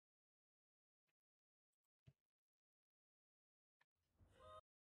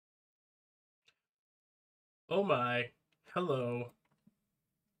Oh my. Hello.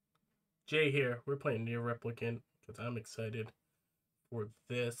 Jay here. We're playing Nier Replicant because I'm excited for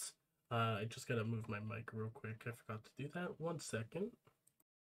this. I just gotta move my mic real quick. I forgot to do that. 1 second.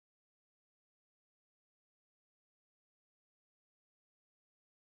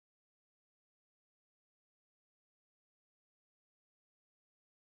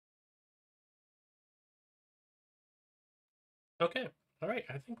 Okay. Alright,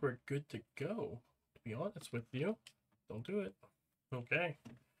 I think we're good to go. To be honest with you. Don't do it. Okay.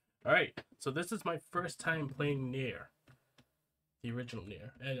 Alright, so this is my first time playing Nier. The original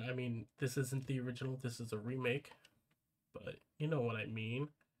Nier. And I mean, this isn't the original, this is a remake. But you know what I mean.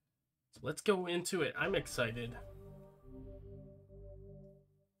 So let's go into it. I'm excited.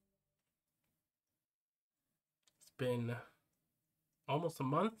 It's been almost a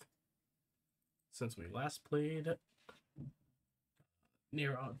month since we last played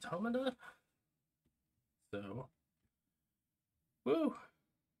Nier Automata. So, woo!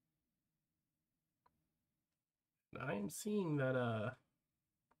 I'm seeing that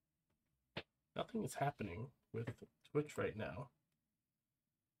nothing is happening with Twitch right now.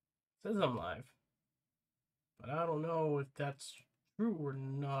 It says I'm live, but I don't know if that's true or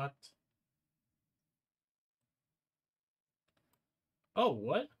not. Oh,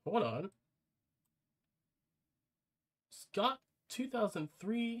 what? Hold on. Scott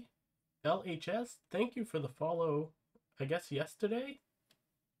 2003 LHS, thank you for the follow, I guess yesterday?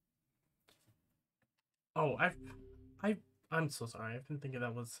 Oh, I'm so sorry. I've been thinking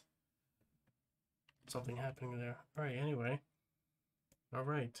that was something happening there. Alright, anyway.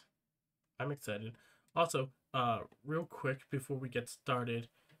 Alright. I'm excited. Also, real quick before we get started,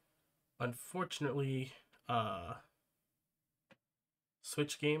 unfortunately,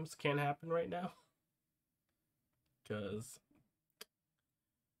 Switch games can't happen right now because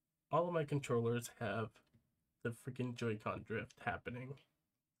all of my controllers have the freaking Joy-Con drift happening.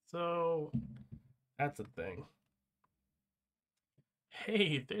 So that's a thing.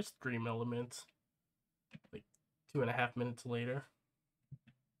 Hey, there's Dream Elements. Like 2.5 minutes later.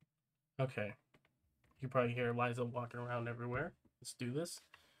 Okay. You probably hear Liza walking around everywhere. Let's do this.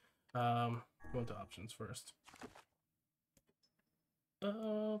 Go into options first.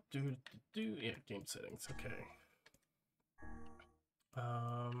 Yeah, game settings. Okay.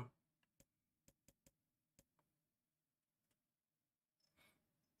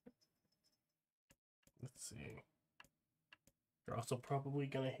 Let's see. You're also probably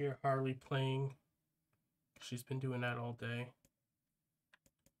gonna hear Harley playing. She's been doing that all day.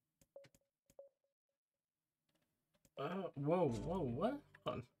 Whoa, what?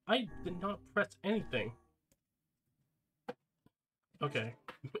 Hold on. I did not press anything. Okay,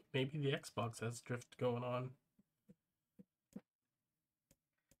 maybe the Xbox has drift going on.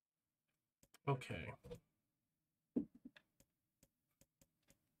 Okay.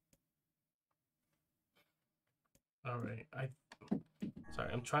 Alright,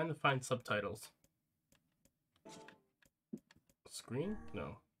 sorry, I'm trying to find subtitles. Screen?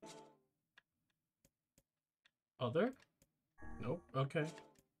 No. Other? Nope. Okay.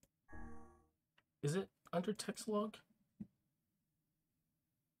 Is it under text log?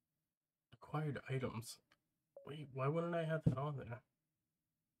 Acquired items. Wait, why wouldn't I have that on there?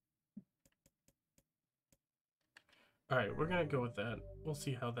 Alright, we're gonna go with that. We'll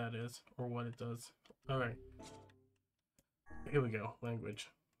see how that is, or what it does. Alright. Here we go.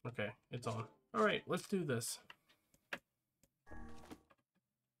 Language. Okay, it's on. Alright, let's do this.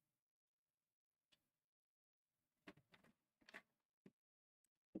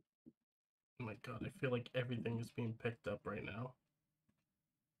 Oh my god, I feel like everything is being picked up right now.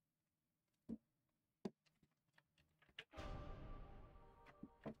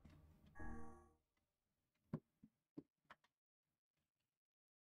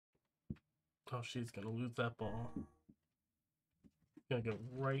 Oh, she's gonna lose that ball. Gonna go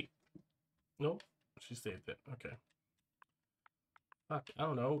right. Nope, she saved it. Okay. Fuck, I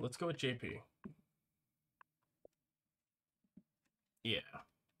don't know. Let's go with JP. Yeah.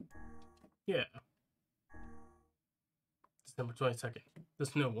 Yeah. December 22nd. The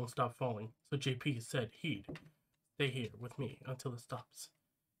snow won't stop falling, so JP said he'd stay here with me until it stops.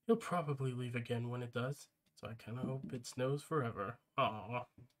 He'll probably leave again when it does, so I kinda hope it snows forever. Aww.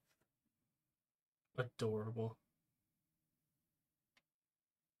 Adorable.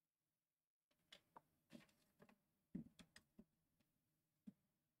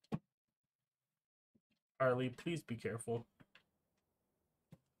 Harley, please be careful.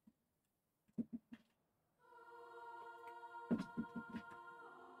 I'm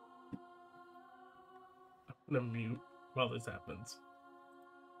gonna mute while this happens.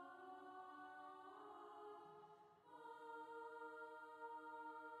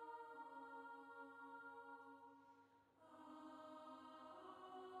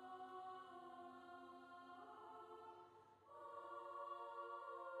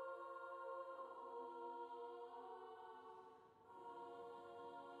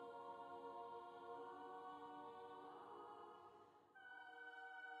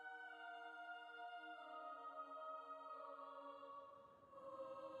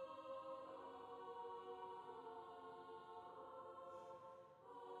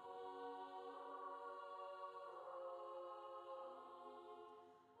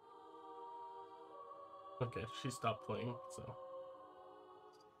 Okay, she stopped playing, so.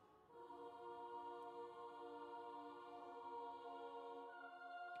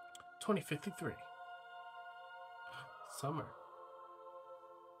 $20.53. Summer.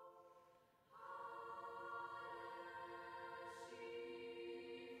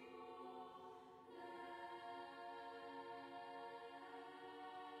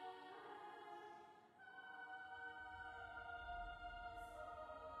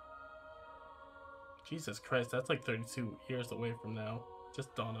 Jesus Christ, that's like 32 years away from now.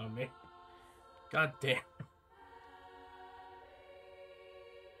 Just dawned on me. God damn.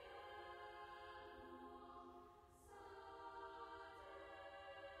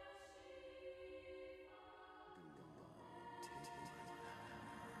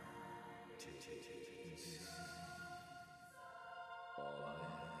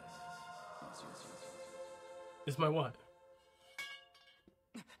 Is my what?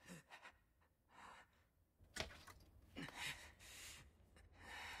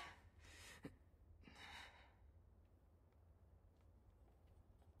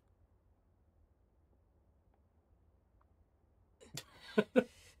 God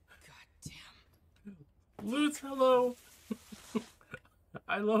damn. Lutz, hello.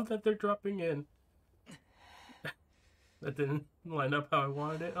 I love that they're dropping in. That didn't line up how I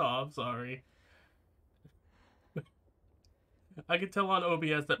wanted it. Oh, I'm sorry. I can tell on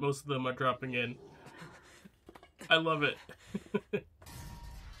OBS that most of them are dropping in. I love it.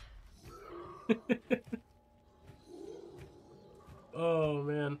 Oh,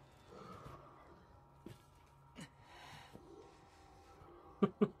 man.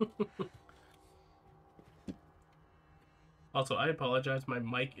 Also, I apologize. My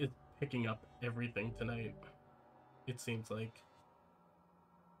mic is picking up everything tonight. It seems like.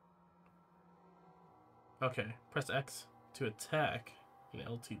 Okay, press X to attack and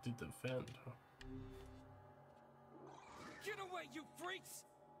LT to defend. Get away, you freaks!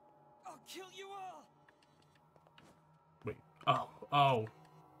 I'll kill you all! Wait. Oh.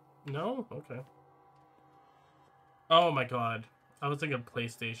 No? Okay. Oh my god. I was thinking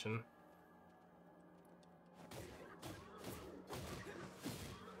PlayStation.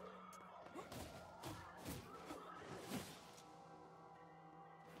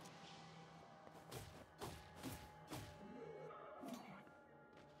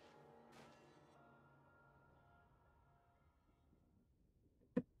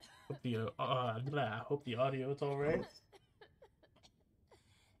 Hope the audio is alright. Are they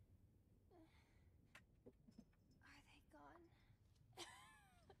gone?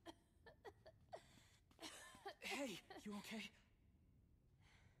 Hey, you okay?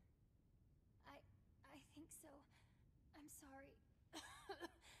 I think so. I'm sorry.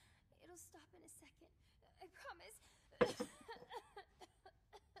 It'll stop in a second. I promise.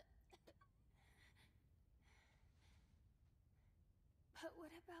 But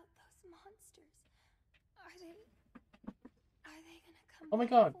what about those monsters? Are they gonna come Oh my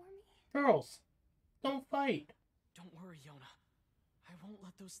back god. for me? Girls, don't fight. Don't worry, Yona. I won't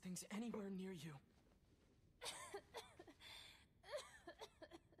let those things anywhere near you.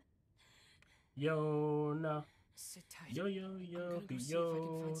 Yona. Sit tight. Yo, I'm gonna go see if I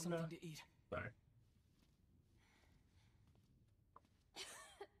can find something to eat. Sorry.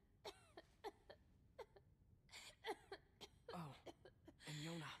 Oh, and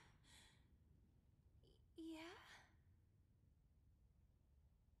Yona. Yeah?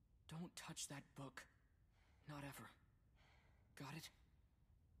 Don't touch that book. Not ever. Got it?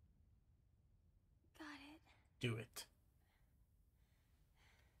 Got it. Do it.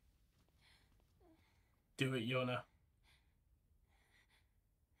 Do it, Yona.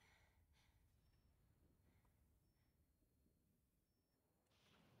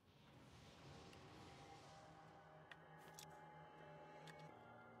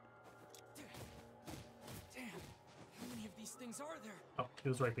 Damn. How many of these things are there? Oh, he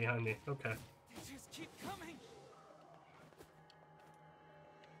was right behind me. Okay. They just keep coming.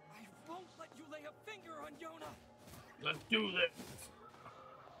 I won't let you lay a finger on Yona. Let's do this.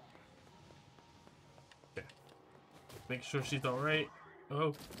 Okay. Make sure she's alright.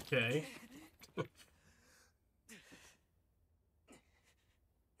 Okay.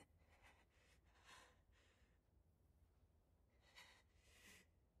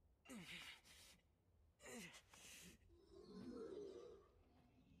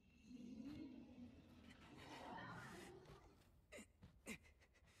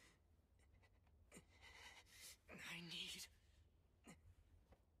 I need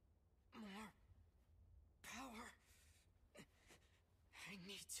more power. I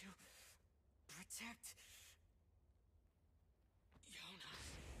need to protect Yona.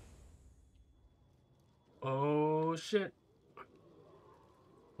 Oh shit.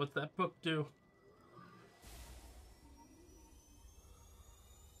 What's that book do?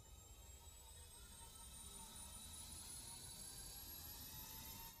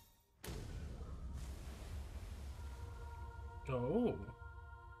 Oh.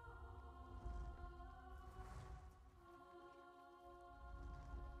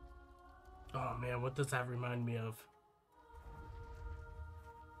 Oh man, what does that remind me of?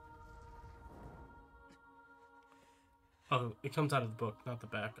 Oh, it comes out of the book, not the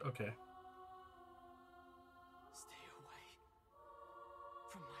back. Okay. Stay away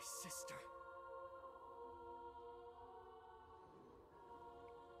from my sister.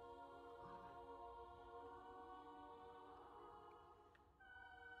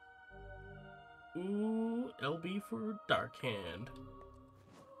 Ooh, LB for Dark Hand.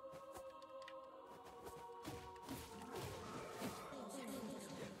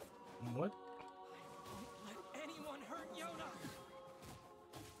 What? I won't let anyone hurt Yona.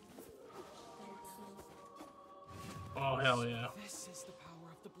 Oh, hell yeah. This is the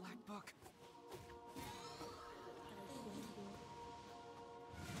power of the Black Book.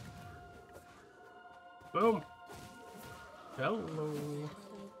 Boom. Hello.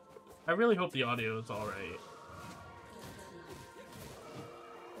 I really hope the audio is alright.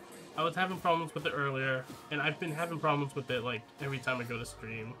 I was having problems with it earlier, and I've been having problems with it like every time I go to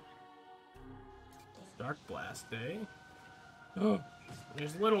stream. Dark Blast, eh? Oh,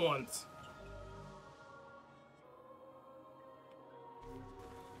 there's little ones.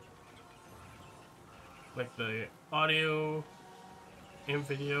 Like the audio and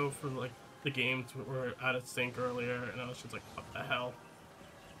video for like the games were out of sync earlier, and I was just like, what the hell?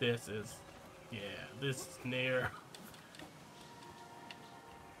 This is, yeah, this is Nier.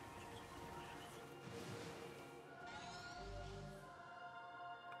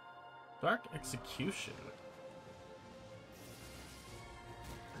 Dark Execution.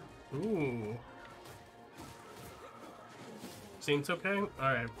 Ooh. Seems okay?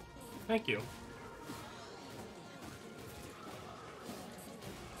 Alright. Thank you.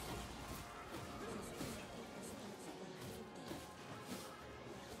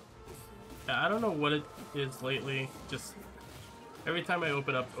 I don't know what it is lately. Just every time I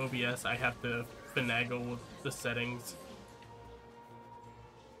open up OBS, I have to finagle with the settings.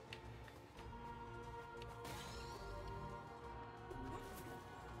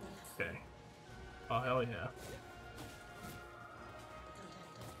 Okay. Oh, hell yeah.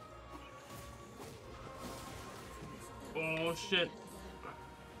 Oh, shit.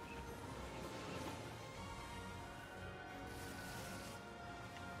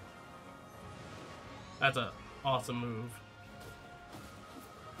 That's a awesome move.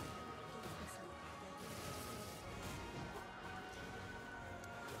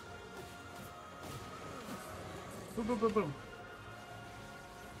 Boom, boom, boom, boom.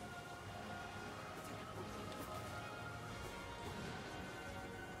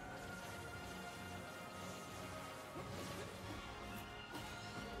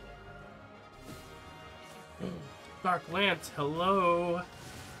 Dark Lance, hello.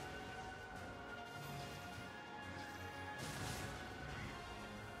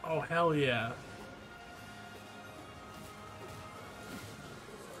 Oh, hell yeah.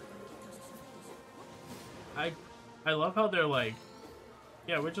 I love how they're like,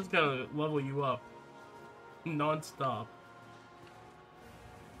 yeah, we're just gonna level you up non-stop.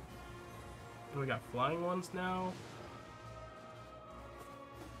 We got flying ones now.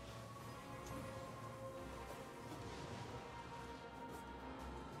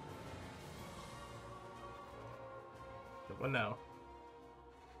 What now?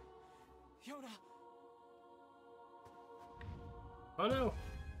 Yona! Oh no!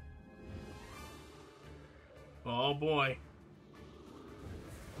 Oh boy.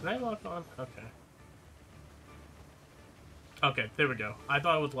 Can I lock on? Okay. Okay, there we go. I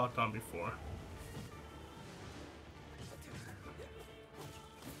thought it was locked on before.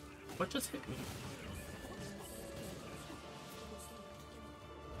 What just hit me?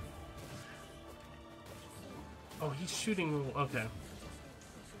 Oh, he's shooting. Okay.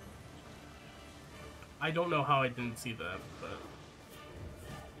 I don't know how I didn't see that, but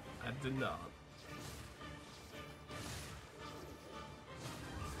I did not.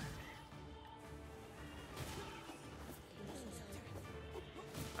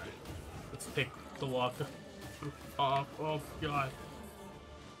 Alright, let's take the lock off. Oh, God.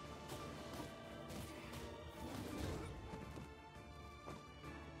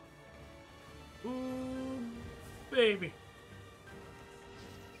 Ooh, baby.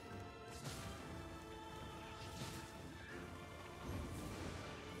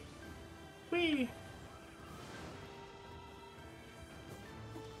 Whee!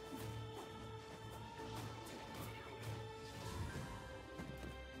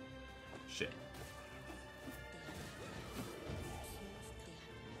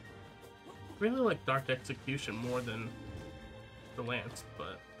 really like Dark Execution more than the Lance,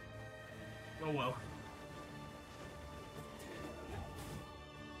 but oh well.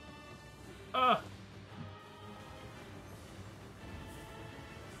 Ah!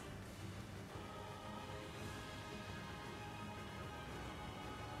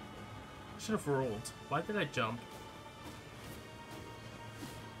 Should have rolled. Why did I jump?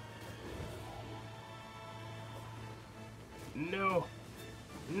 No!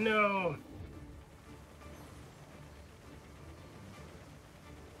 No!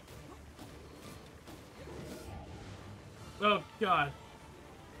 Oh god.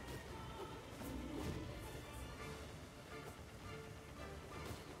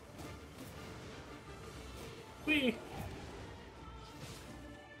 Whee!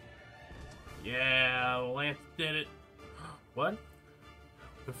 Yeah, Lance did it. What?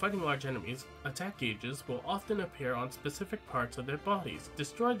 When fighting large enemies, attack gauges will often appear on specific parts of their bodies.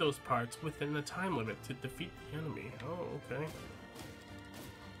 Destroy those parts within the time limit to defeat the enemy. Oh, okay.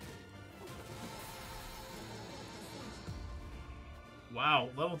 Wow,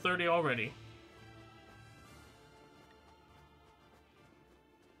 level 30 already.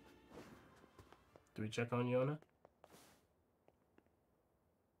 Do we check on Yona?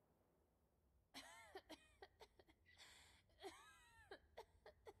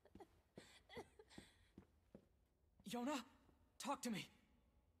 Yona, talk to me.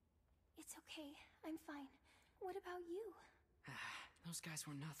 It's okay. I'm fine. What about you? Those guys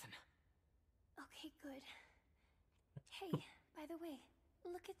were nothing. Okay, good. Hey, by the way,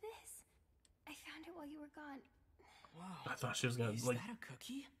 look at this. I found it while you were gone. Whoa. I thought she was gonna, Is like, that a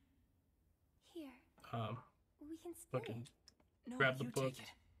cookie? Here, we can split fucking it. No, grab the you book. take it.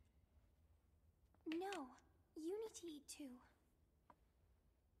 No, you need to eat too.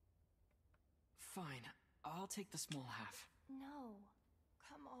 Fine, I'll take the small half. No,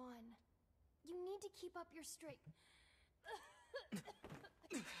 come on. You need to keep up your straight.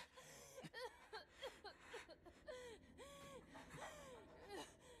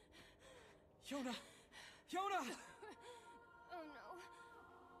 Yona! Yona! Oh no.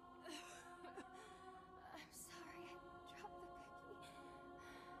 I'm sorry, I dropped the cookie.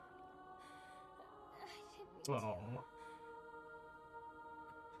 I didn't mean Oh.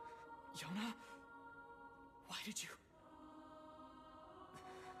 Yona? Why did you?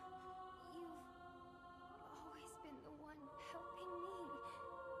 You've always been the one helping me.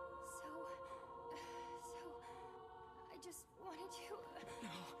 So I just wanted to.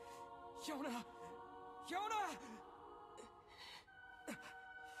 No. Yona! Yona!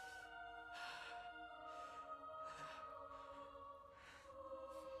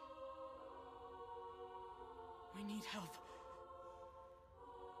 We need help.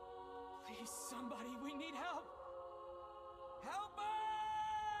 Please, somebody, we need help! Help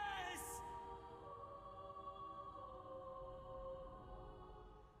us!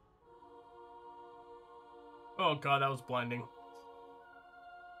 Oh god, that was blinding.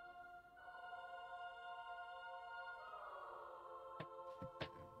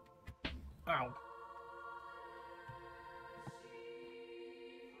 Ow.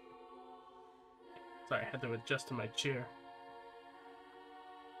 Sorry, I had to adjust to my chair.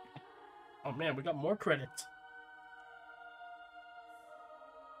 Oh man, we got more credits.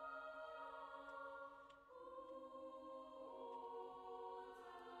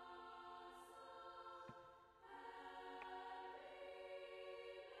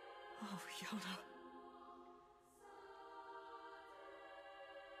 Oh, Yona.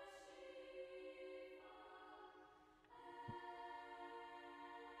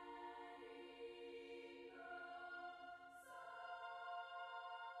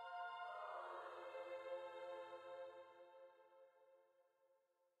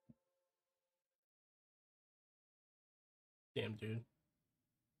 Damn, dude.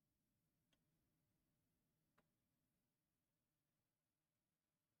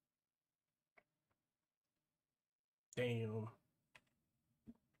 Damn.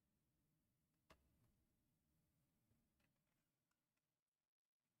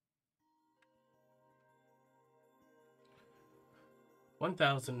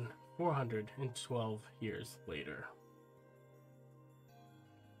 $1,412 years later.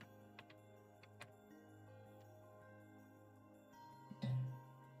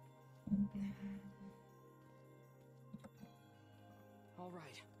 All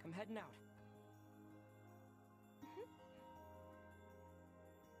right, I'm heading out.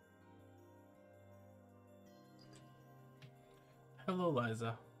 Hello,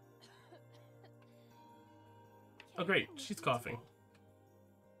 Liza. Oh great, she's coughing.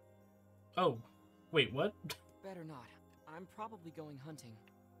 Oh, wait, what? Better not. I'm probably going hunting.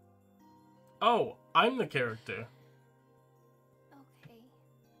 Oh, I'm the character. Okay.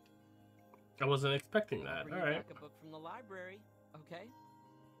 I wasn't expecting that. Bring All right. back a book from the library, okay?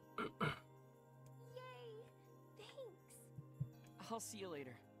 Yay! Thanks. I'll see you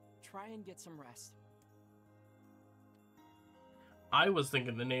later. Try and get some rest. I was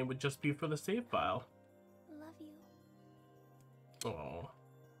thinking the name would just be for the save file. Love you. Oh.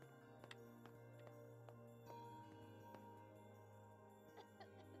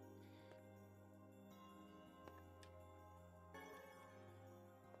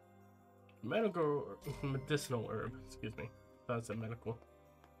 Medicinal herb. Excuse me. That's a medical.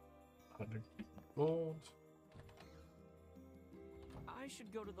 100 gold. I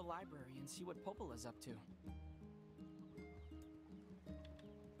should go to the library and see what Popola's up to.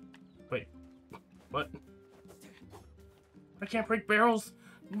 Wait. What? I can't break barrels.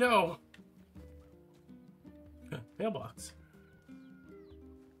 No. Mailbox.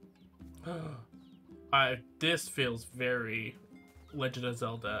 This feels very Legend of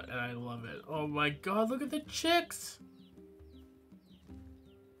Zelda, and I love it. Oh my god, look at the chicks!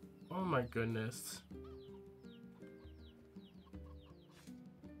 Oh my goodness.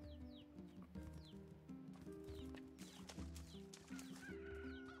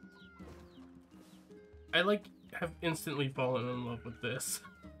 I have instantly fallen in love with this.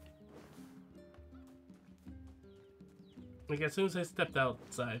 Like as soon as I stepped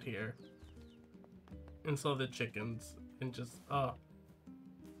outside here and saw the chickens and just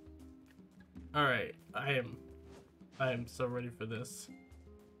alright, I am so ready for this.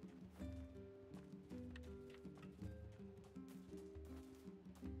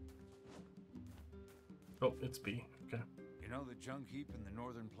 Oh, it's B. Okay. You know the junk heap in the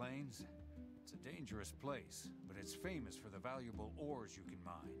northern plains? It's a dangerous place, but it's famous for the valuable ores you can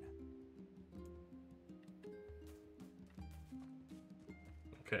mine.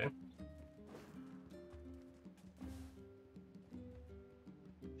 Okay.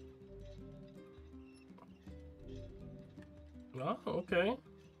 Oh, okay.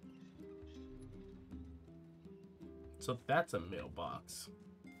 So that's a mailbox.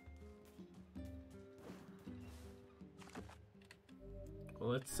 Well,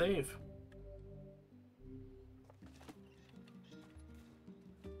 let's save.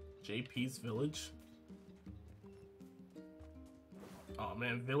 JP's Village. Oh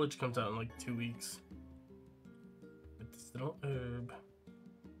man, Village comes out in like 2 weeks. Medicinal herb.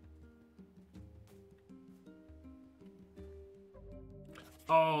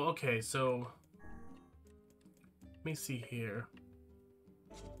 Oh, okay, so let me see here.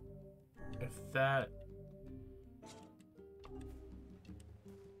 If that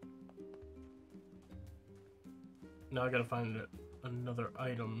now I gotta find another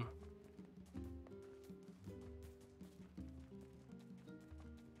item.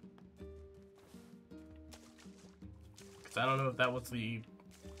 Cause I don't know if that was the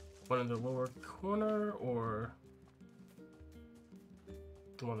one in the lower corner or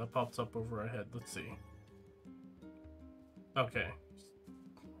the one that pops up over our head. Let's see. Okay.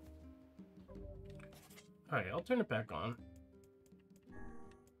 Alright, I'll turn it back on.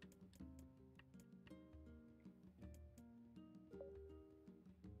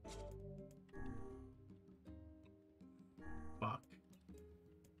 Fuck.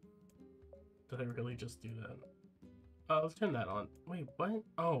 Did I really just do that? Let's turn that on. Wait, what?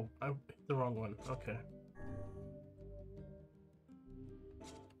 Oh, I hit the wrong one. Okay.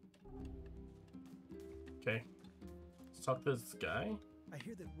 Okay. Let's talk to this guy. I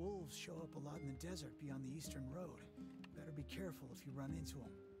hear that wolves show up a lot in the desert beyond the eastern road. Better be careful if you run into them.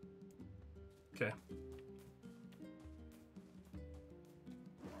 Okay.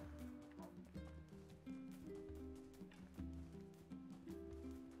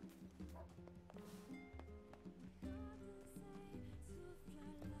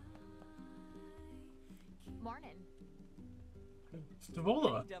 Morning. It's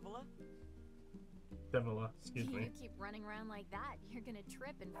Devola. Hey, Devila. Devola, excuse me. You keep running around like that, you're gonna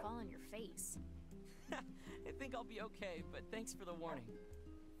trip and fall on your face. I think I'll be okay, but thanks for the warning.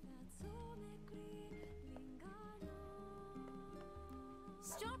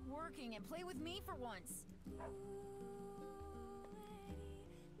 Stop working and play with me for once.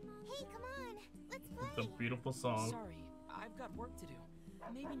 Hey, come on, let's play. It's a beautiful song. Sorry, I've got work to do.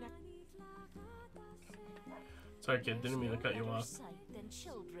 Maybe next. Sorry, kid, didn't mean to cut you off. Sight than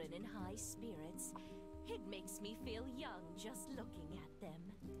children in high spirits. It makes me feel young just looking at them.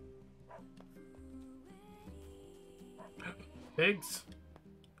 Pigs.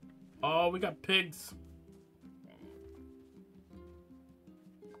 Oh, we got pigs.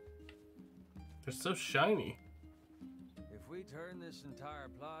 They're so shiny. If we we turned this entire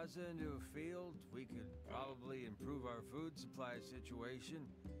plaza into a field, we could probably improve our food supply situation.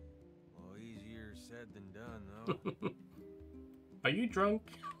 Well, easier said than done, though. Are you drunk?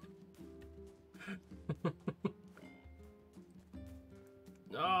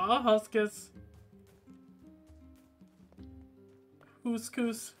 Oh, Huskus.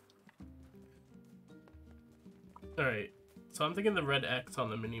 Couscous. Alright, so I'm thinking the red X on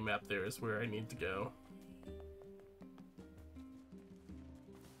the mini-map there is where I need to go.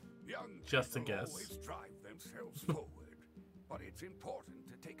 Young Just a people guess. always drive themselves forward, but it's important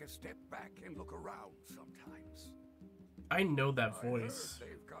to take a step back and look around sometimes. I know that I heard voice.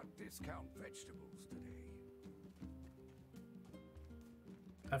 they've got discount vegetables today.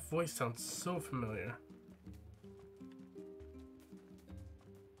 That voice sounds so familiar.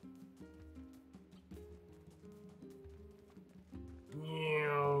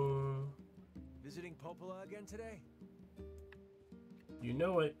 Meow. Visiting Popola again today? You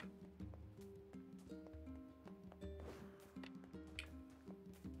know it.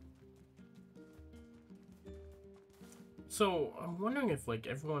 So, I'm wondering if, like,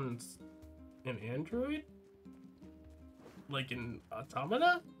 everyone's an android? Like in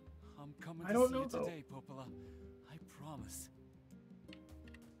Automata? I'm coming I to don't see know, you though. today, Popola. I promise.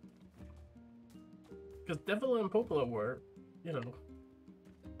 Because Devil and Popola were, you know,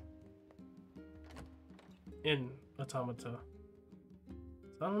 in Automata.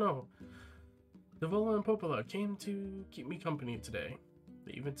 So I don't know. Devil and Popola came to keep me company today.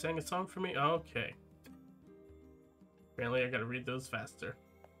 They even sang a song for me? Okay. Apparently I gotta read those faster.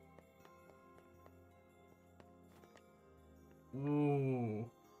 Ooh.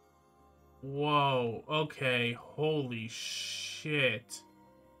 Whoa. Okay. Holy shit.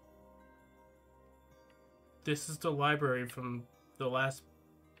 This is the library from the last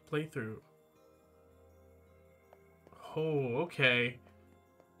playthrough. Oh, okay.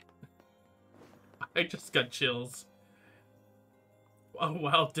 I just got chills. Oh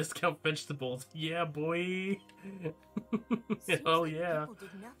wow, discount vegetables. Yeah, boy. Seems Oh like yeah. people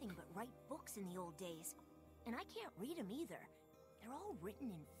did nothing but write books in the old days. And I can't read them either. They're all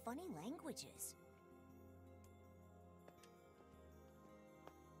written in funny languages.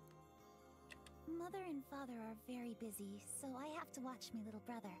 Mother and father are very busy, so I have to watch my little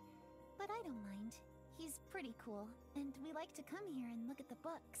brother. But I don't mind. He's pretty cool, and we like to come here and look at the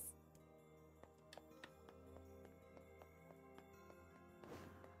books.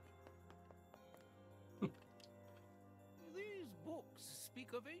 These books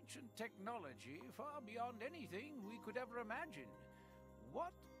speak of ancient technology far beyond anything we could ever imagine.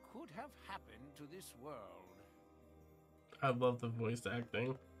 What could have happened to this world? I love the voice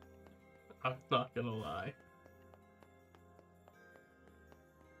acting. I'm not gonna lie.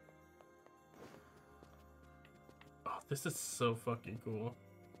 Oh, this is so fucking cool.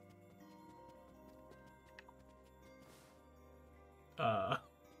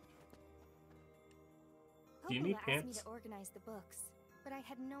 Do you need Popola asked me pants? to organize the books, but I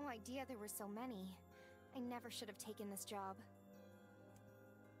had no idea there were so many. I never should have taken this job.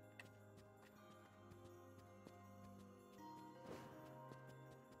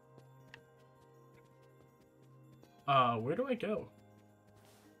 Where do I go?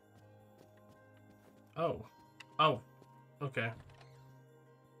 Oh. Oh. Okay.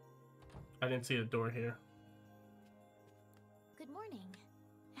 I didn't see a door here. Good morning.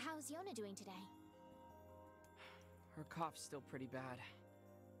 How's Yona doing today? Her cough's still pretty bad.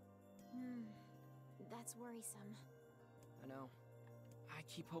 That's worrisome. I know. I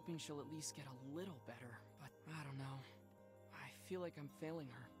keep hoping she'll at least get a little better, but I don't know. I feel like I'm failing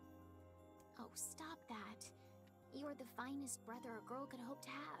her. Oh, stop that. You're the finest brother a girl could hope to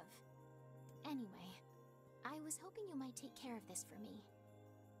have. Anyway, I was hoping you might take care of this for me.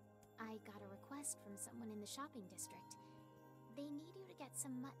 I got a request from someone in the shopping district. They need you to get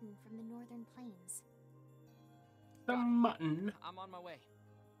some mutton from the northern plains. The mutton. I'm on my way.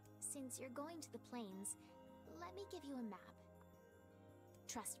 Since you're going to the plains, let me give you a map.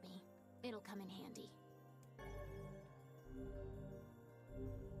 Trust me, it'll come in handy.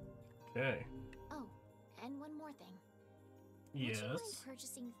 Okay. Oh, and one more thing. Yes. Would you mind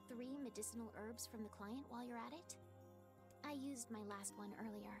purchasing 3 medicinal herbs from the client while you're at it? I used my last one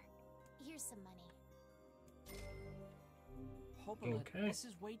earlier. Here's some money. Popola, Okay. this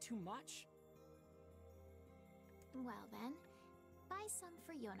is way too much. Well then, buy some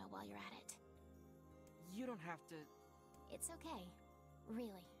for Yona while you're at it. You don't have to... It's okay.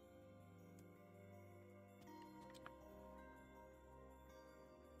 Really.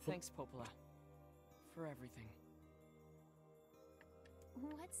 Thanks, Popola. For everything.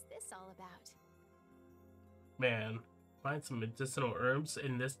 What's this all about? Man, find some medicinal herbs,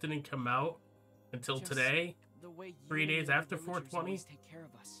 and this didn't come out until Just today. The way 3 you days and the after villagers 420? always take care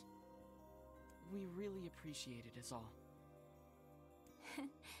of us. We really appreciate it, is all.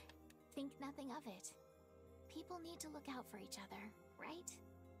 Think nothing of it. People need to look out for each other, right?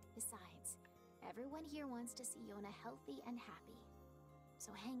 Besides, everyone here wants to see Yona healthy and happy.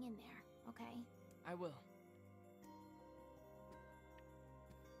 So hang in there, okay? I will.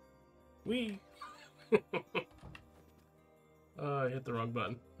 We. Oh, I hit the wrong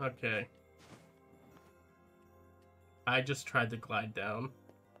button. Okay. I just tried to glide down.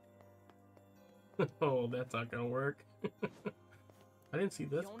 Oh, that's not gonna work. I didn't see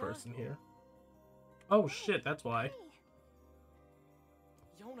this Yona? person here. Oh shit, that's why. Hey,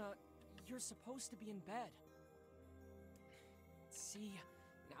 Yona, you're supposed to be in bed. See,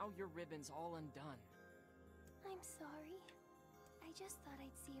 now your ribbon's all undone. I'm sorry. I just thought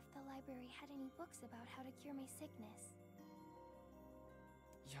I'd see if the library had any books about how to cure my sickness.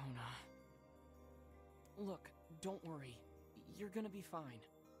 Yona. Look, don't worry. You're gonna be fine.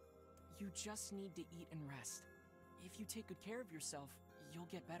 You just need to eat and rest. If you take good care of yourself, you'll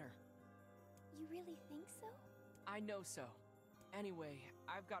get better. You really think so? I know so. Anyway,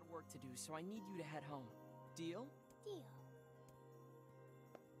 I've got work to do, so I need you to head home. Deal? Deal.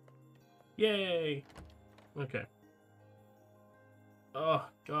 Yay! Okay. Oh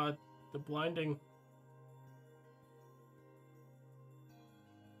god, the blinding.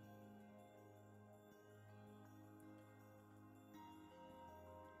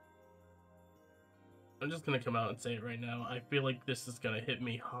 I'm just gonna come out and say it right now. I feel like this is gonna hit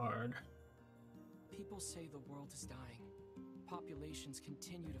me hard People say the world is dying. Populations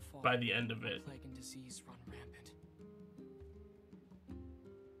continue to fall. by the end of it. Plague and disease run rampant.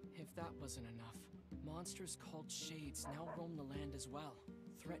 If that wasn't enough, monsters called Shades now roam the land as well,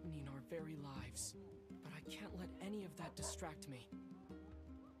 threatening our very lives. But I can't let any of that distract me.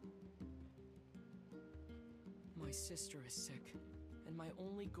 My sister is sick, and my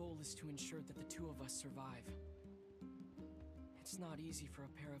only goal is to ensure that the two of us survive. It's not easy for a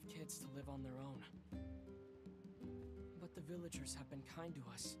pair of kids to live on their own. But the villagers have been kind to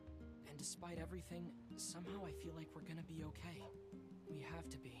us, and despite everything, somehow I feel like we're gonna be okay. We have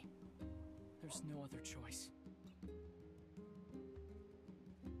to be. There's no other choice.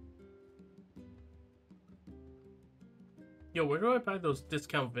 Yo, where do I buy those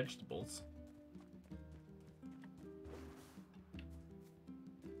discount vegetables?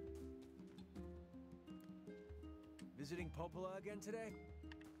 Visiting Popola again today?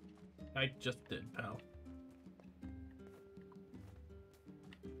 I just did, pal.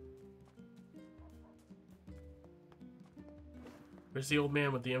 Where's the old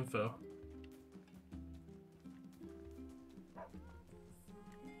man with the info?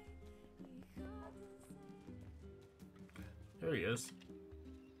 There he is.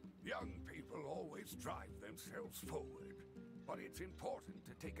 Young people always drive themselves forward, but it's important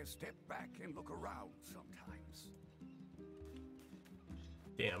to take a step back and look around sometimes.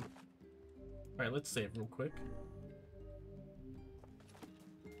 Damn. Alright, let's save real quick.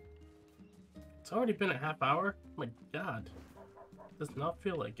 It's already been a half hour? Oh my god. Does not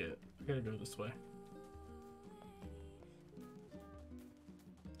feel like it. I gotta go this way.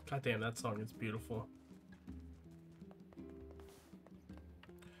 God damn, that song is beautiful.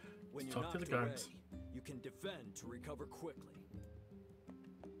 When you're Talk to the knocked guards. away, you can defend to recover quickly.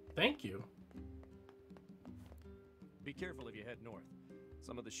 Thank you. Be careful if you head north.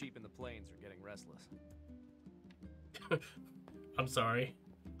 Some of the sheep in the plains are getting restless. I'm sorry.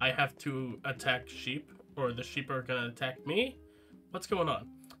 I have to attack sheep, or the sheep are gonna attack me? What's going on?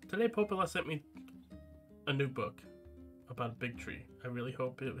 Today Popola sent me a new book about a big tree. I really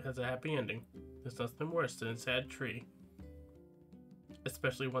hope it has a happy ending. There's nothing worse than a sad tree.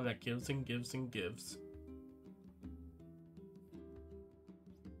 Especially one that gives and gives and gives.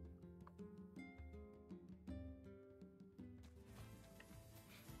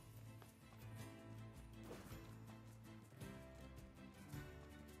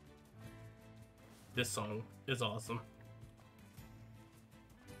 This song is awesome.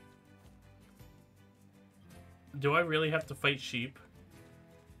 Do I really have to fight sheep?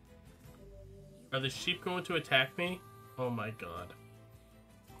 Are the sheep going to attack me? Oh my god.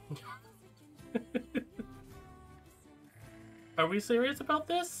 Are we serious about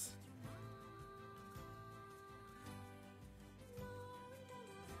this?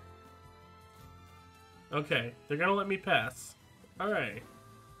 Okay, they're gonna let me pass. Alright.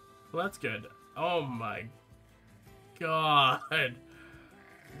 Well, that's good. Oh my god.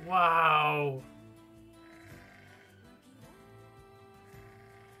 Wow.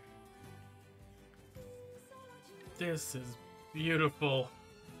 This is beautiful.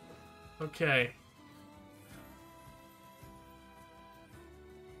 Okay.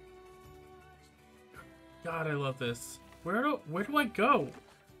 God, I love this. Where do I go?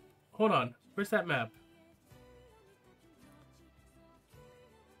 Hold on. Where's that map?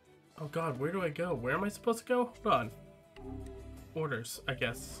 Oh God, where do I go? Where am I supposed to go? Hold on. Orders, I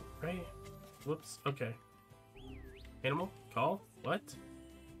guess. Right? Whoops. Okay. Animal? Call? What?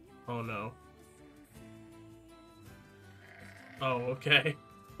 Oh no. Oh, okay.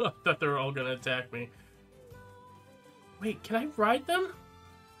 I thought they were all gonna attack me. Wait, can I ride them?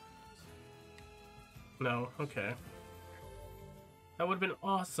 No, okay. That would have been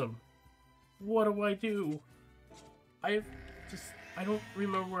awesome. What do I do? I don't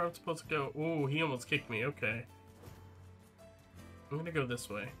remember where I'm supposed to go. Ooh, he almost kicked me. Okay. I'm gonna go this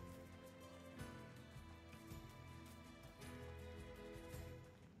way.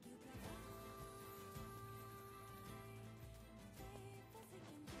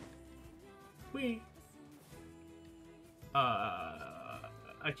 Whee!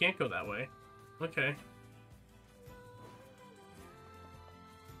 I can't go that way. Okay.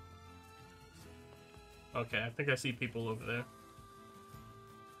 Okay, I think I see people over there.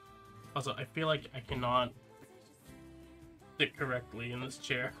 Also, I feel like I cannot sit correctly in this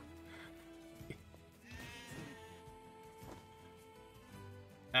chair.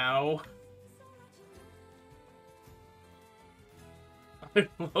 Ow. I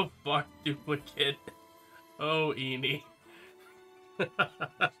love Bark Duplicate. Oh, Eenie.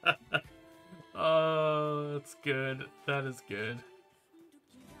 Oh, that's good. That is good.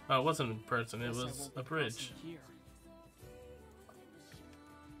 Oh, it wasn't in person, it was a bridge.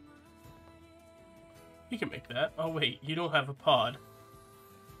 You can make that. Oh wait, you don't have a pod.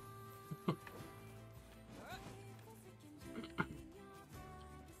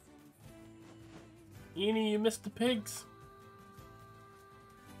 Eenie, you missed the pigs.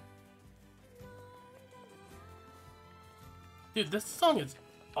 Dude, this song is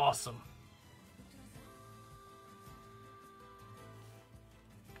awesome.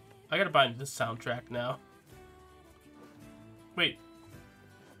 I gotta buy this soundtrack now. Wait.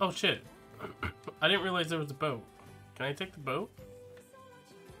 Oh shit. I didn't realize there was a boat. Can I take the boat?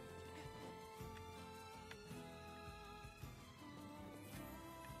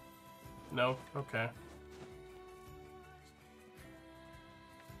 No? Okay.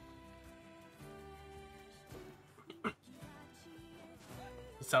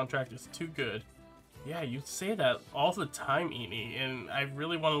 The soundtrack is too good. Yeah, you say that all the time, Eenie, and I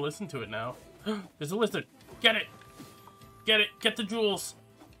really want to listen to it now. There's a lizard! Get it! Get it! Get the jewels!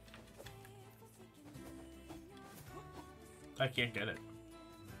 I can't get it.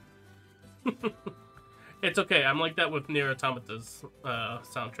 It's okay, I'm like that with Nier Automata's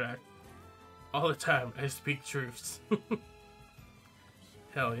soundtrack. All the time, I speak truths.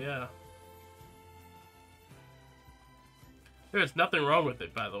 Hell yeah. There's nothing wrong with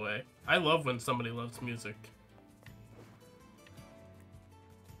it, by the way. I love when somebody loves music.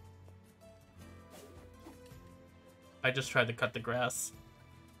 I just tried to cut the grass.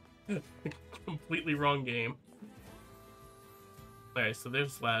 Completely wrong game. Alright, so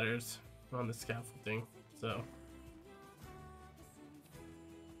there's ladders on the scaffolding, so...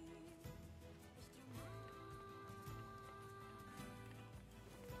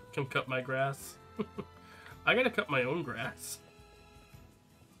 Come cut my grass. I gotta cut my own grass.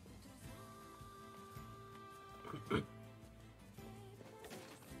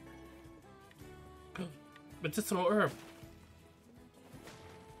 Medicinal herb.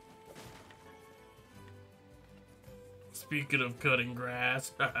 Speaking of cutting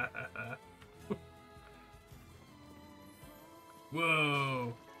grass.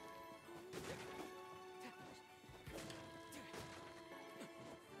 Whoa.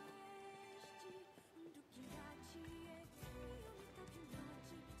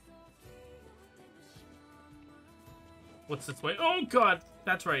 What's this way? Oh god!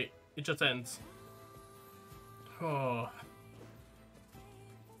 That's right. It just ends. Oh.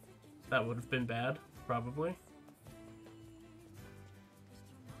 That would have been bad, probably.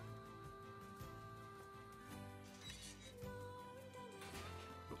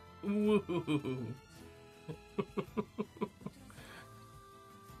 Woo.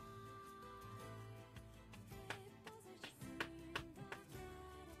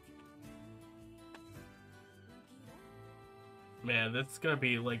 Man, that's gonna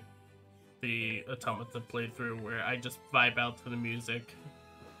be like the Automata playthrough where I just vibe out to the music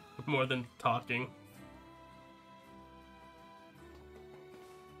more than talking.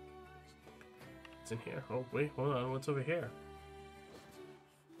 What's in here? Oh wait, hold on, what's over here?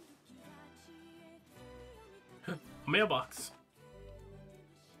 mailbox.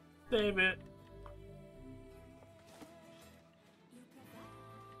 Save it.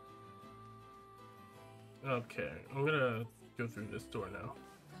 Okay, I'm gonna go through this door now.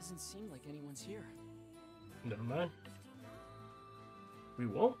 Doesn't seem like anyone's here. Never mind. We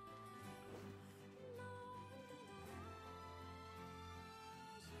won't.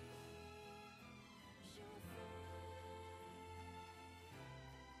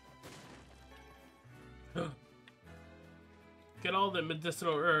 Get all the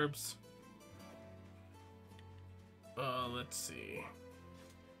medicinal herbs. Let's see.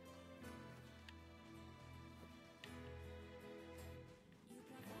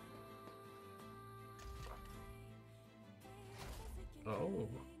 Oh.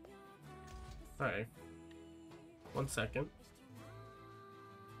 Alright. 1 second.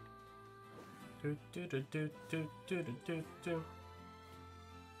 Do do do do do do do do do.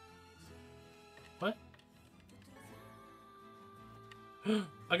 What?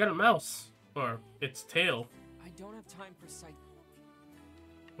 I got a mouse. Or its tail. I don't have time for sight.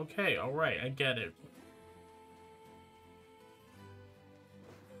 Okay, alright, I get it.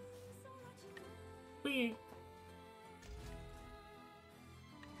 Whee!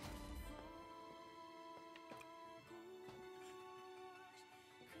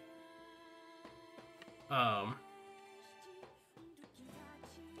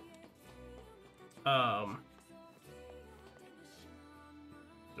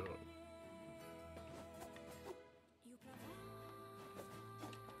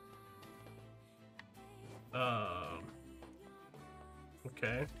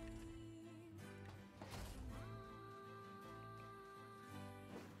 Okay.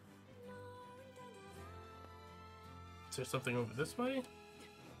 Is there something over this way?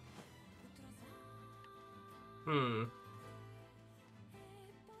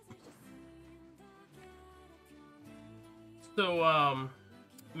 So,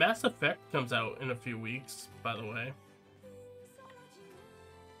 Mass Effect comes out in a few weeks, by the way.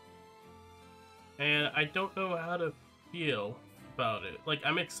 And I don't know how to feel about it. Like,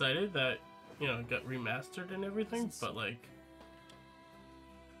 I'm excited that, you know, it got remastered and everything, but, like,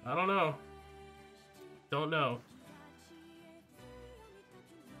 I don't know. Don't know.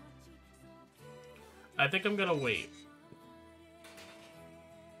 I think I'm gonna wait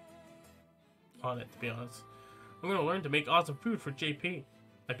on it, to be honest. I'm gonna learn to make awesome food for JP.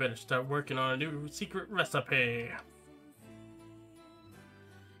 I better start working on a new secret recipe.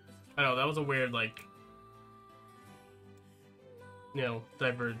 I know, that was a weird, like, you know,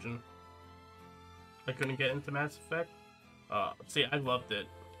 diversion. I couldn't get into Mass Effect. See, I loved it.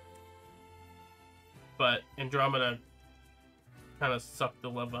 But Andromeda kind of sucked the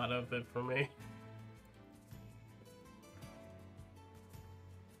love out of it for me.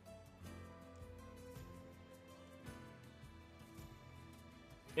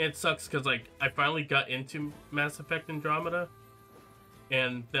 It sucks because, like, I finally got into Mass Effect Andromeda,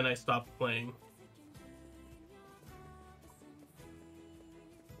 and then I stopped playing.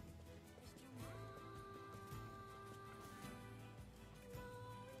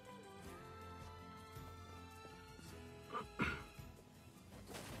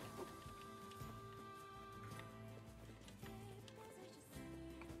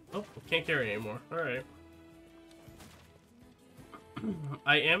 Oh, can't carry anymore. Alright.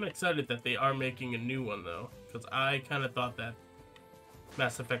 I am excited that they are making a new one, though, because I kind of thought that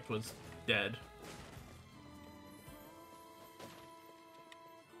Mass Effect was dead.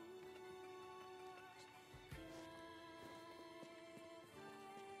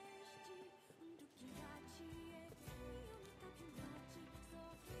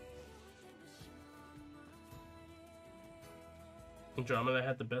 Andromeda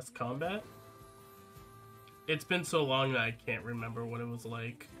had the best combat? It's been so long that I can't remember what it was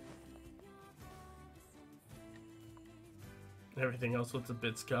like. Everything else was a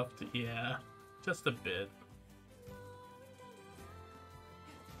bit scuffed. Yeah, just a bit.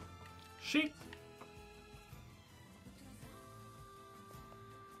 Sheep.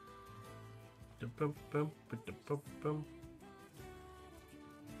 Am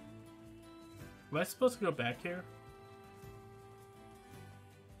I supposed to go back here?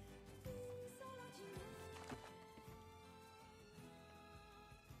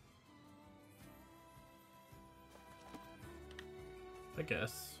 I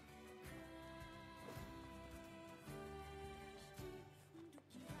guess.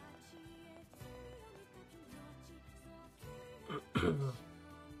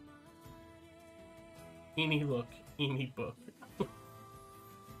 Eeny look, eeny book.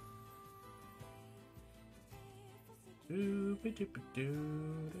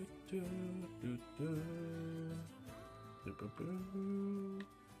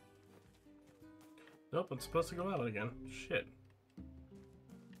 Nope, I'm supposed to go out again. Shit.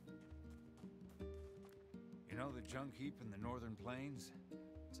 You know the junk heap in the northern plains?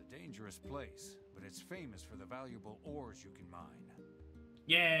 It's a dangerous place, but it's famous for the valuable ores you can mine.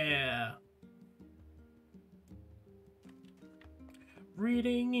 Yeah!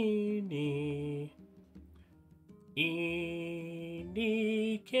 Reading Eenie.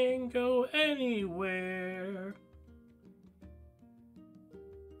 Eenie can go anywhere.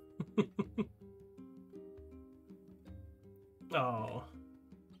 Oh.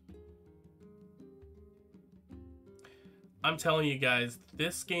 I'm telling you guys,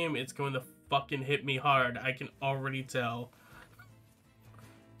 this game is going to fucking hit me hard. I can already tell.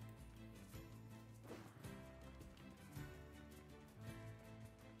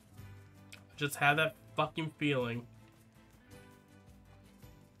 Just had that fucking feeling.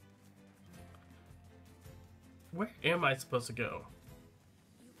 Where am I supposed to go?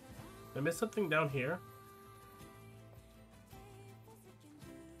 Did I miss something down here?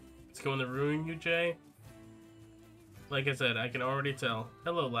 It's going to ruin you, Jay. Like I said, I can already tell.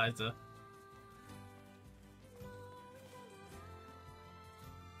 Hello, Liza.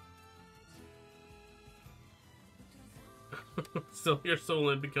 Sell your soul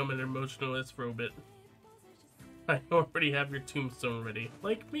and become an emotionalist robot. I already have your tombstone ready.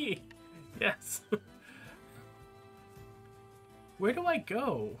 Like me. Yes. Where do I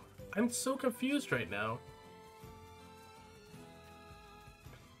go? I'm so confused right now.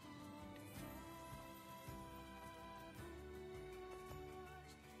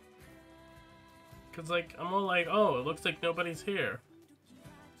 Cause like, I'm all like, oh, it looks like nobody's here.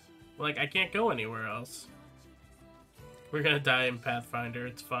 Like, I can't go anywhere else. We're gonna die in Pathfinder,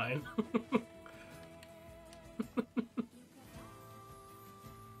 it's fine.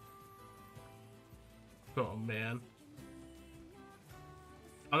 Oh man.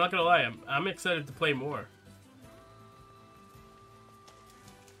 I'm not gonna lie, I'm excited to play more.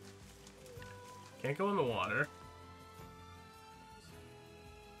 Can't go in the water.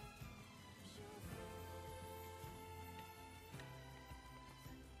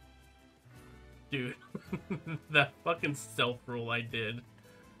 Dude, that fucking stealth roll I did.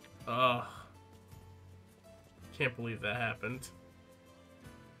 Ugh. Can't believe that happened.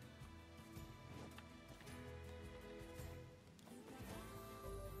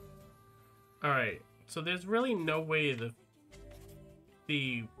 Alright, so there's really no way to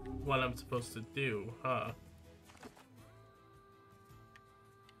see what I'm supposed to do, huh?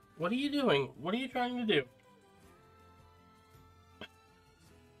 What are you doing? What are you trying to do?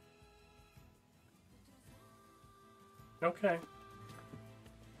 Okay.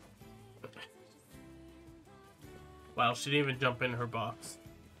 Wow, she didn't even jump in her box.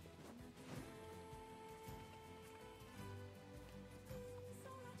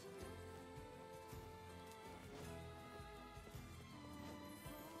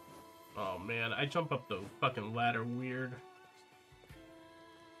 Oh man, I jump up the fucking ladder weird.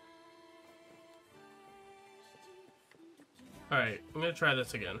 Alright, I'm gonna try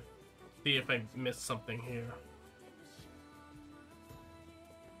this again. See if I missed something here.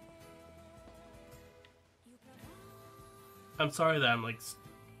 I'm sorry that I'm like,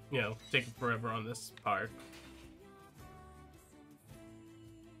 you know, taking forever on this part.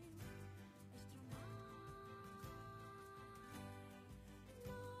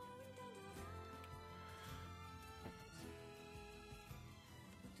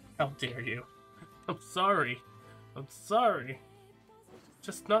 How dare you? I'm sorry. I'm sorry.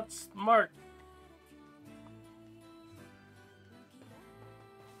 Just not smart.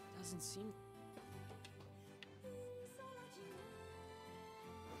 Doesn't seem...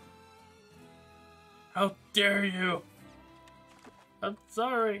 How dare you? I'm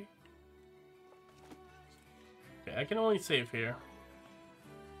sorry. Okay, I can only save here.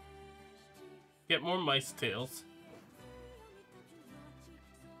 Get more mice tails.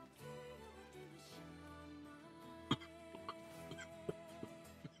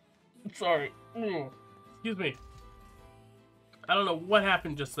 I'm sorry. Excuse me. I don't know what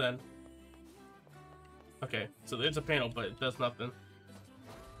happened just then. Okay, so there's a panel, but it does nothing.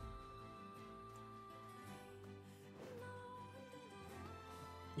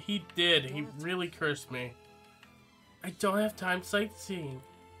 He did. He really cursed me. I don't have time sightseeing.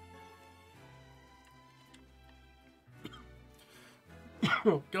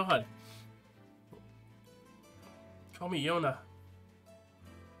 Oh, God. Call me Yona.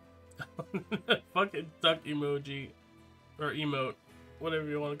 Fucking duck emoji. Or emote. Whatever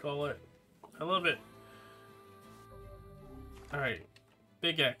you want to call it. I love it. Alright.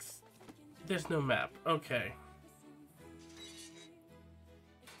 Big X. There's no map. Okay.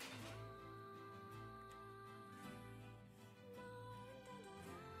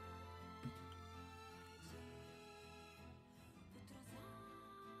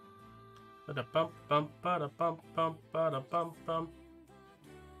 Ba-da-bum, bum, ba-da-bum, bum, ba-da-bum, bum.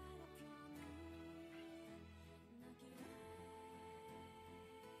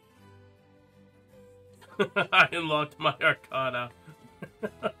 I unlocked my Arcana.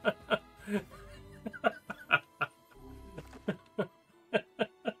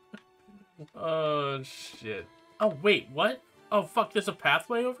 Oh, shit. Oh, wait, what? Oh, fuck, there's a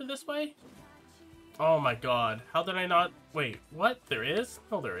pathway over this way? Oh my god. How did I not... Wait, what? There is?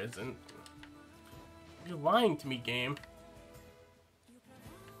 No, there isn't. You're lying to me, game.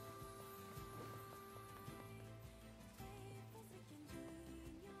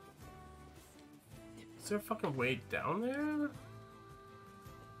 Is there a fucking way down there?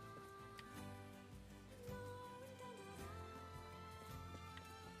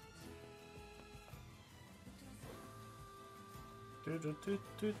 Is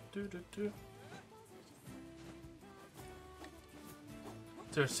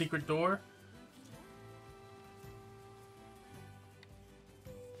there a secret door?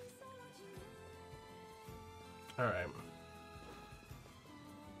 Alright.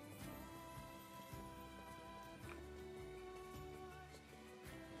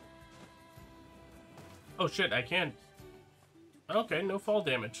 Oh shit, I can't. Okay, no fall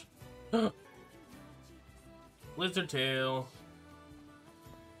damage. Lizard tail.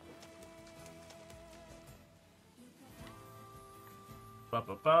 Ba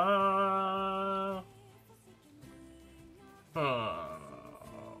ba ba.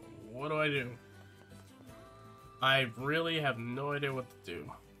 What do I do? I really have no idea what to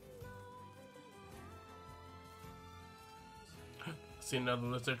do. See another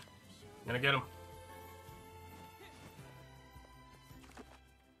lizard. I'm gonna get him.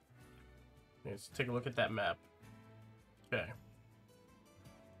 Let's take a look at that map. Okay.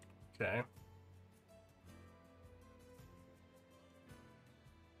 Okay.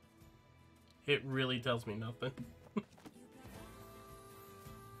 It really tells me nothing.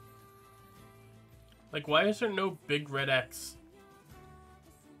 Like, why is there no big red X?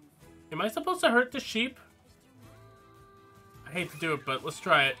 Am I supposed to hurt the sheep? I hate to do it, but let's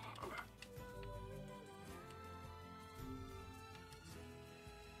try it.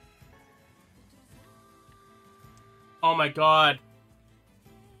 Oh my god.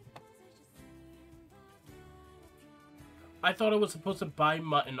 I thought I was supposed to buy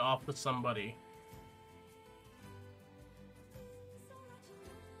mutton off of somebody.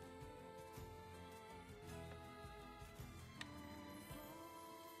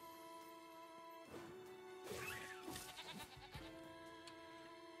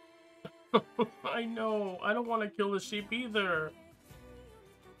 I know. I don't want to kill the sheep either.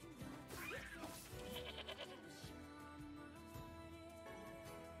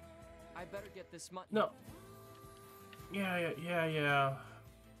 I better get this mutton. No. Yeah.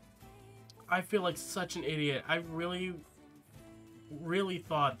 I feel like such an idiot. I really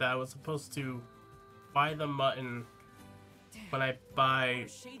thought that I was supposed to buy the mutton when I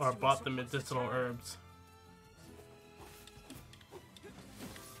bought the medicinal herbs.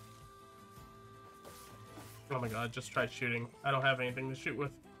 Oh my god, just tried shooting. I don't have anything to shoot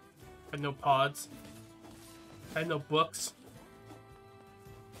with. I had no pods. I had no books.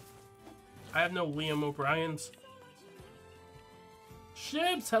 I have no Liam O'Brien's.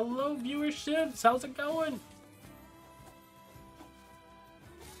 Shibs! Hello, viewer Shibs! How's it going?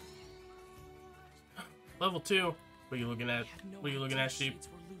 Level 2. What are you looking at? What are you looking at, sheep?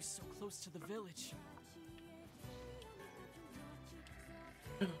 Were loose so close to the village.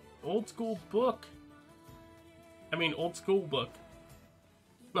 Old school book. I mean, old school book.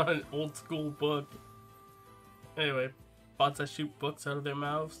 Not an old school book. Anyway, bots that shoot books out of their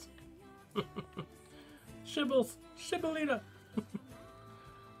mouths. Shibbles! Shibbolina!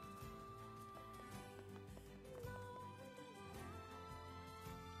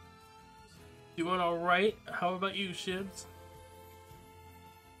 Doing alright? How about you, Shibs?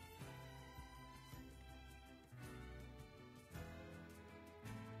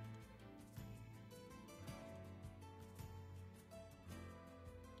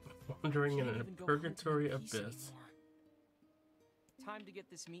 Wandering in a purgatory abyss. Time to get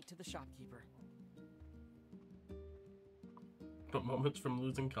this meat to the shopkeeper. But moments from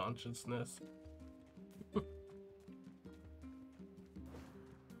losing consciousness.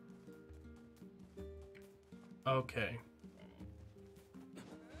 Okay.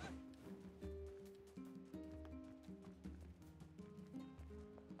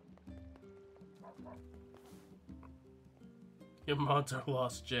 Your mods are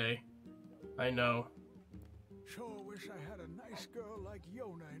lost, Jay. I know. Sure wish I had a nice girl like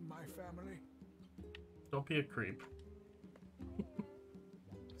Yona in my family. Don't be a creep.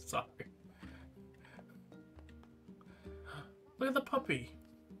 Sorry. Look at the puppy.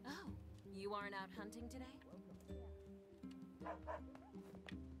 Oh, you aren't out hunting today?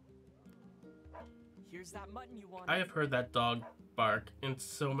 Here's that mutton you wanted. I have heard that dog bark in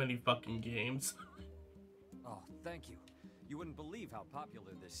so many fucking games. Oh, thank you. You wouldn't believe how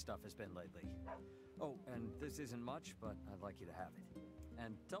popular this stuff has been lately. Oh, and this isn't much, but I'd like you to have it.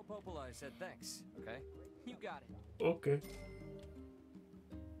 And tell Popola I said thanks, okay? You got it. Okay.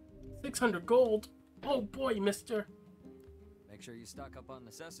 600 gold. Oh boy, mister. Make sure you stock up on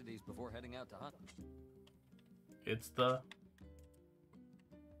necessities before heading out to hunt. It's the...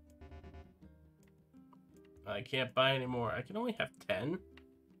 I can't buy anymore. I can only have 10?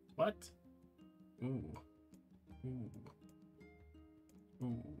 What? Ooh. Ooh.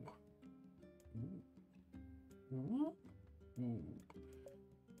 Ooh. Ooh. Ooh. Ooh.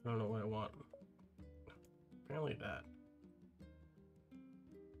 I don't know what I want. Apparently that.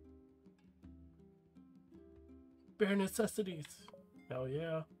 Bare necessities. Hell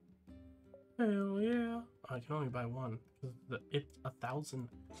yeah. Hell yeah. I can only buy one. It's 1,000.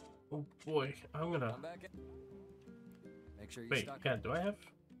 Oh boy. I'm gonna... Come back in. Make sure you Wait, stock yeah, up. do I have...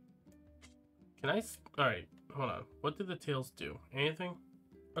 Can I... Alright, hold on. What do the tails do? Anything?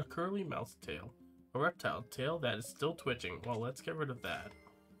 A curly mouse tail. A reptile tail that is still twitching. Well, let's get rid of that.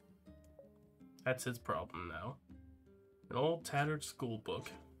 That's his problem now. An old tattered school book.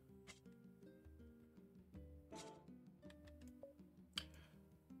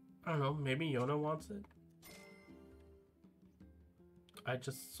 I don't know, maybe Yona wants it? I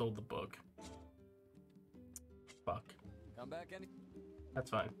just sold the book. Fuck. Come back any.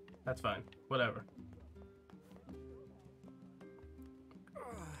 That's fine. That's fine. Whatever.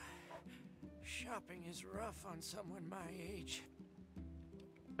 Shopping is rough on someone my age.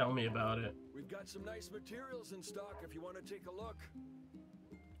 Tell me about it. We've got some nice materials in stock if you want to take a look.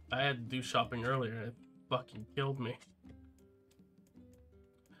 I had to do shopping earlier. It fucking killed me.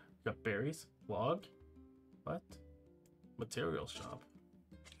 Got berries? Log? What? Material shop.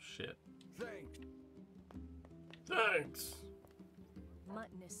 Shit. Thanks. Thanks.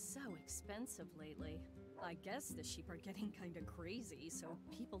 Mutton is so expensive lately. I guess the sheep are getting kind of crazy, so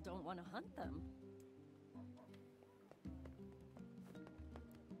people don't want to hunt them.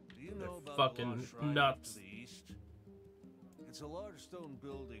 Do you know They're about the fucking lost shrine nuts. to the east? It's a large stone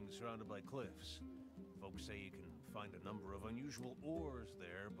building surrounded by cliffs. Folks say you can find a number of unusual ores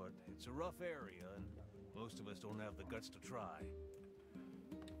there, but it's a rough area, and most of us don't have the guts to try.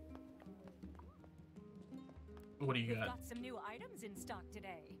 What do you We've got? got some new items in stock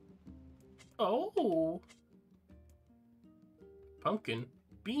today. Oh! Pumpkin,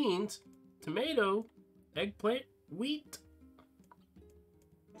 beans, tomato, eggplant, wheat.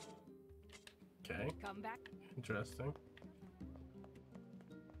 Okay, Come back. interesting.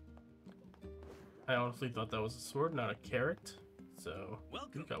 I honestly thought that was a sword, not a carrot. So,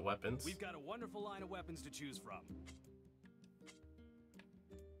 Welcome. you got weapons. We've got a wonderful line of weapons to choose from.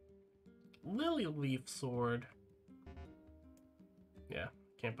 Lily leaf sword. Yeah,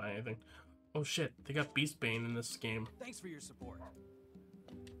 can't buy anything. Oh shit, they got Beastbane in this game. Thanks for your support.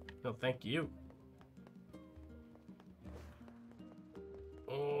 No, thank you.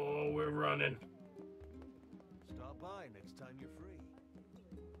 Oh, we're running. Stop by next time you're free.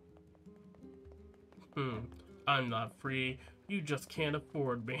 I'm not free. You just can't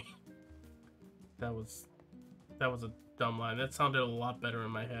afford me. That was a dumb line. That sounded a lot better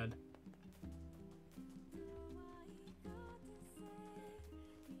in my head.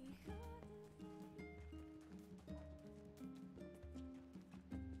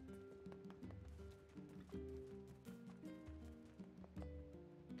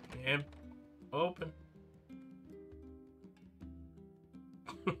 And open.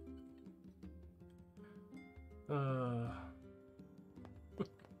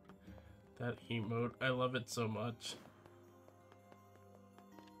 That emote, I love it so much.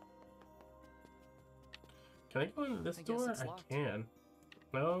 Can I go into this I guess door? it's I locked. can.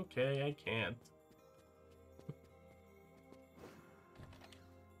 Okay, I can't.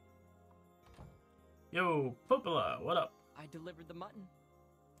 Yo, Popola, what up? I delivered the mutton.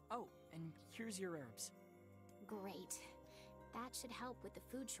 Oh, and here's your herbs. Great. That should help with the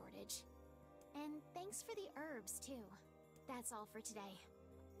food shortage. And thanks for the herbs, too. That's all for today.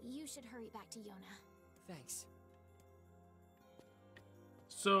 You should hurry back to Yona. Thanks.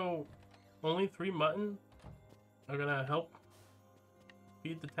 So, only 3 mutton are gonna help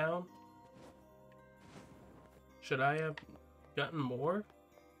feed the town? Should I have gotten more?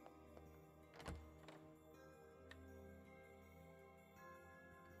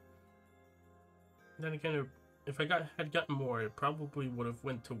 Then again, if I had gotten more, it probably would have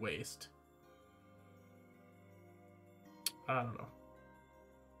went to waste. I don't know.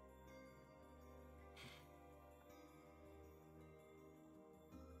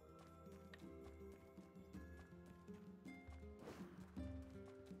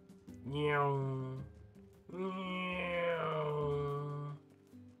 Meow. Meow.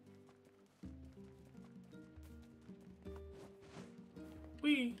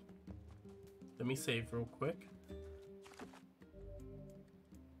 Wee. Let me save real quick.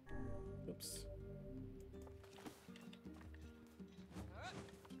 Oops.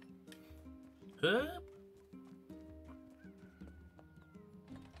 Up.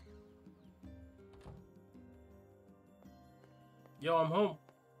 Yo, I'm home.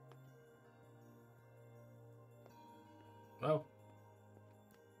 Well.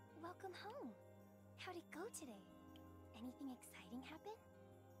 Welcome home. How'd it go today? Anything exciting happen?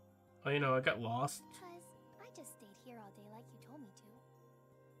 Oh, you know, I got lost. Cause I just stayed here all day like you told me to.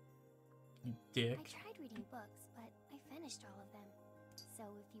 You dick. I tried reading books, but I finished all of them. So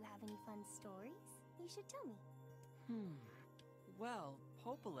if you have any fun stories, you should tell me. Well,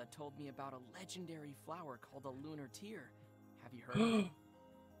 Popola told me about a legendary flower called a lunar tear. Have you heard of it?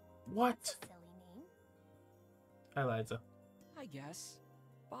 What? That's a silly name. Hi, Liza. I guess.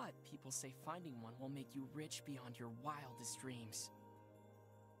 But people say finding one will make you rich beyond your wildest dreams.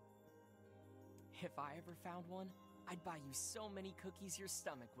 If I ever found one, I'd buy you so many cookies your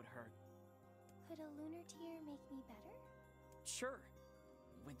stomach would hurt. Could a lunar tear make me better? Sure.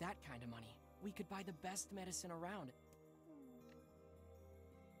 With that kind of money, we could buy the best medicine around.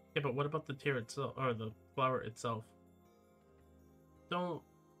 Yeah, but what about the tear itself, or the flower itself? Don't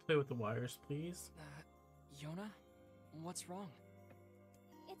play with the wires, please. Yona? What's wrong?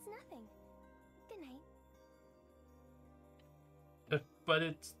 It's nothing. Good night. But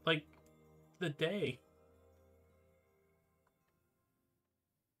it's like the day.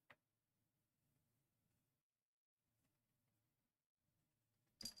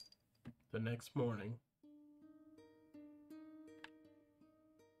 The next morning.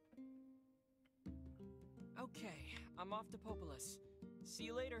 Okay, I'm off to Popolis. See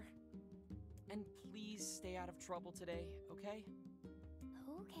you later. And please stay out of trouble today, okay?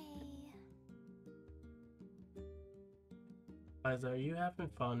 Okay. Liza, are you having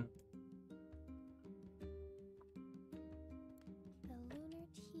fun? The lunar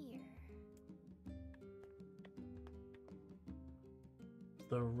tear.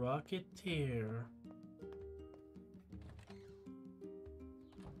 The Rocketeer.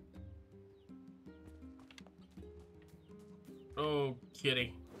 Oh,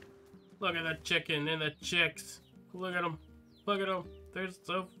 kitty. Look at that chicken and the chicks. Look at them. Look at them. They're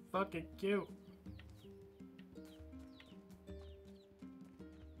so fucking cute.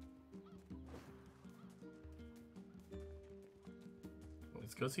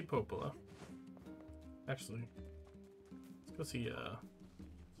 Let's go see Popola. Actually, let's go see,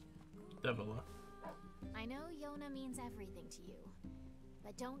 Devila. I know Yona means everything to you,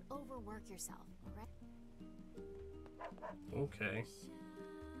 but don't overwork yourself, alright? Okay.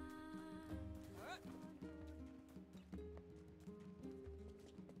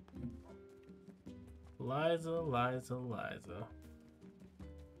 Liza.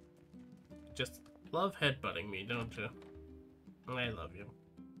 Just love headbutting me, don't you? I love you.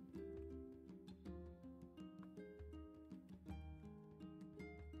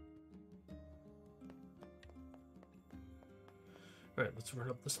 Alright, let's run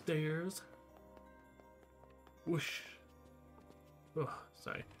up the stairs. Whoosh. Oh,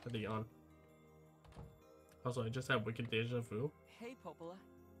 sorry, had to yawn. Also, I just had wicked deja vu. Hey, Popola.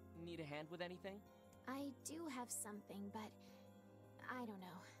 Need a hand with anything? I do have something, but I don't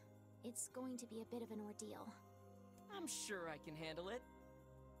know. It's going to be a bit of an ordeal. I'm sure I can handle it.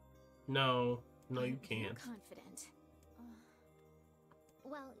 No, you can't. You're confident.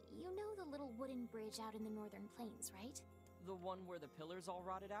 Well, you know the little wooden bridge out in the northern plains, right? The one where the pillars all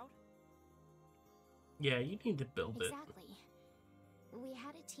rotted out? Yeah, you need to build it. Exactly. We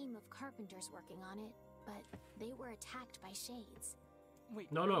had a team of carpenters working on it, but they were attacked by shades.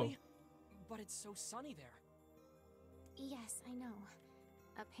 Wait, no. Really? But it's so sunny there. Yes, I know.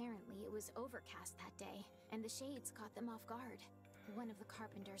 Apparently, it was overcast that day, and the shades caught them off guard. One of the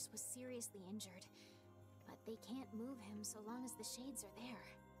carpenters was seriously injured, but they can't move him so long as the shades are there.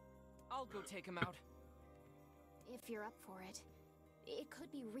 I'll go take him out. If you're up for it. It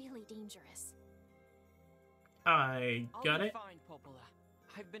could be really dangerous. I got it. I'll be fine, Popola.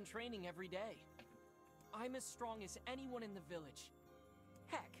 I've been training every day. I'm as strong as anyone in the village.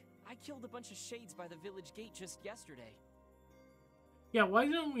 Heck, I killed a bunch of shades by the village gate just yesterday. Yeah, why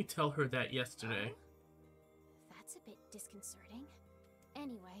didn't we tell her that yesterday? That's a bit disconcerting.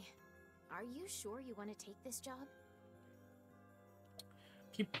 Anyway, are you sure you want to take this job?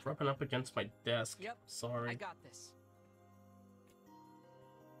 keep rubbing up against my desk. Yep. Sorry. I got this.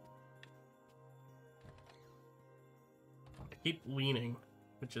 I keep leaning,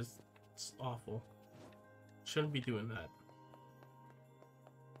 which is awful. Shouldn't be doing that.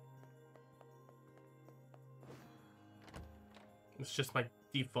 It's just my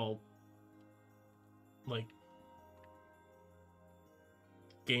default, like,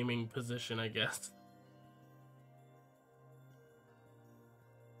 gaming position, I guess.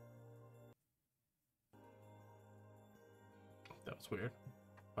 That was weird.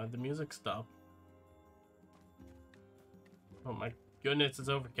 Why'd the music stop? Oh my goodness, it's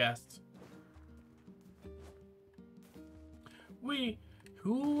overcast. We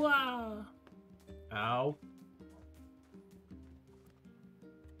hoo-ah! Ow.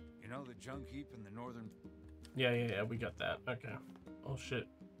 You know the junk heap in the northern... Yeah, we got that. Okay. Oh shit.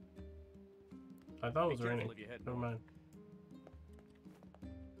 I thought it was raining. Never mind.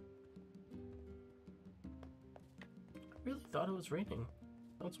 I really thought it was raining.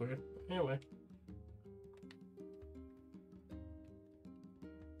 That's weird. Anyway.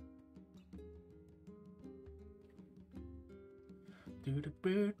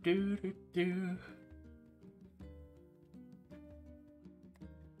 Do-do-boo-do-do-do.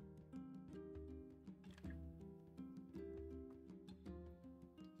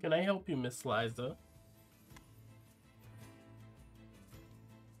 Can I help you, Miss Liza?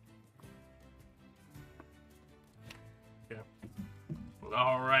 Yeah.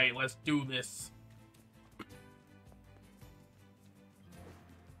 All right, let's do this.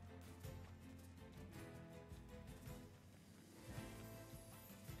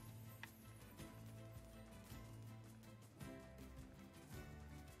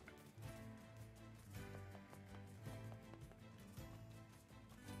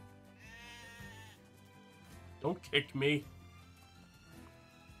 Don't kick me.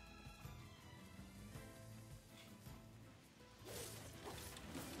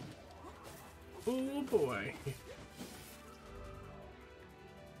 Oh boy.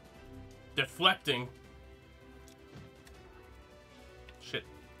 Deflecting. Shit,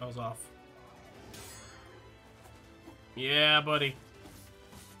 I was off. Yeah, buddy.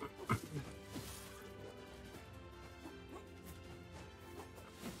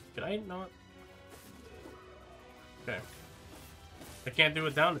 Can I not? Okay. I can't do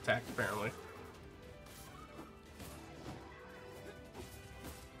a down attack, apparently.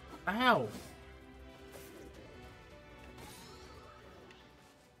 Ow!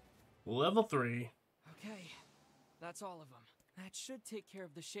 Level 3. Okay, that's all of them. That should take care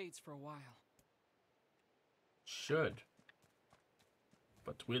of the shades for a while. Should.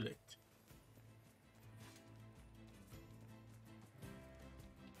 But will it?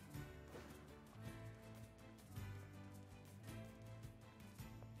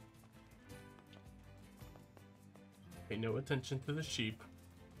 Pay no attention to the sheep.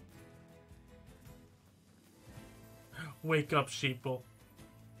 Wake up, sheeple.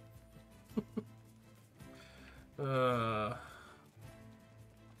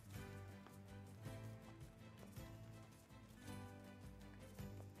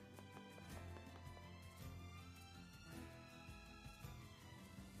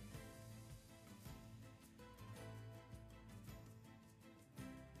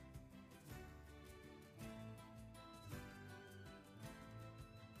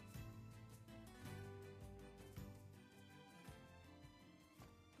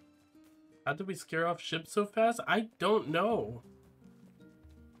 How did we scare off ships so fast? I don't know.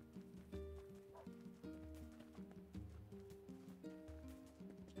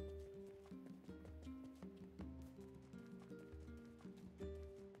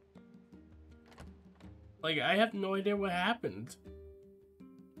 Like, I have no idea what happened.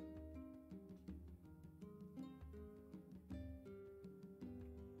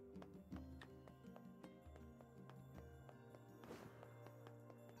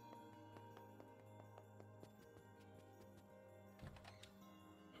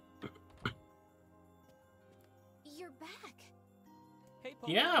 You're back. Hey, Paul.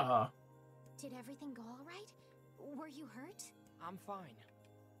 Yeah. Did everything go all right? Were you hurt? I'm fine.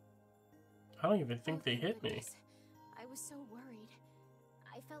 I don't even think they hit me. I was so worried.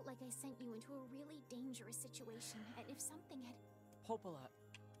 I felt like I sent you into a really dangerous situation, and if something had... Popola,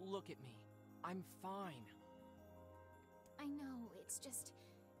 look at me. I'm fine. I know, it's just...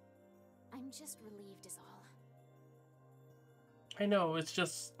 I'm just relieved is all. I know, it's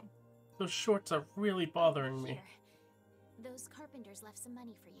just... Those shorts are really bothering me. Here. Those carpenters left some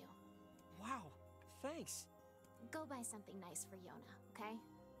money for you. Wow, thanks. Go buy something nice for Yona, okay?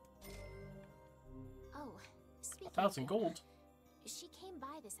 Oh, speaking 1,000 of gold. Yona, she came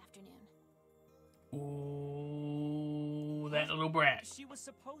by this afternoon. Ooh, that little brat. She was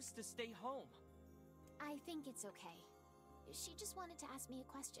supposed to stay home. I think it's okay. She just wanted to ask me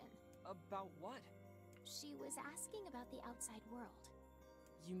a question. About what? She was asking about the outside world.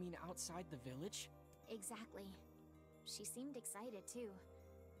 You mean outside the village? Exactly. She seemed excited, too.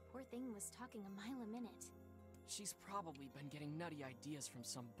 Poor thing was talking a mile a minute. She's probably been getting nutty ideas from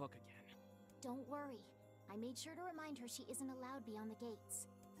some book again. Don't worry. I made sure to remind her she isn't allowed beyond the gates.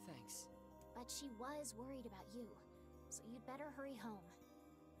 Thanks. But she was worried about you, so you'd better hurry home.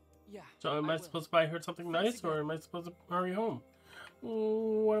 Yeah. So am I supposed to buy her something nice, or am I supposed to hurry home?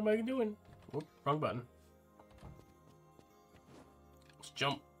 Ooh, what am I doing? Oop, wrong button. Let's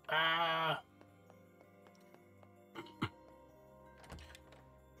jump. Ah!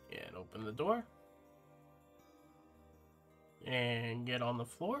 And open the door. And get on the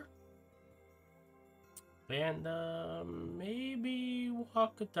floor. And maybe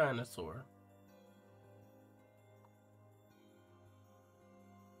walk a dinosaur.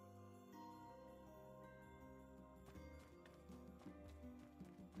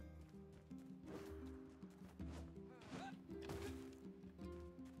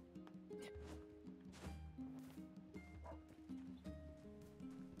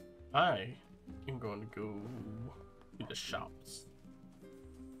 I am going to go to the shops.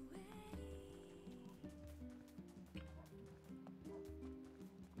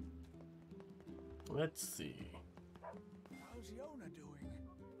 Let's see. How's Yona doing?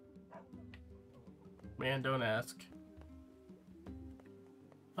 Man, don't ask.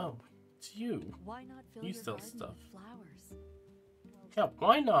 Oh, it's you. Why not fill You your sell garden stuff. with flowers? Yeah,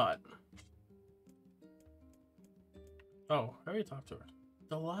 why not? Oh, I already talked to her.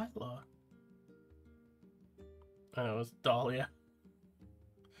 Delilah. I know, it's Dahlia.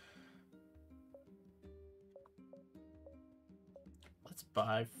 Let's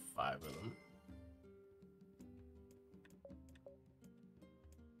buy 5 of them.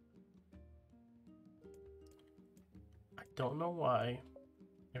 I don't know why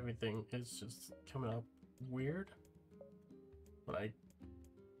everything is just coming up weird when I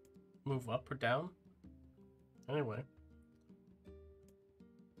move up or down. Anyway.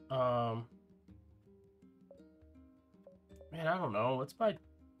 Man, I don't know. Let's buy...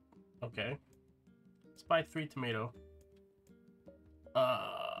 Okay. Let's buy 3 tomato. 3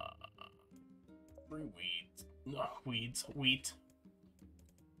 weeds. No, weeds. Wheat.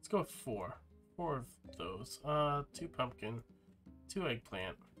 Let's go with 4. 4 of those. 2 pumpkin. 2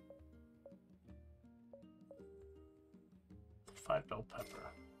 eggplant. 5 bell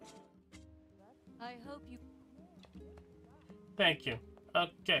pepper. I hope you... Thank you.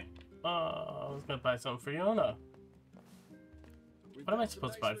 Okay. I was gonna buy something for Yona. What am I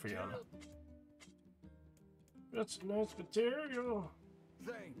supposed to buy for Yona? That's nice material.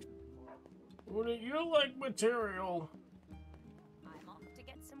 Thanks. Wouldn't you like material? I'm off to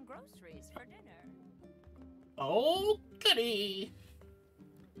get some groceries for dinner. Oh, goody!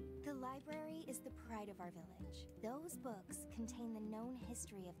 The library is the pride of our village. Those books contain the known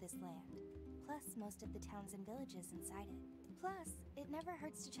history of this land, plus most of the towns and villages inside it. Plus, it never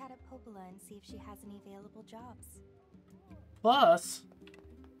hurts to chat up Popola and see if she has any available jobs. Plus...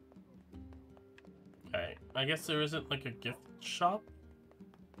 Okay, I guess there isn't like a gift shop?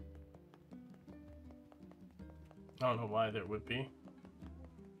 I don't know why there would be.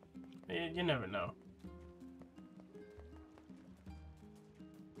 You never know.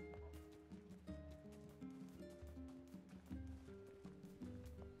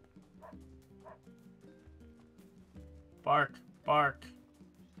 Bark, bark.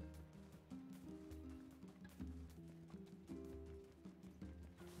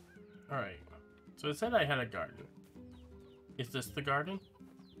 Alright. So it said I had a garden. Is this the garden?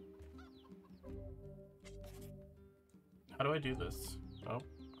 How do I do this? Oh.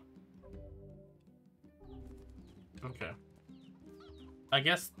 Okay. I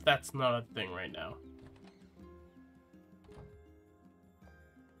guess that's not a thing right now.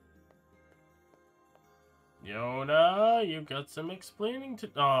 Yona, you got some explaining to...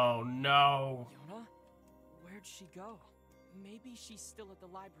 Oh, no. Yona? Where'd she go? Maybe she's still at the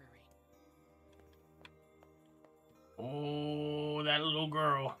library. Oh, that little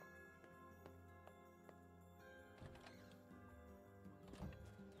girl.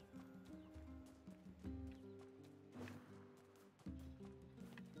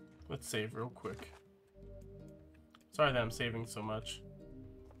 Let's save real quick. Sorry that I'm saving so much.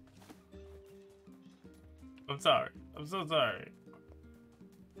 I'm sorry. I'm so sorry.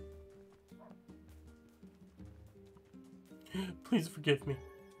 Please forgive me.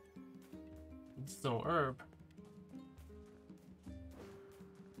 It's no herb.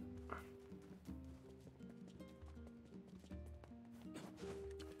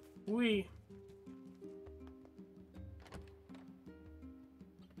 Wee.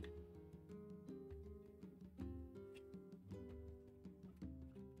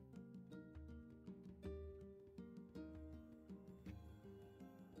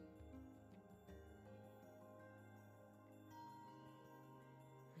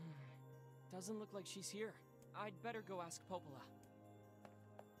 Doesn't look like she's here. I'd better go ask Popola.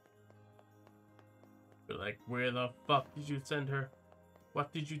 But like, where the fuck did you send her?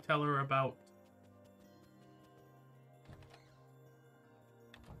 What did you tell her about?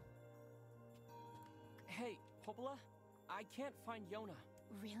 Hey, Popola, I can't find Yona.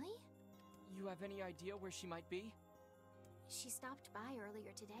 Really? You have any idea where she might be? She stopped by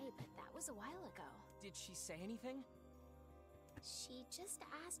earlier today, but that was a while ago. Did she say anything? She just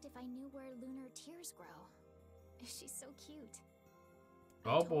asked if I knew where lunar tears grow. She's so cute.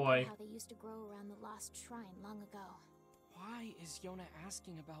 Oh boy. How they used to grow around the lost shrine long ago. Why is Yona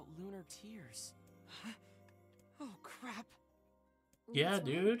asking about lunar tears? Oh crap. Yeah,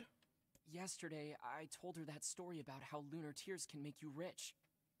 dude. Yesterday, I told her that story about how lunar tears can make you rich.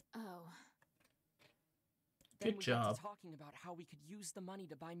 Oh. Then Good we job. got to talking about how we could use the money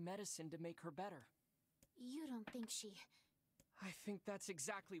to buy medicine to make her better. You don't think she... I think that's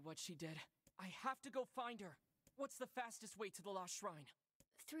exactly what she did. I have to go find her. What's the fastest way to the Lost Shrine?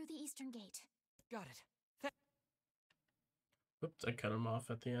 Through the eastern gate. Got it. Whoops, I cut him off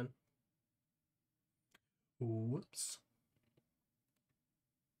at the end. Whoops.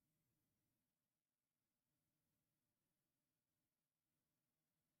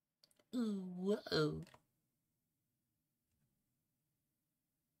 Ooh, whoa.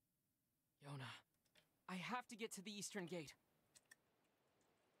 Yona, I have to get to the eastern gate.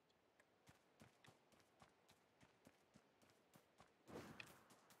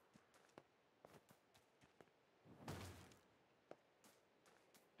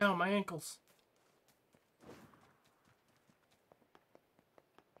 Ow, my ankles.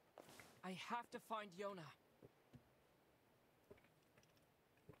 I have to find Yona.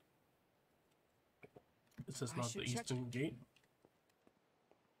 This is not the eastern gate.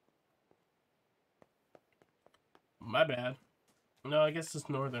 My bad. No, I guess it's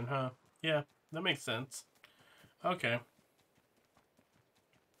northern, huh? Yeah, that makes sense. Okay.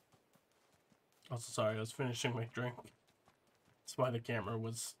 Also, sorry, I was finishing my drink. That's why the camera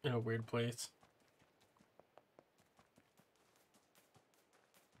was in a weird place.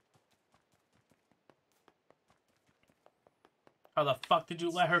 How the fuck did you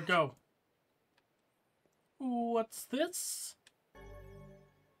let her go? What's this?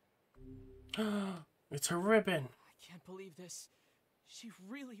 It's her ribbon. I can't believe this. She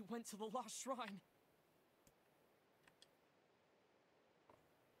really went to the Lost Shrine.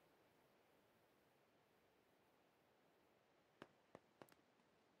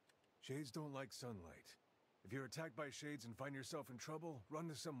 Shades don't like sunlight. If you're attacked by shades and find yourself in trouble, run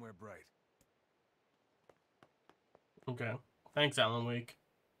to somewhere bright. Okay. Thanks, Alan Wake.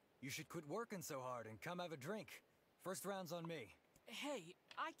 You should quit working so hard and come have a drink. First round's on me. Hey,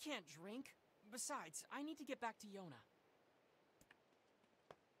 I can't drink. Besides, I need to get back to Yona.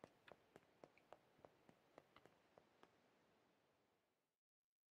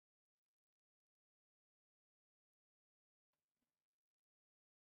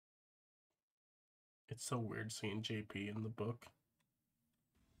 It's so weird seeing JP in the book.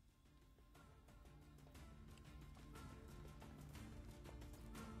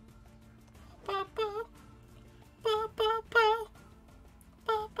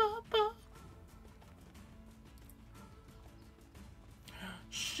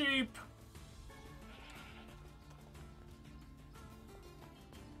 Sheep.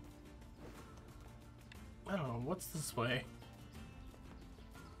 I don't know, what's this way?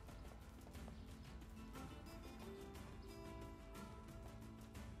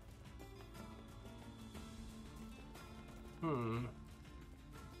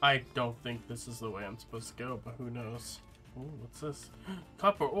 I don't think this is the way I'm supposed to go, but who knows? Ooh, what's this?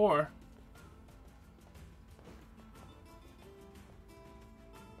 Copper ore?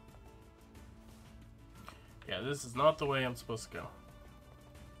 Yeah, this is not the way I'm supposed to go.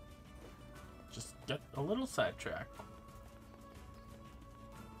 Just get a little sidetracked.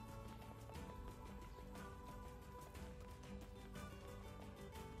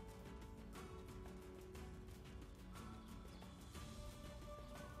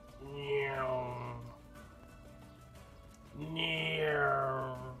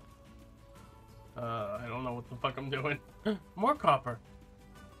 Nier. I don't know what the fuck I'm doing. More copper.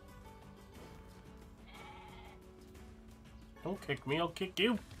 Don't kick me, I'll kick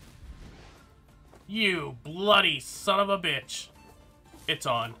you. You bloody son of a bitch. It's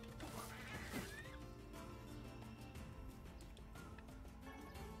on.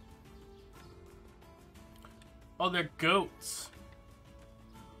 Oh, they're goats.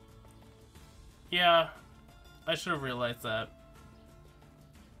 Yeah, I should have realized that.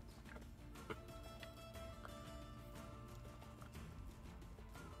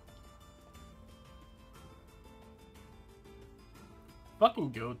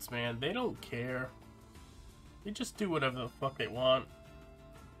 Fucking goats, man. They don't care. They just do whatever the fuck they want.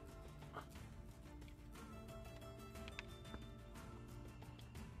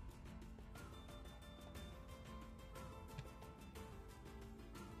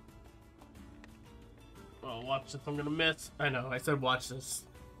 Oh, watch this. I'm gonna miss. I know. I said watch this.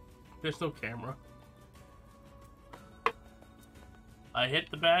 There's no camera. I hit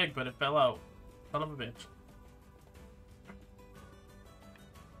the bag, but it fell out. Son of a bitch.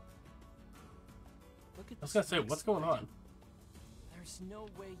 Look at I was gonna say, what's going on? There's no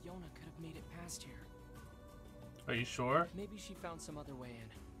way Yona could have made it past here. Are you sure? Maybe she found some other way in.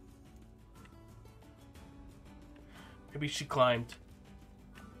 Maybe she climbed.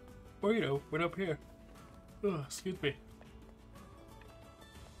 Or, you know, went up here. Ugh, excuse me.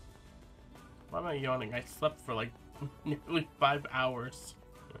 Why am I yawning? I slept for like nearly 5 hours.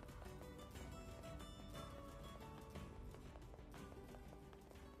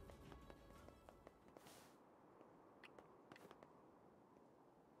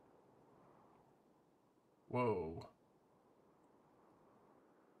 Whoa.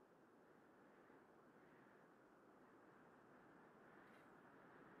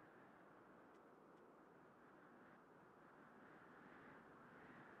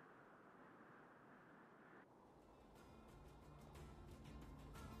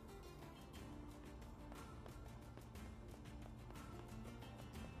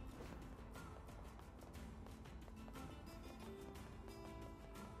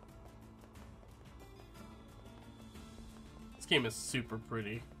 This game is super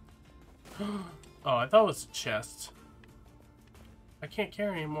pretty. Oh, I thought it was a chest. I can't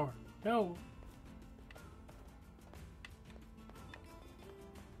carry anymore. No.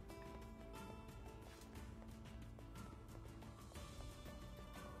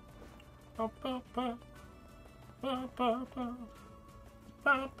 Ba, ba, ba. Ba, ba, ba.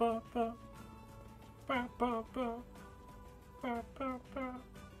 Ba, ba, ba. Ba, ba, ba. Ba, ba, ba.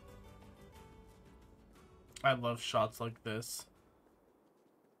 I love shots like this.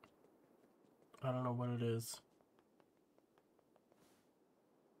 I don't know what it is.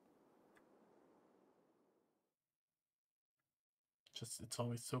 Just, it's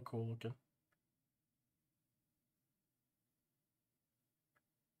always so cool looking.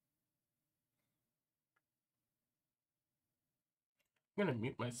 I'm gonna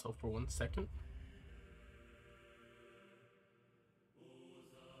mute myself for 1 second.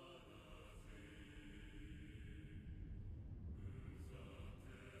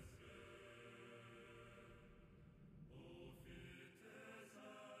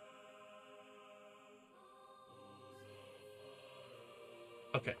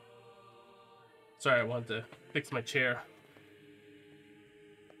 Okay. Sorry, I wanted to fix my chair.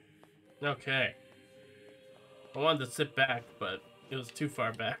 Okay. I wanted to sit back, but it was too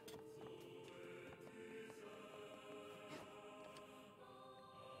far back.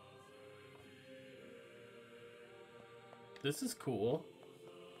 This is cool.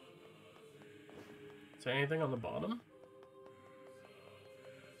 Is there anything on the bottom?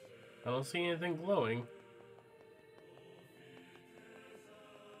 I don't see anything glowing.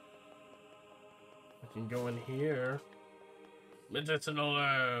 I can go in here. Medicinal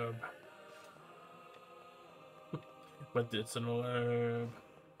herb. Medicinal herb.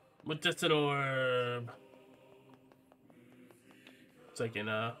 Medicinal herb. It's like in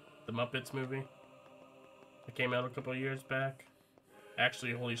the Muppets movie. It came out a couple of years back.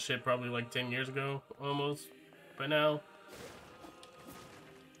 Actually, holy shit, probably like 10 years ago, almost. By now.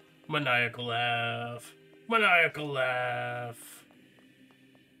 Maniacal laugh. Maniacal laugh.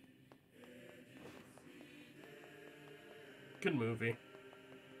 Good movie.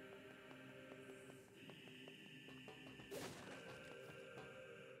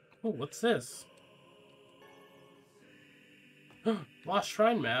 Oh, what's this? Lost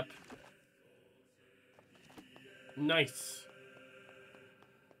Shrine map. Nice.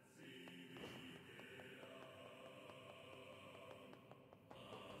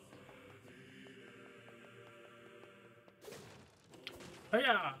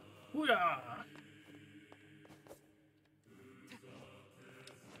 Hiya! Hooyah!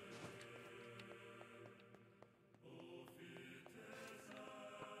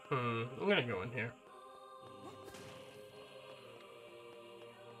 I'm gonna go in here.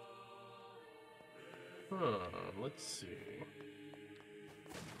 Let's see.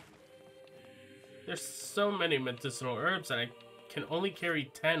 There's so many medicinal herbs and I can only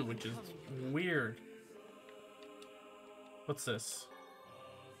carry 10, which is weird. What's this?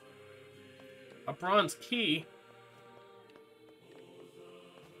 A bronze key?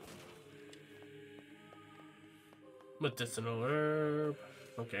 Medicinal herb.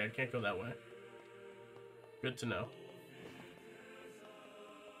 Okay, I can't go that way. Good to know.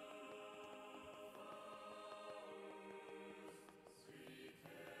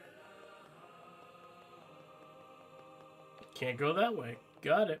 Can't go that way.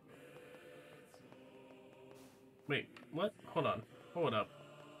 Got it. Wait, what? Hold on. Hold up.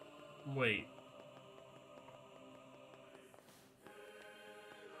 Wait.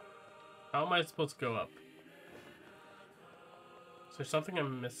 How am I supposed to go up? Is there something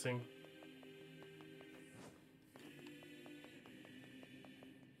I'm missing?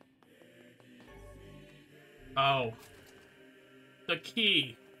 Oh. The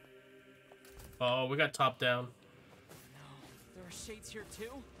key. Oh, we got top down. There are shades here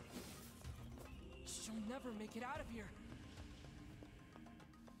too? She'll never make it out of here.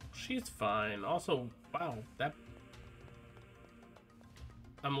 She's fine. Also, wow, that...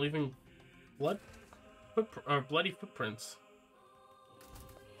 I'm leaving bloody footprints.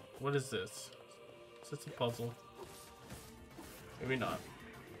 What is this? Is this a puzzle? Maybe not.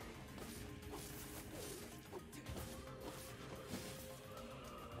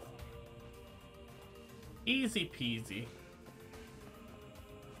 Easy peasy.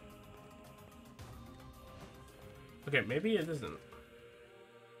 Okay, maybe it isn't.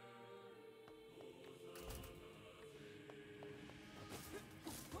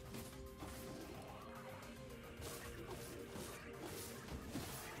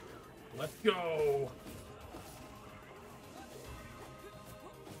 Let's go.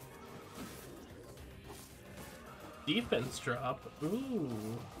 Defense drop. Ooh.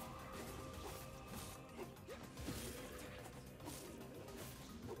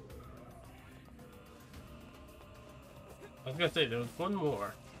 I was gonna say there was one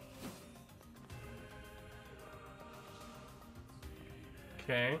more.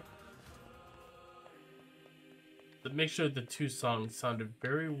 Okay. But make sure the two songs sounded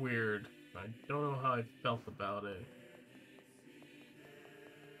very weird. I don't know how I felt about it.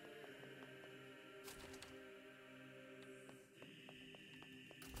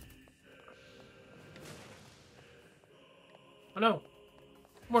 Oh no!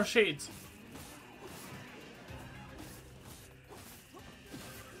 More shades!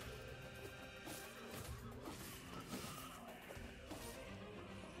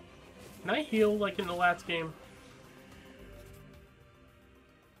 Can I heal like in the last game?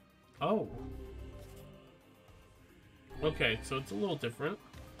 Oh. Okay, so it's a little different.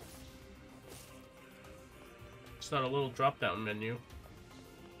 It's not a little drop-down menu.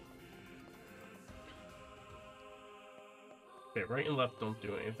 Okay, right and left don't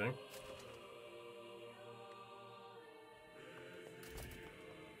do anything.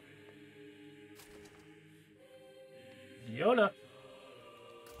 Yona!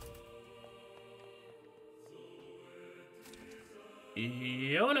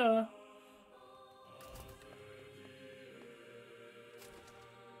 Yona!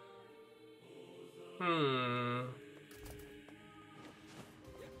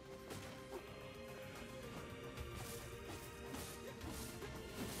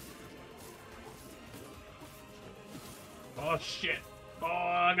 Oh shit. Oh,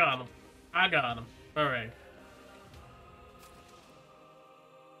 I got him. I got him. Alright.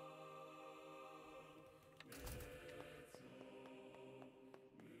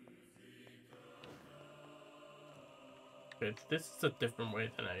 But this is a different way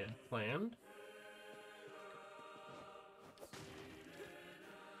than I had planned.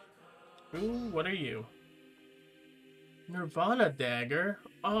 Ooh, what are you? Nirvana dagger?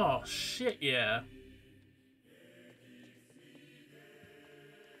 Oh, shit, yeah.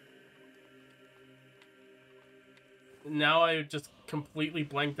 Now I just completely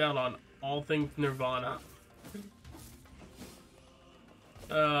blanked out on all things Nirvana.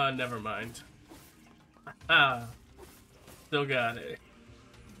 Never mind. Ah. Still got it.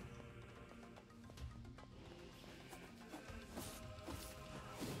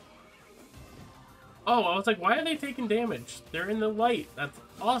 Oh, I was like, why are they taking damage? They're in the light. That's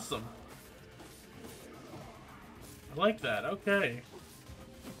awesome. I like that. Okay.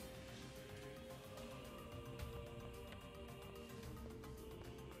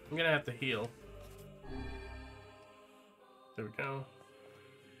 I'm gonna have to heal. There we go.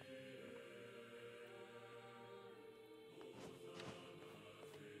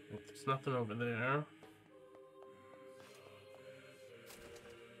 There's nothing over there.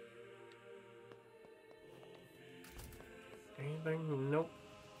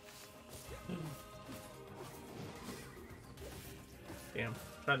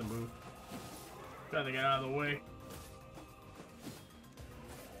 Try to move. Try to get out of the way.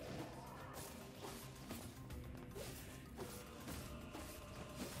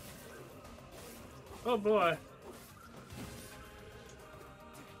 Oh boy.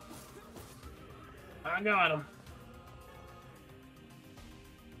 I got him.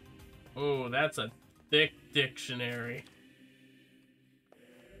 Oh, that's a thick dictionary.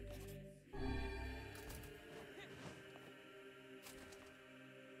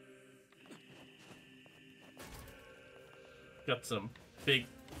 Got some big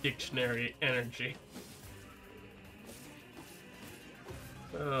dictionary energy.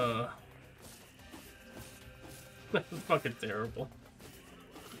 That's fucking terrible.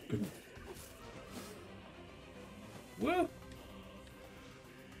 Woo!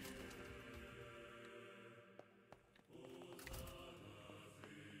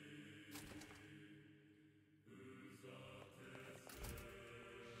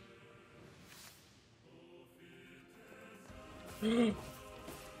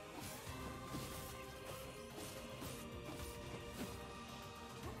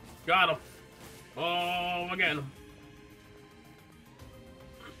 Got him. Oh, again.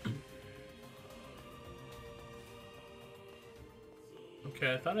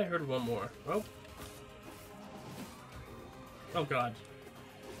 Okay, I thought I heard one more. Oh. Oh god.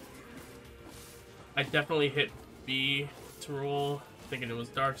 I definitely hit B to roll, thinking it was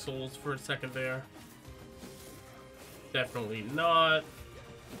Dark Souls for a second there. Definitely not.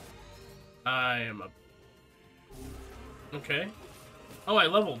 I am a... Okay. Oh, I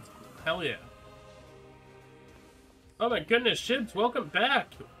leveled. Hell yeah. Oh my goodness, Shibs, welcome back.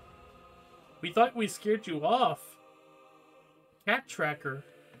 We thought we scared you off. Cat tracker.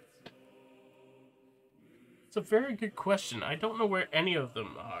 It's a very good question. I don't know where any of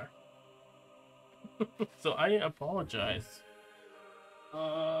them are. So I apologize.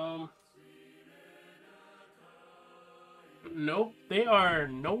 Nope, they are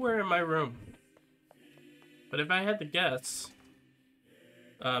nowhere in my room. But if I had to guess,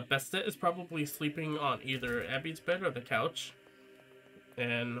 Bastet is probably sleeping on either Abby's bed or the couch.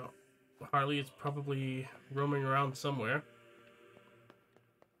 And Harley is probably roaming around somewhere.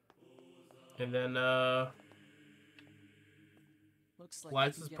 And then, Looks like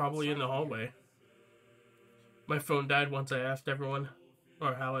Liz is probably in the hallway. My phone died once I asked everyone,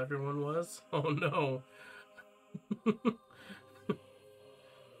 or how everyone was. Oh no.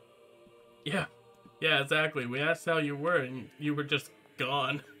 Yeah, exactly. We asked how you were, and you were just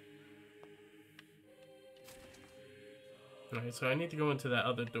gone. Alright, so I need to go into that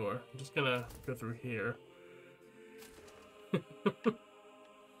other door. I'm just gonna go through here.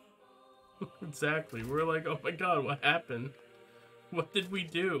 Exactly. We're like, oh my god, what happened? What did we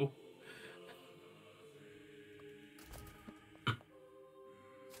do?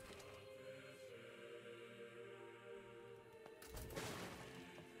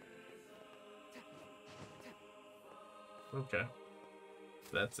 Okay.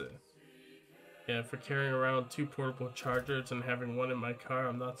 That's it. Yeah, for carrying around 2 portable chargers and having one in my car,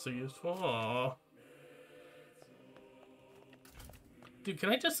 I'm not so useful. Aww. Dude, can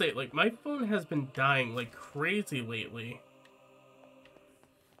I just say, like, my phone has been dying like crazy lately.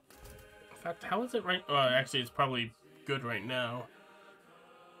 In fact, how is it right? Oh, actually, it's probably good right now.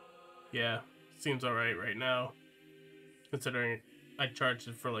 Yeah, seems alright right now. Considering I charged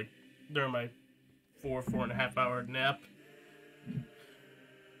it for, like, during my 4.5 hour nap.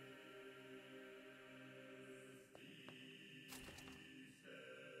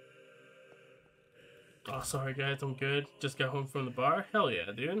 Oh, sorry guys, I'm good. Just got home from the bar. Hell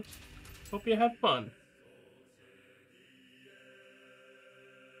yeah, dude. Hope you had fun.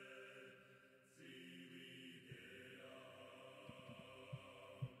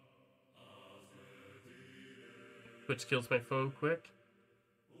 Which kills my phone quick.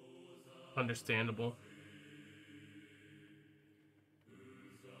 Understandable.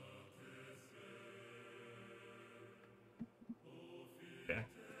 Okay.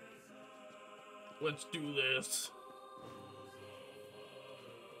 Let's do this.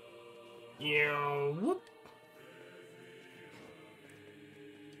 Yeah, whoop.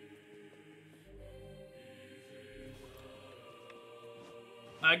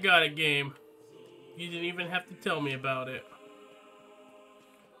 I got a game. You didn't even have to tell me about it.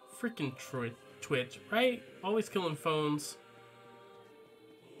 Freaking Twitch, right? Always killing phones.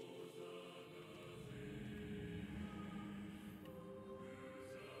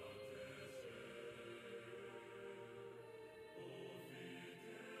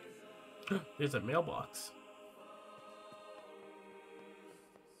 There's a mailbox.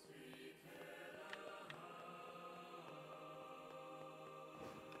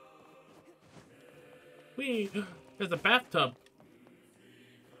 Whee! There's a bathtub.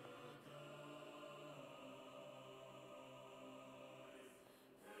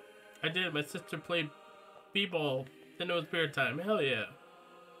 I did. My sister played b-ball. Then it was beer time. Hell yeah.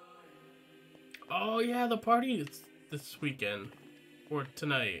 Oh yeah, the party is this weekend. Or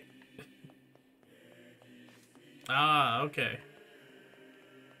tonight. Ah, okay.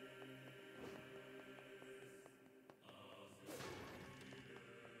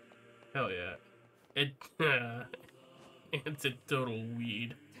 Hell yeah. It, it's a total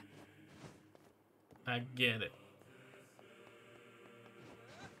weed. I get it.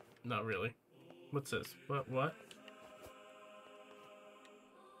 Not really. What's this? What?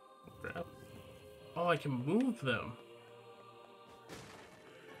 Crap. Oh, I can move them.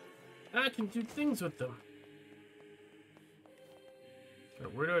 I can do things with them.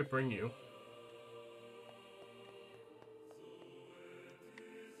 Where do I bring you?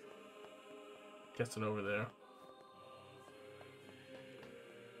 Guessing over there.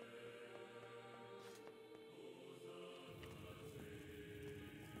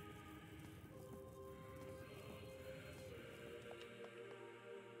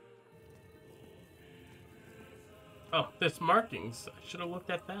 Oh, there's markings. I should have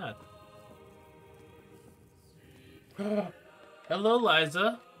looked at that. Hello,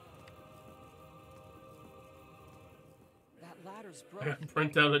 Liza. That ladder's I broken. gotta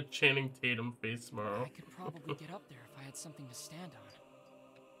print out a Channing Tatum face tomorrow. I could probably get up there if I had something to stand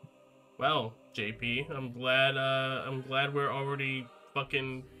on. Well, JP, I'm glad we're already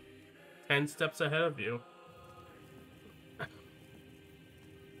fucking 10 steps ahead of you.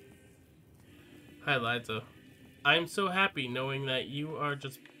 Hi, Liza. I'm so happy knowing that you are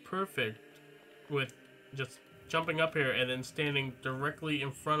just perfect with just jumping up here and then standing directly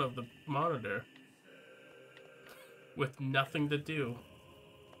in front of the monitor with nothing to do.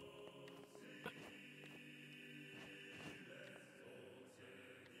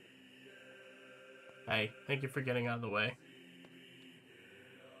 Hey, thank you for getting out of the way.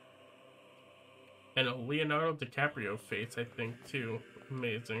 And a Leonardo DiCaprio face, I think, too.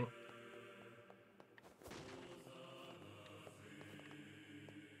 Amazing.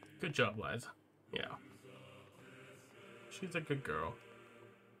 Good job, Liza. Yeah. She's a good girl.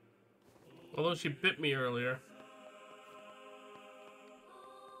 Although she bit me earlier.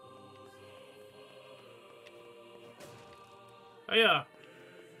 Oh yeah.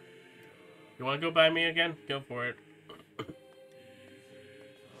 You wanna go by me again? Go for it.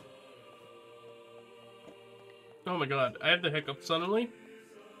 Oh my god, I have the hiccups suddenly.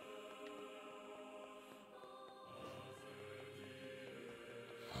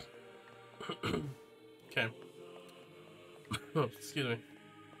 Okay. Oh, excuse me.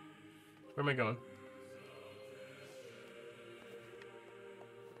 Where am I going?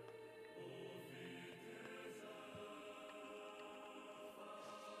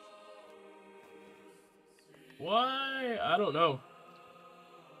 Why? I don't know.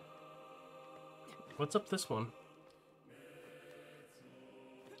 What's up this one?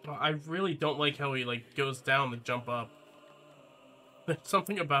 Oh, I really don't like how he, like, goes down to jump up. There's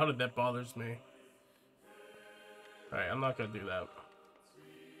something about it that bothers me. Alright, I'm not gonna do that.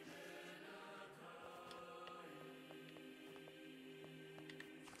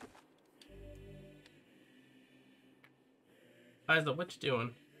 Liza, what you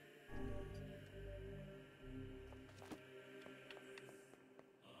doing?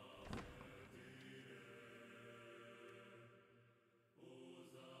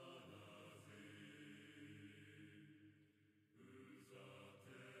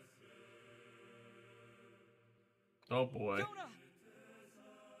 Oh boy.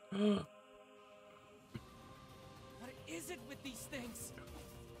 What is it with these things?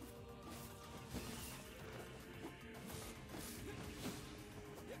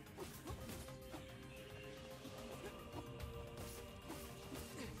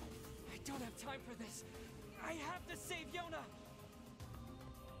 I don't have time for this. I have to save Yona.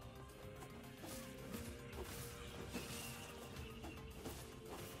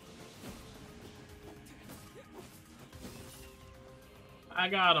 I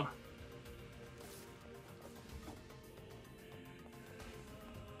got him.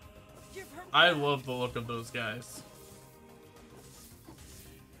 I love the look of those guys.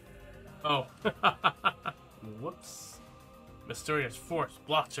 Oh. Whoops. Mysterious force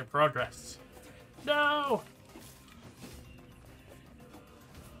blocks your progress. No!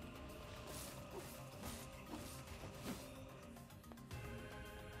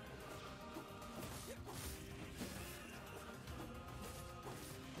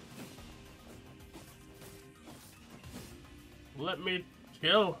 Let me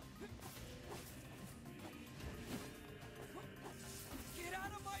kill.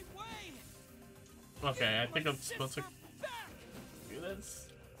 Okay, I think I'm supposed to do this.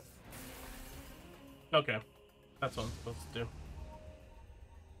 Okay, that's what I'm supposed to do.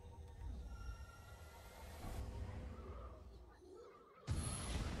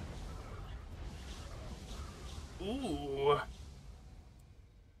 Ooh.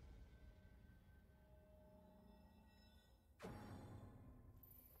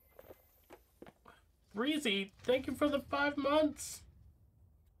 Breezy, thank you for the 5 months.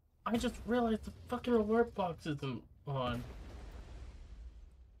 I just realized the fucking alert box isn't on.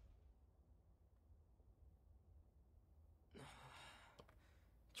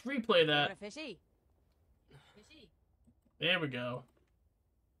 Let's replay that. Fishy. There we go.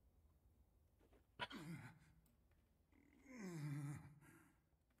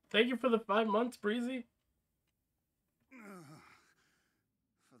 Thank you for the 5 months, Breezy.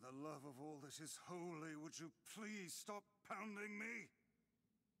 For the love of all that is holy, would you please stop pounding me?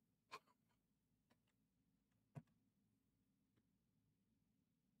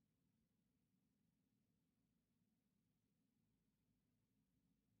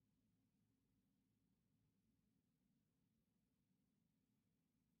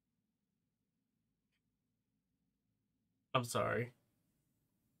 I'm sorry.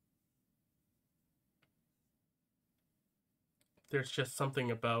 There's just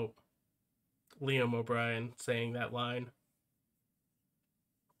something about Liam O'Brien saying that line.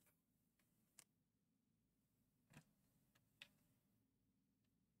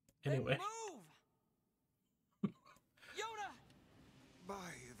 Anyway. By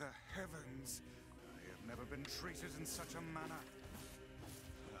the heavens, I have never been treated in such a manner.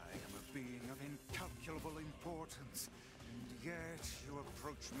 I am a being of incalculable importance, and yet you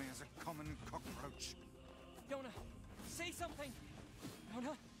approach me as a common cockroach. Yona, say something!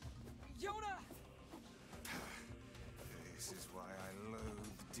 Yona! Yona! This is why I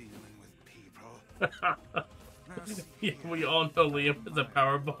loathe dealing with people. Yeah, we all know Liam is a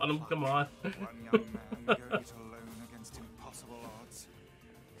power bottom, come on. One young man going it alone against impossible odds.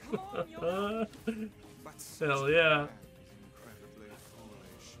 Come on, Yona! Hell yeah. Incredibly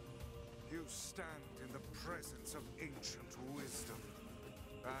foolish. You stand in the presence of ancient wisdom.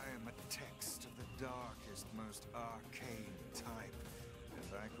 I am a text of the darkest, most arcane type,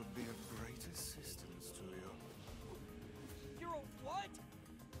 and I could be of great assistance to you. You're a what?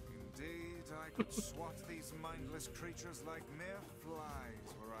 Indeed, I could swat these mindless creatures like mere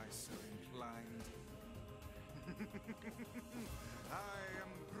flies were I so inclined. I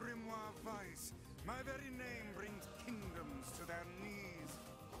am Grimoire Weiss. My very name brings kingdoms to their knees.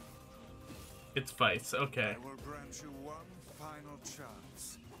 It's Vice, okay. I will grant you one final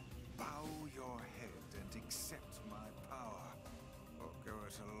chance. Bow your head and accept my power, or go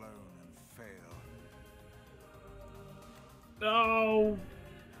it alone and fail. No!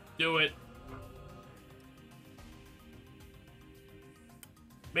 Do it.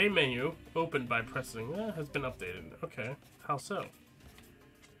 Main menu, opened by pressing, has been updated. Okay, how so?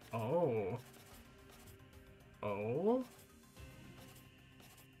 Oh. Oh?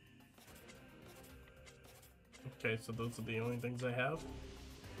 Okay, so those are the only things I have?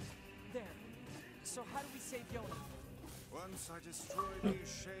 There. So how do we save Yona? Once I destroy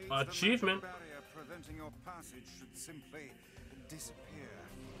these shades, Achievement. the magic barrier preventing your passage should simply disappear.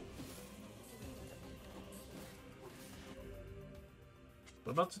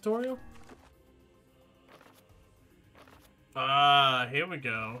 What about tutorial? Ah, here we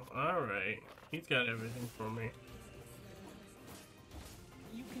go. Alright. He's got everything for me.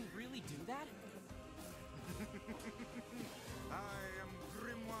 You can really do that? I am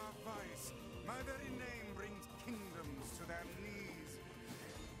Grimoire Weiss. My very name brings kingdoms to their knees.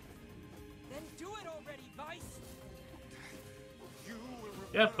 Then do it already, Vice! You will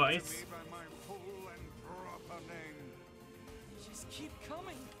Yeah, refer Vice. to me by my full and proper name. Just keep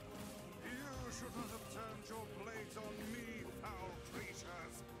coming. You shouldn't have turned your blades on me, foul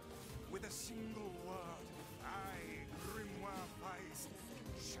creatures. With a single word, I, Grimoire Weiss,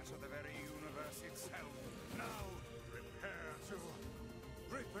 shatter the very universe itself. Now, prepare to...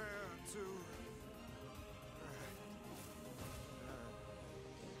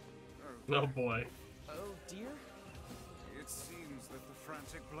 Oh boy. Oh dear. It seems that the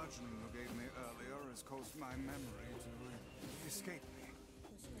frantic bludgeoning you gave me earlier has caused my memory to escape me.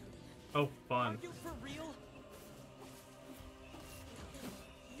 Oh, fun. Are you for real?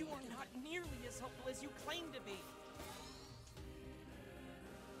 You are not nearly as helpful as you claim to be.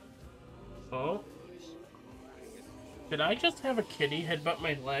 Oh? Did I just have a kitty headbutt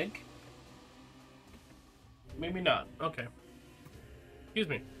my leg? Maybe not. Okay. Excuse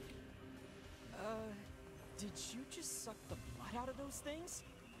me. Did you just suck the blood out of those things?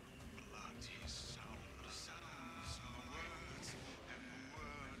 Blood is so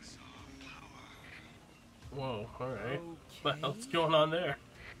Whoa, alright. What the hell's going on there?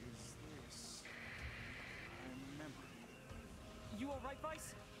 You alright,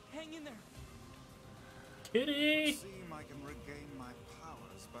 Vice? Hang in there. Kitty! It seems I can regain my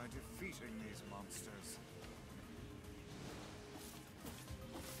powers by defeating these monsters.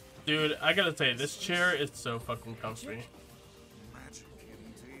 Dude, I gotta say, this chair is so fucking comfy. Magic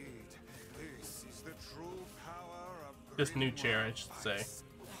indeed. This is the true power of This new chair, I should say.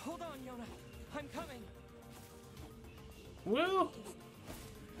 Hold on, Yona. I'm coming. Woo!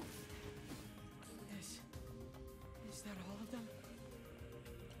 Is that all of them?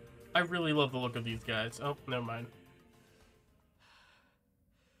 I really love the look of these guys. Oh, never mind.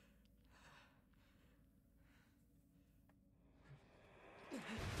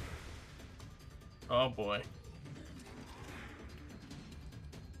 Oh boy.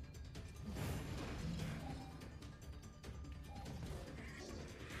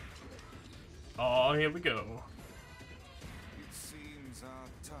 Oh, here we go. It seems our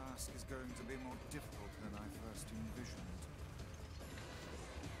task is going to be more difficult than I first envisioned.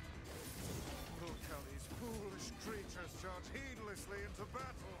 Look how these foolish creatures charge heedlessly into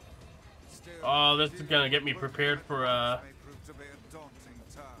battle. Still, Oh, this is gonna get me prepared for may prove to be a daunting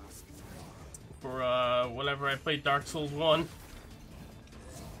task. Whenever I play Dark Souls 1.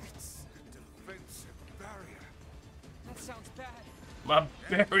 It's a defensive barrier. That sounds bad. My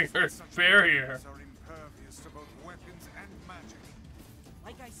barrier. Are impervious to both weapons and magic.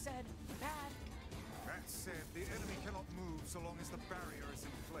 Like I said, bad. That said, the enemy cannot move so long as the barrier is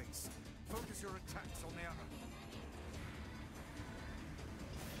in place. Focus your attacks on the other.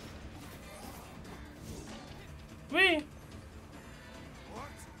 Whee!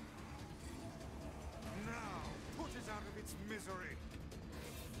 What? Now, put it out of its misery.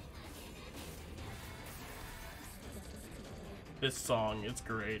 This song is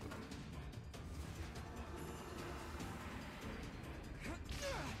great.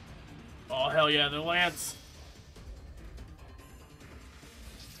 Oh, hell yeah, the lance.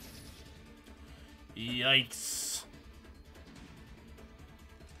 Yikes.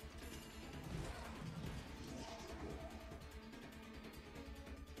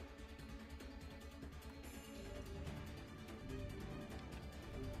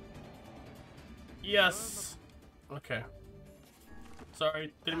 Yes. Okay.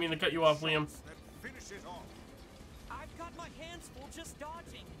 Sorry, didn't mean to cut you off, Liam. Finish it off. I've got my hands full just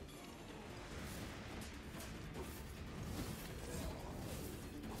dodging.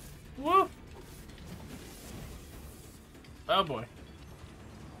 Woo! Oh boy.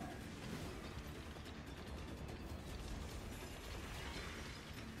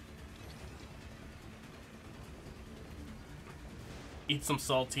 Eat some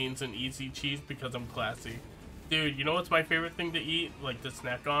saltines and easy cheese because I'm classy. Dude, you know what's my favorite thing to eat? Like, to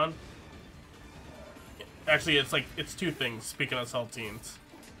snack on? Actually, it's two things, speaking of saltines.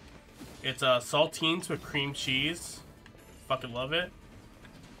 It's saltines with cream cheese. Fucking love it.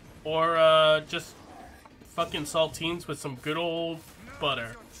 Or just fucking saltines with some good old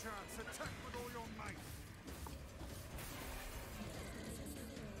butter.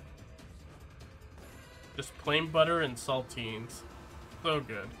 Just plain butter and saltines. So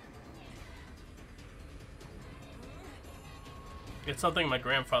good. It's something my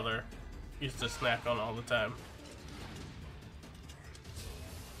grandfather used to snack on all the time.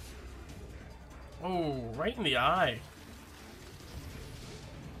 Oh, right in the eye.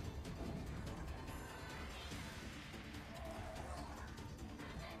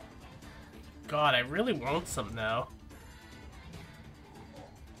 God, I really want some now.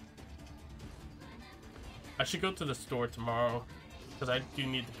 I should go to the store tomorrow, because I do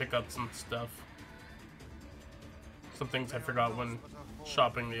need to pick up some stuff. Some things I forgot when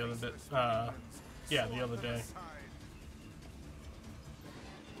shopping the other day. Yeah, the other day.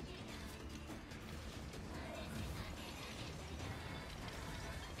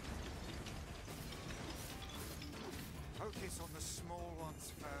 Focus on the small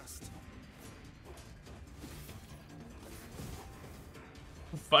ones first.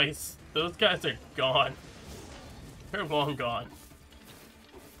 Vice, those guys are gone. They're long gone.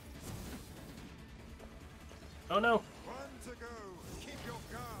 Oh no. One to go. Keep your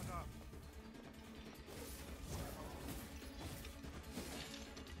guard up.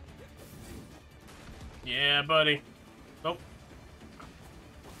 Yeah, buddy. Oh.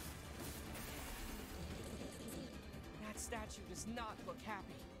 That statue does not look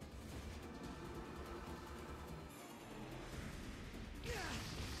happy.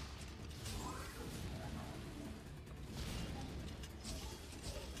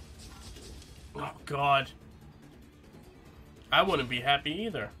 Oh God. I wouldn't be happy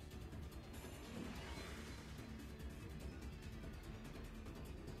either.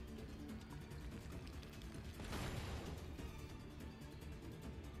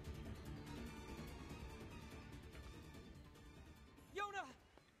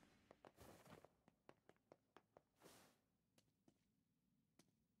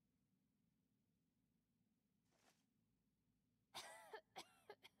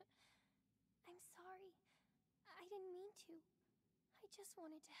 didn't mean to. I just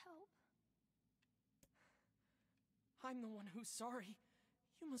wanted to help. I'm the one who's sorry.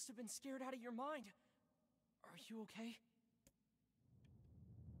 You must have been scared out of your mind. Are you okay?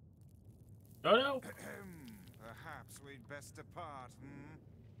 Oh no! Perhaps we'd best depart, hmm?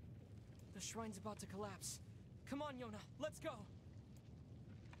 The shrine's about to collapse. Come on, Yona, let's go!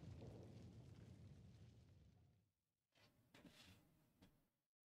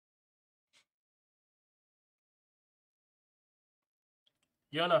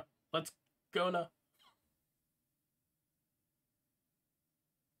 Yona, let's go now.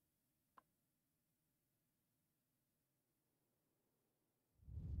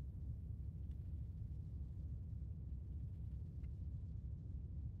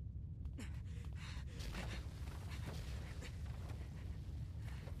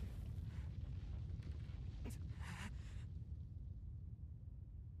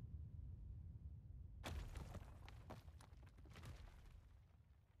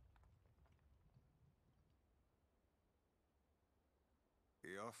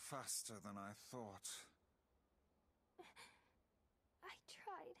 You're faster than I thought. I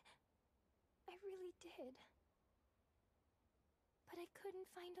tried. I really did. But I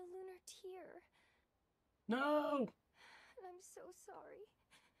couldn't find a lunar tear. No! And I'm so sorry.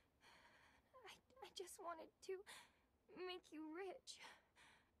 I just wanted to make you rich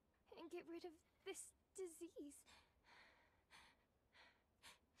and get rid of this disease.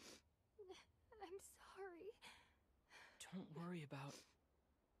 I'm sorry. Don't worry about...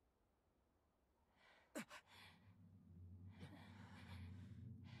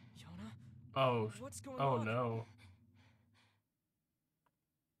 Yona? Oh, what's going oh on? no.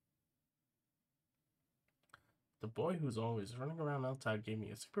 The boy who's always running around outside gave me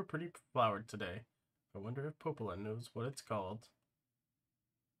a super pretty flower today. I wonder if Popola knows what it's called.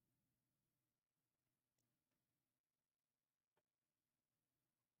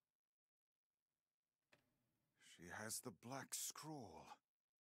 She has the black scroll.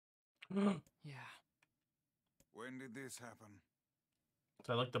 Yeah. When did this happen?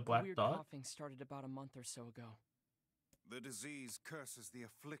 So I like the black weird dot? coughing started about a month or so ago. The disease curses the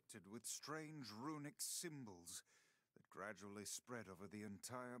afflicted with strange runic symbols that gradually spread over the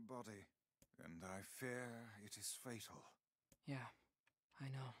entire body. And I fear it is fatal. Yeah, I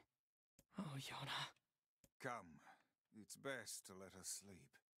know. Oh, Yona. Come, it's best to let her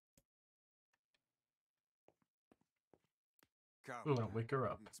sleep. Come. I'm gonna wake her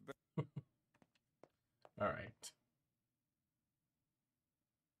up. Alright.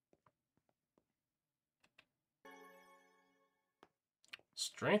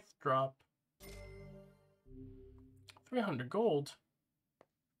 Strength drop. 300 gold.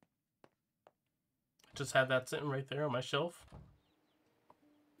 Just had that sitting right there on my shelf.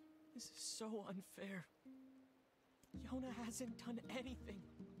 This is so unfair. Yona hasn't done anything.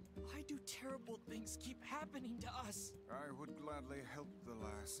 Why do terrible things keep happening to us? I would gladly help the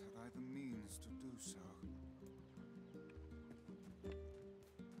lass had I the means to do so.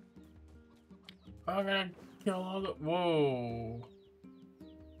 I'm gonna kill all the... Whoa.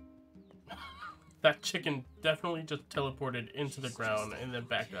 That chicken definitely just teleported into the ground and then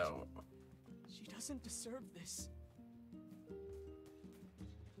back out. She doesn't deserve this.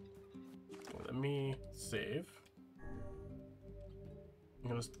 Let me save. I'm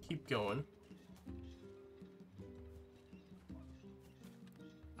gonna keep going.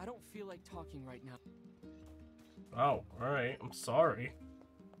 I don't feel like talking right now. Oh, alright. I'm sorry.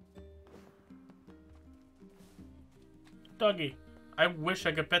 Doggy. I wish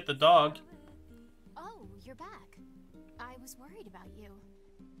I could pet the dog. Oh, you're back. I was worried about you.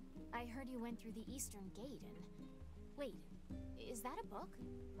 I heard you went through the eastern gate and... Wait, is that a book?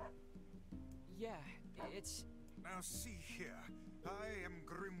 Yeah, it's... Now see here. I am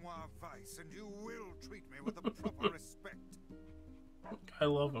Grimoire Weiss, and you will treat me with the proper respect. I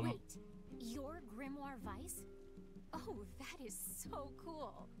love him. Wait, you're Grimoire Weiss? Oh, that is so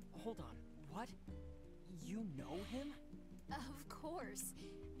cool. Hold on, what? You know him? Of course.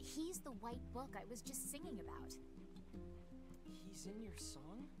 He's the white book I was just singing about. He's in your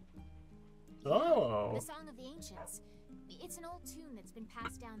song? Oh. The Song of the Ancients. It's an old tune that's been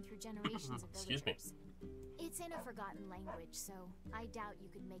passed down through generations of villagers. Excuse me. It's in a forgotten language, so I doubt you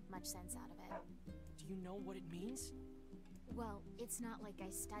could make much sense out of it. Do you know what it means? Well, it's not like I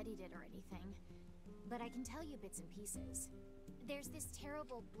studied it or anything, but I can tell you bits and pieces. There's this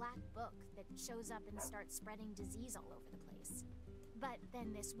terrible black book that shows up and starts spreading disease all over the place. But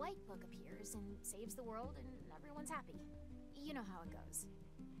then this white book appears and saves the world and everyone's happy. You know how it goes.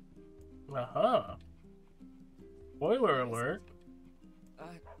 Spoiler alert.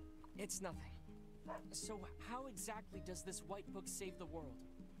 It's nothing. So how exactly does this white book save the world?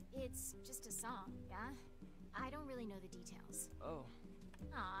 It's just a song, yeah? I don't really know the details. Oh.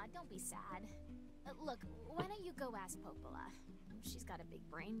 Aw, don't be sad. Look, why don't you go ask Popola? She's got a big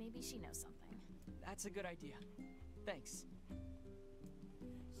brain, maybe she knows something. That's a good idea. Thanks.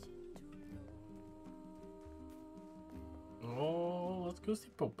 Oh, let's go see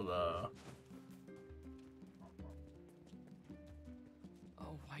Popola. A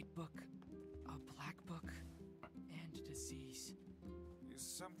white book, a black book, and disease. Is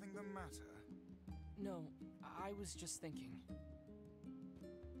something the matter? No, I was just thinking.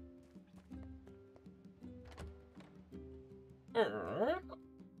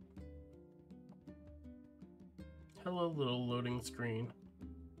 Hello, little loading screen.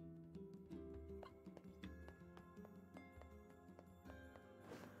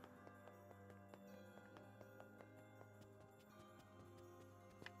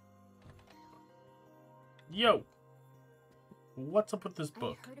 Yo! What's up with this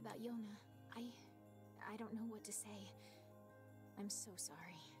book? I heard about Yona. I don't know what to say. I'm so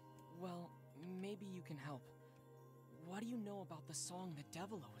sorry. Well, maybe you can help. What do you know about the song that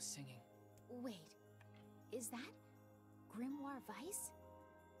Devilo was singing? Wait, is that Grimoire Vice?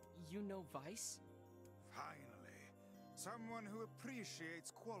 You know Vice? Finally, someone who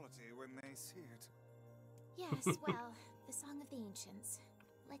appreciates quality when they see it. Yes, well, the Song of the Ancients.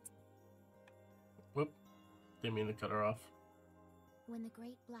 Let's... Whoop. Didn't mean to cut her off. When the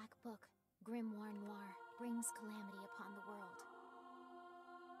great black book, Grimoire Noir, brings calamity upon the world,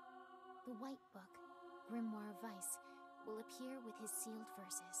 the white book, Grimoire Vice, will appear with his sealed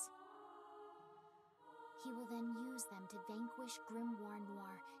verses. He will then use them to vanquish Grimoire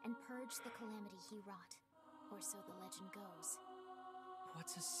Noir and purge the calamity he wrought, or so the legend goes.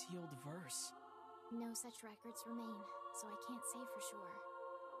 What's a sealed verse? No such records remain, so I can't say for sure.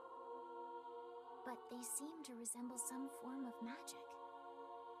 But they seem to resemble some form of magic.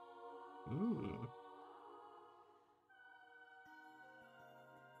 Ooh.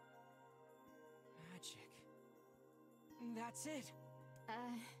 Magic. That's it!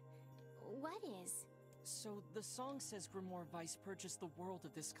 What is? So the song says Grimoire Vice purchased the world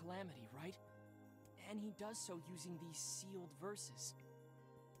of this calamity, right? And he does so using these sealed verses.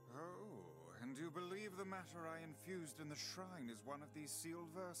 Oh, and you believe the matter I infused in the shrine is one of these sealed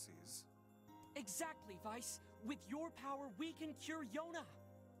verses? Exactly, Vice! With your power, we can cure Yona!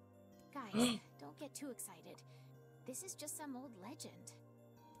 Guys, don't get too excited. This is just some old legend.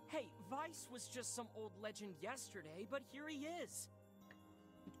 Hey, Vice was just some old legend yesterday, but here he is!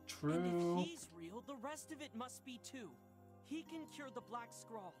 True. And if he's real, the rest of it must be too. He can cure the Black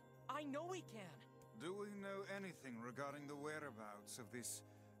Scrawl. I know he can! Do we know anything regarding the whereabouts of this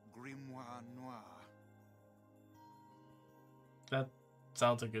Grimoire Noir? That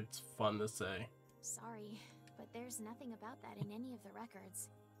sounds like it's fun to say. Sorry, but there's nothing about that in any of the records.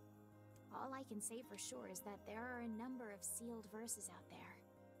 All I can say for sure is that there are a number of sealed verses out there.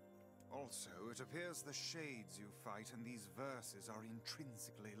 Also, it appears the shades you fight and these verses are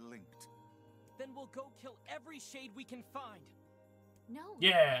intrinsically linked. Then we'll go kill every shade we can find. No.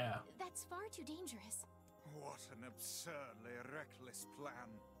 Yeah. That's far too dangerous. What an absurdly reckless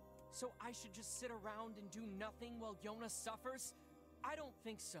plan. So I should just sit around and do nothing while Yona suffers? I don't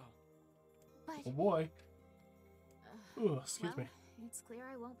think so. But... Oh boy. Ooh, excuse me. It's clear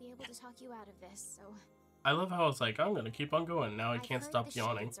I won't be able to talk you out of this, so... I love how it's like, I'm gonna keep on going. Now I can't stop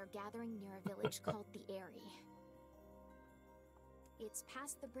yawning. The shades are gathering near a village called the Eyrie. It's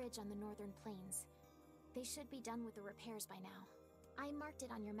past the bridge on the northern plains. They should be done with the repairs by now. I marked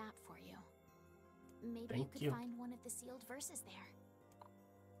it on your map for you. Maybe you could find one of the sealed verses there.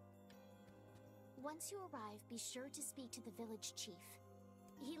 Once you arrive, be sure to speak to the village chief.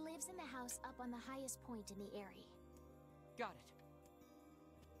 He lives in the house up on the highest point in the Eyrie. Got it.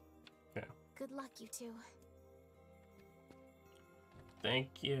 Okay. Good luck, you two.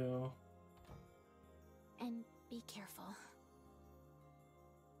 Thank you. And be careful.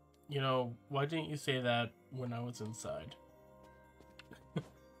 You know, why didn't you say that when I was inside?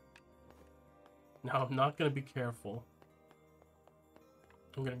 Now I'm not gonna be careful.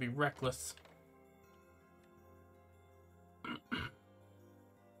 I'm gonna be reckless.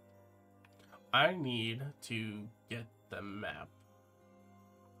 I need to get the map.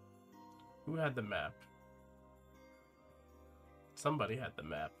 Who had the map? Somebody had the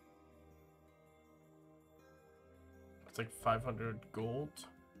map. It's like 500 gold.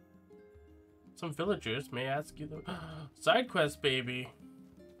 Some villagers may ask you the side quest, baby.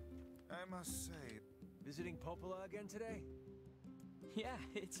 I must say, visiting Popola again today? Yeah,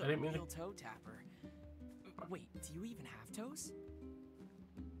 it's a real toe tapper. Wait, do you even have toes?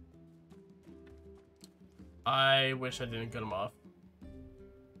 I wish I didn't cut him off.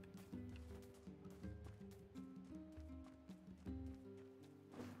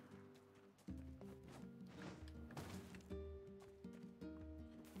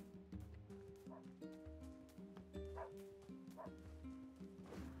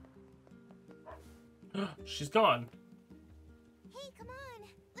 She's gone. Hey, come on.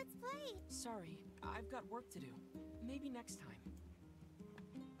 Let's play. Sorry, I've got work to do. Maybe next time.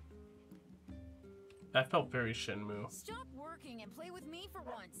 That felt very Shenmue. Stop working and play with me for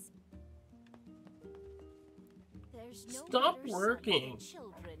once. There's no Stop better working. son than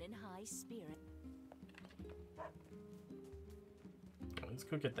children in high spirit. Let's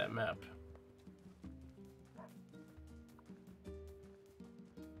go get that map.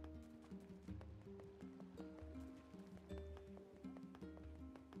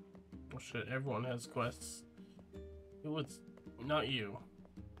 Oh shit, everyone has quests. It was not you.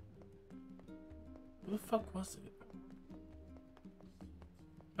 Who the fuck was it?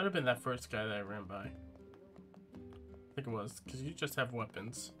 Might have been that first guy that I ran by. I think it was, because you just have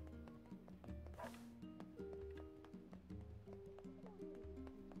weapons.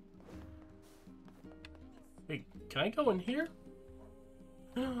 Wait, can I go in here?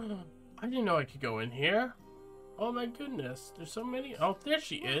 I didn't know I could go in here. Oh my goodness, there's so many. Oh, there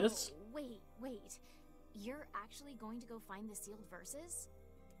she is. Wait. You're actually going to go find the sealed verses?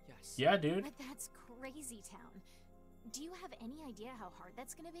 Yes. Yeah, dude. But that's crazy town. Do you have any idea how hard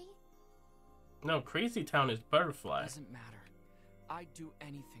that's gonna be? No, Crazy Town is Butterfly. Doesn't matter. I'd do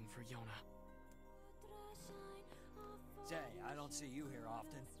anything for Yona. Say, I don't see you here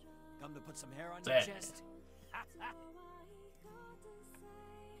often. Come to put some hair on Say. your chest?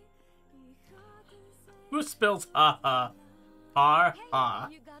 Who spells ha ha? Ha ha.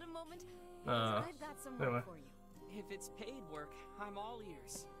 You got a moment? I've got some anyway. work for you. If it's paid work, I'm all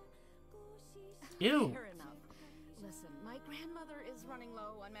ears. Ew. Fair enough. Listen, my grandmother is running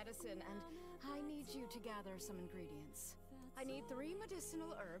low on medicine, and I need you to gather some ingredients. I need 3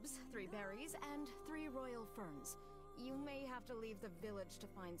 medicinal herbs, 3 berries, and 3 royal ferns. You may have to leave the village to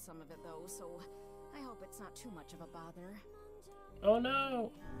find some of it, though, so I hope it's not too much of a bother. Oh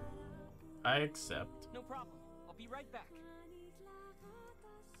no. I accept. No problem. I'll be right back.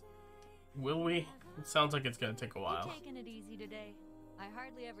 Will we? It sounds like it's gonna take a while. You taking it easy today? I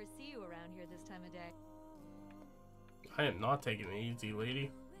hardly ever see you around here this time of day. I am not taking it easy,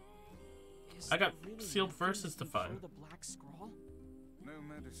 lady. I got sealed verses to find. The Black Scroll? No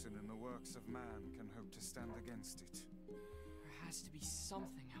medicine in the works of man can hope to stand against it. There has to be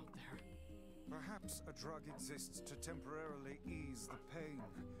something out there. Perhaps a drug exists to temporarily ease the pain,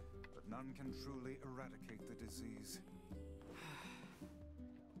 but none can truly eradicate the disease.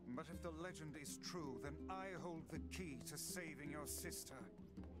 But if the legend is true, then I hold the key to saving your sister.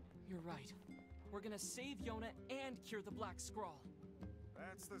 You're right. We're gonna save Yona and cure the Black Scroll.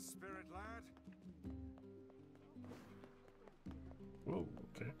 That's the spirit, lad. Whoa,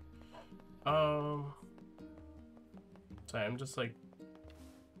 okay. Sorry, I'm just like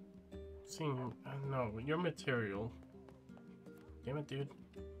seeing. No, your material. Damn it, dude.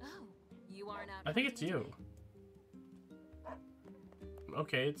 Oh, you aren't out. I think it's you.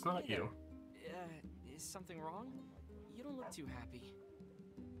 Okay, it's not you. Is something wrong? You don't look too happy.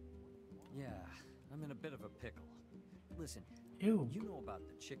 Yeah, I'm in a bit of a pickle. Listen, Ew. You know about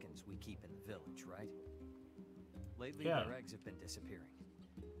the chickens we keep in the village, right? Lately, Yeah. their eggs have been disappearing.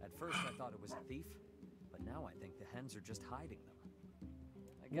 At first, I thought it was a thief, but now I think the hens are just hiding them.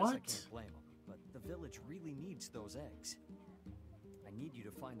 I guess I What? can't blame them, but the village really needs those eggs. I need you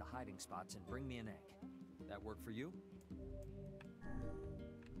to find the hiding spots and bring me an egg. That work for you?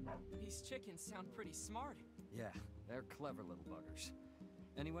 These chickens sound pretty smart. Yeah, they're clever little buggers.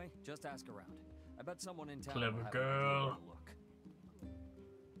 Anyway, just ask around. I bet someone in town Clever will have girl. an idea where to look.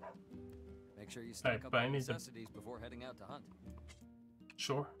 Make sure you stock up but I on need to- necessities before heading out to hunt.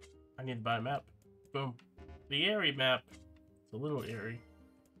 Sure. I need to buy a map. Boom. The Erie map. It's a little Erie.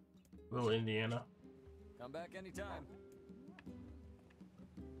 Little Indiana. Come back anytime.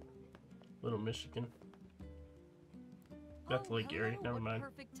 Little Michigan. That's Lake Erie. Hello, Never what mind.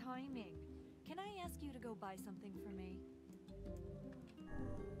 Perfect timing. Can I ask you to go buy something for me?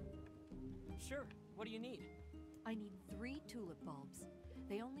 Sure. What do you need? I need 3 tulip bulbs.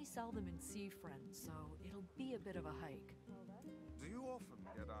 They only sell them in Seafriend, so it'll be a bit of a hike. Do you often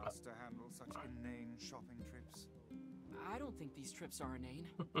get asked to handle such inane shopping trips? I don't think these trips are inane.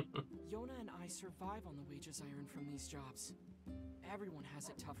 Yona and I survive on the wages I earn from these jobs. Everyone has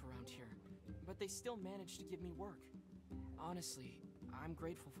it tough around here, but they still manage to give me work. Honestly, I'm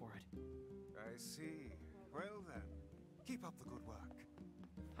grateful for it. I see. Well then, keep up the good work.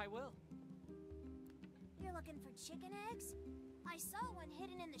 I will. You're looking for chicken eggs? I saw one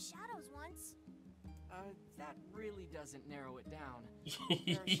hidden in the shadows once. That really doesn't narrow it down.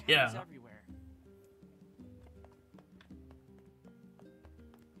 Yeah. Shadows everywhere.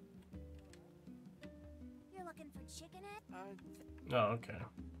 You're looking for chicken eggs? Oh, okay.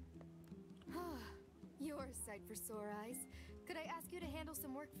 You're a sight for sore eyes. Could I ask you to handle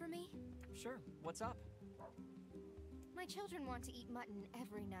some work for me? Sure. What's up? My children want to eat mutton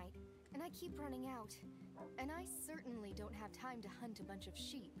every night, and I keep running out. And I certainly don't have time to hunt a bunch of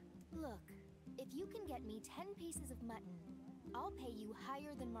sheep. Look, if you can get me 10 pieces of mutton, I'll pay you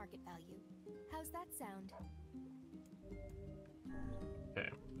higher than market value. How's that sound? Okay.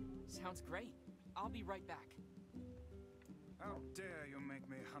 Sounds great. I'll be right back. How dare you make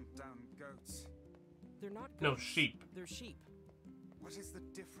me hunt down goats? They're not goats. No, sheep. They're sheep. What is the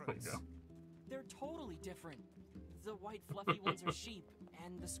There difference? you go. They're totally different. The white fluffy ones are sheep,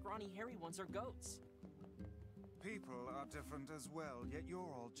 and the scrawny hairy ones are goats. People are different as well, yet you're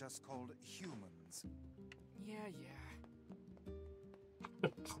all just called humans. Yeah.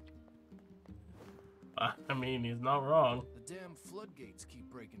 I mean, he's not wrong. The damn floodgates keep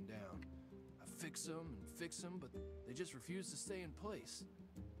breaking down. I fix them, but they just refuse to stay in place.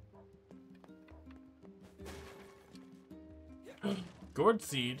 Gourd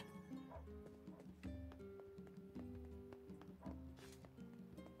seed.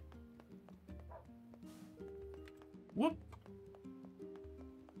 Whoop.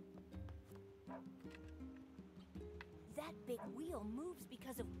 That big wheel moves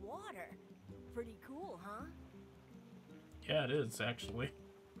because of water. Pretty cool, huh? Yeah, it is, actually.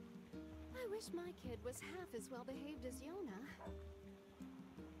 I wish my kid was half as well behaved as Yona.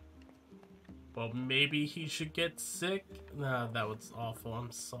 Well, maybe he should get sick. Nah, that was awful.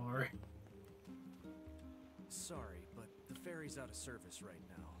 I'm sorry. Sorry, but the ferry's out of service right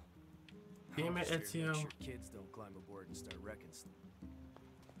now. Damn it, I'll just here to Ezio. make sure kids don't climb aboard and start wrecking stuff.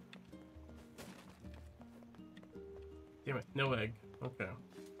 Damn it, no egg. Okay.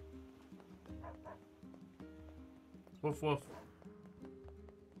 Woof woof.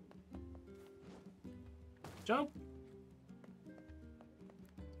 Jump.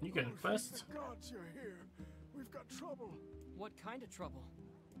 You got a quest? The gods, you're here. We've got trouble. What kind of trouble?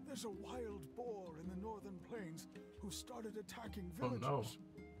 There's a wild boar in the northern plains who started attacking Oh villagers. no.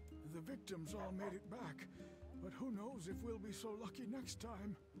 The victims all made it back, but who knows if we'll be so lucky next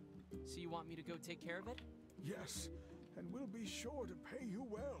time. So you want me to go take care of it? Yes, and we'll be sure to pay you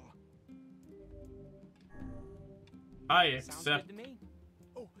well. I Sounds accept. good to me.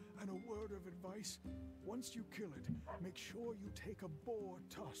 Oh, and a word of advice. Once you kill it, make sure you take a boar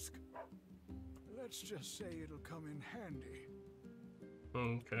tusk. Let's just say it'll come in handy.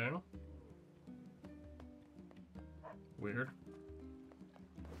 Okay. Weird.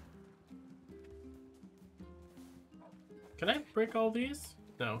 Can I break all these?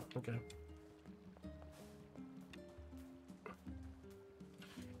 No. Okay.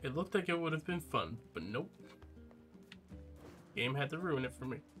 It looked like it would have been fun, but nope. Game had to ruin it for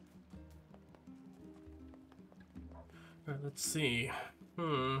me. Alright, let's see.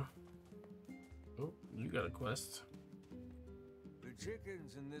 Oh, you got a quest. The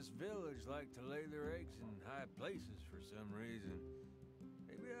chickens in this village like to lay their eggs in high places for some reason.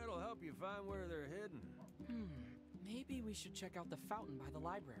 Maybe that'll help you find where they're hidden. Maybe we should check out the fountain by the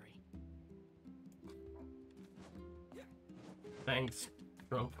library. Thanks,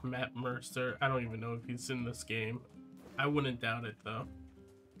 drunk Matt Mercer. I don't even know if he's in this game. I wouldn't doubt it, though.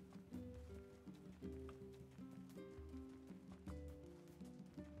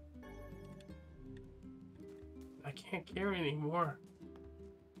 I can't carry anymore.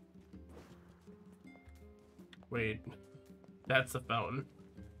 Wait, that's the fountain.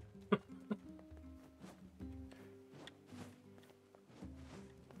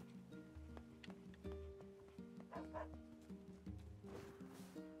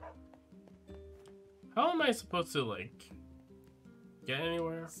 How am I supposed to, like, get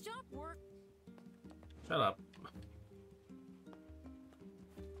anywhere? Stop work. Shut up.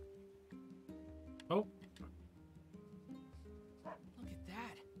 Oh. Look at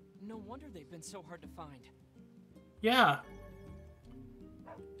that. No wonder they've been so hard to find. Yeah.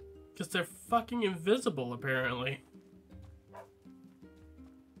 Because they're fucking invisible, apparently.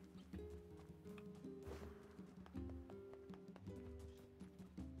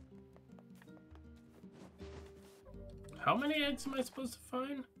 How many eggs am I supposed to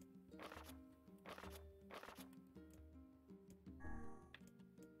find?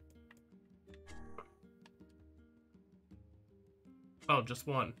 Oh, just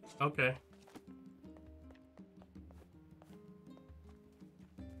one. Okay.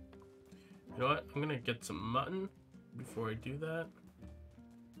 You know what? I'm gonna get some mutton before I do that.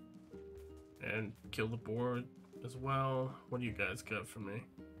 And kill the boar as well. What do you guys got for me?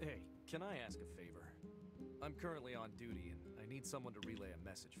 Hey, can I ask a favor? I'm currently on duty and I need someone to relay a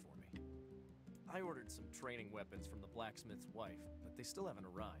message for me. I ordered some training weapons from the blacksmith's wife, but they still haven't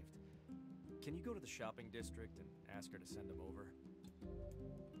arrived. Can you go to the shopping district and ask her to send them over?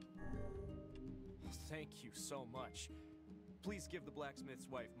 Thank you so much. Please give the blacksmith's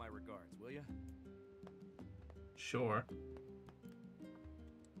wife my regards, will you? Sure.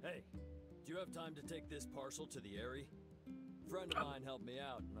 Hey, do you have time to take this parcel to the Airy? A friend of mine helped me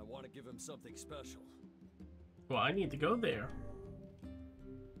out, and I want to give him something special. Well, I need to go there.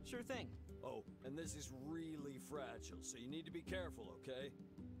 Sure thing. Oh, and this is really fragile, so you need to be careful, okay?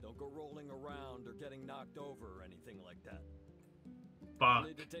 Don't go rolling around or getting knocked over or anything like that. Fuck. You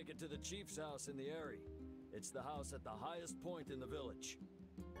need to take it to the chief's house in the Airy. It's the house at the highest point in the village.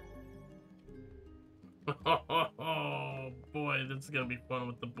 Oh boy, this is gonna be fun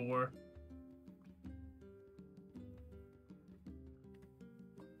with the boar.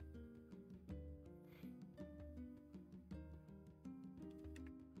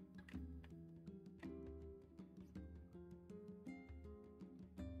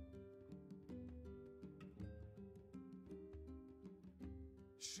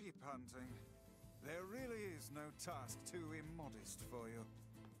 Sheep hunting. There really is no task too immodest for you.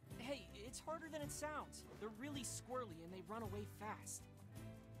 Hey, it's harder than it sounds. They're really squirrely and they run away fast.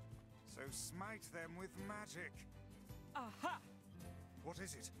 So smite them with magic. Aha! What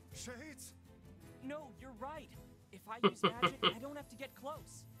is it? Shades? No, you're right. If I use magic, I don't have to get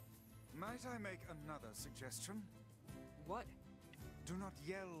close. Might I make another suggestion? What? Do not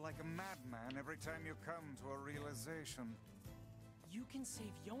yell like a madman every time you come to a realization. You can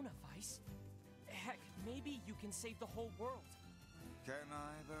save Yona, Weiss. Heck, maybe you can save the whole world. Can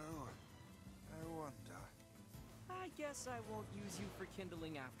I, though? I wonder. I guess I won't use you for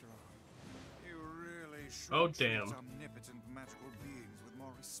kindling after all. You really should Oh, treat damn. omnipotent magical beings with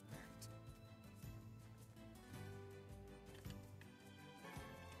more respect.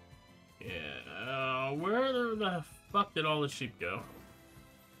 Yeah, where the fuck did all the sheep go?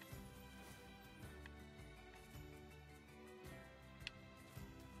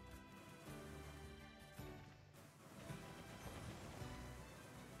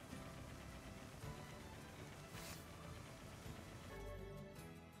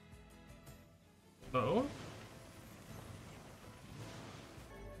 Oh?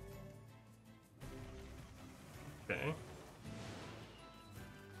 Okay.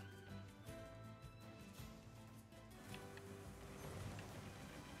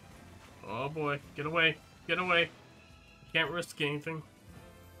 Oh boy, get away, get away. Can't risk anything.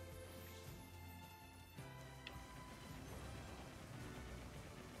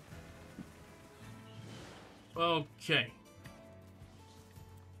 Okay.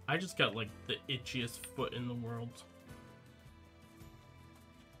 I just got like the itchiest foot in the world.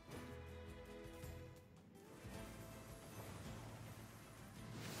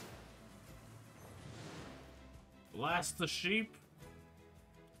 Blast the sheep.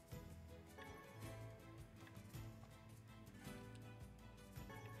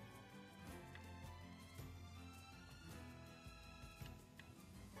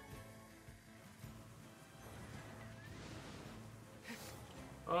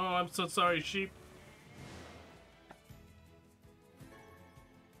 Oh, I'm so sorry, sheep.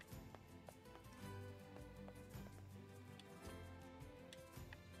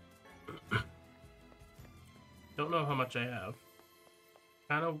 Don't know how much I have.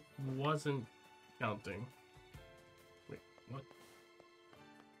 Kind of wasn't counting. Wait, what?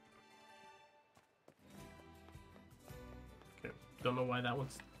 Okay, don't know why that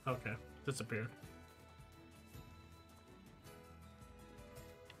one's... Okay, disappeared.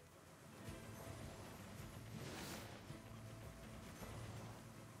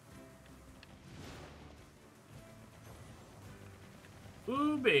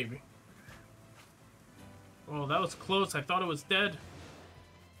 Ooh, baby. Oh, that was close. I thought it was dead.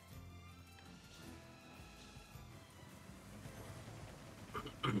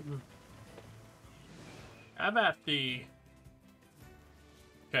 Have at thee.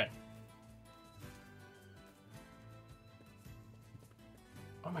 Okay.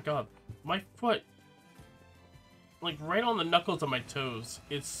 Oh my god. My foot. Like right on the knuckles of my toes.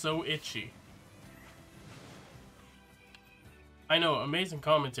 It's so itchy. I know, amazing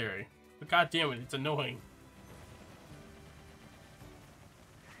commentary. But god damn it, it's annoying.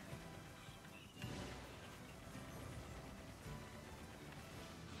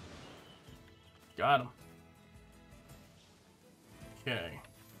 Got him. Okay.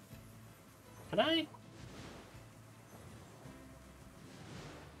 Can I?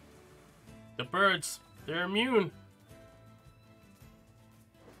 The birds, they're immune.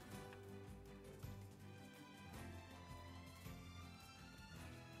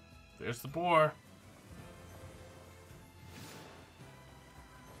 There's the boar.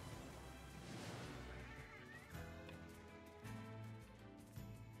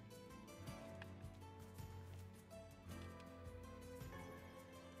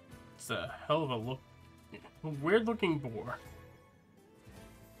 It's a hell of a weird looking boar.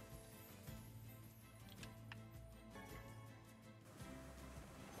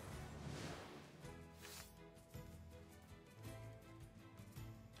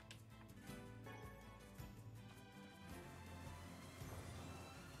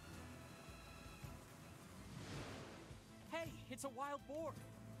 Hey, it's a wild boar.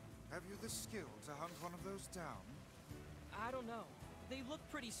 Have you the skill to hunt one of those down? I don't know. They look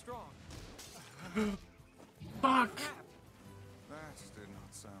pretty strong. Fuck! That did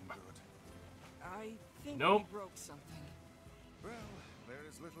not sound good. I think Nope. we broke something. Well, there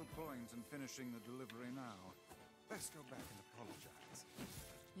is little point in finishing the delivery now. Let's go back and apologize.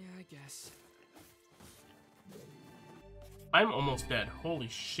 Yeah, I guess. I'm almost dead. Holy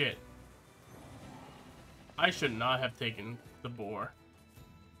shit. I should not have taken the boar.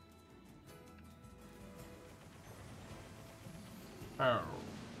 Oh,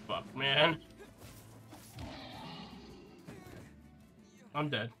 fuck, man. I'm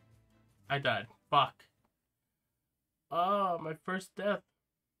dead. I died. Fuck. Oh, my first death.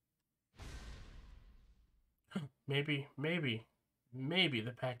 Maybe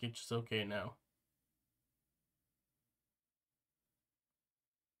the package is okay now.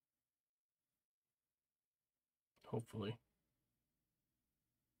 Hopefully.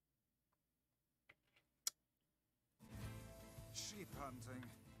 Sheep hunting.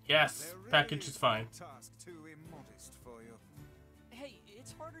 Yes, There really package is fine. no task too immodest for you. Hey,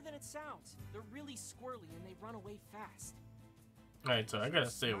 it's harder than it sounds. They're really squirrely and they run away fast. Alright, so I gotta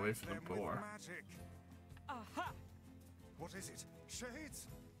stay away from the boar. Magic. Aha! What is it? Shades?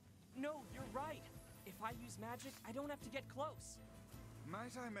 No, you're right. If I use magic, I don't have to get close.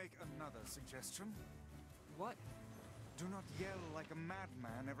 Might I make another suggestion? What? Do not yell like a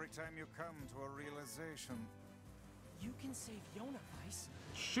madman every time you come to a realization. You can save Yona, Vice.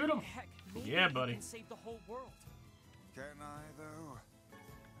 Shoot him! Heck, maybe Yeah, you buddy. can save the whole world. Can I, though?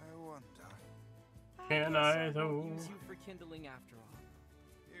 I wonder. Can guess I, won't though? use you for kindling after all.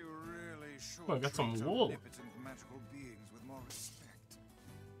 You really should Oh, I got some treat wool. omnipotent magical beings with more respect.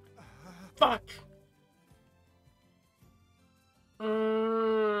 Fuck!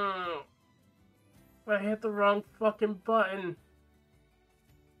 I hit the wrong fucking button.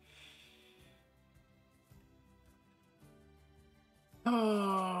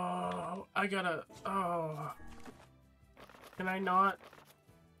 Oh, I gotta. Oh. Can I not?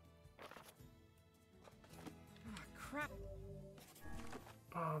 Ah, crap.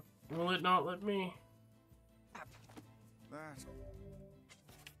 Will it not let me? That.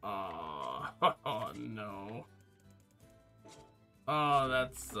 Oh, oh no. Oh,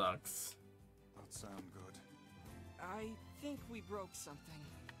 that sucks. That sound good. I think we broke something.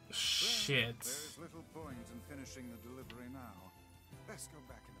 Shit. There is little point in finishing the delivery now. Let's go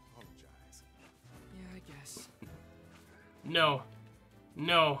back and apologize. Yeah, I guess. No.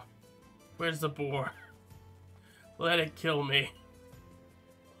 No. Where's the boar? Let it kill me.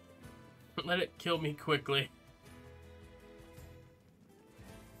 Let it kill me quickly.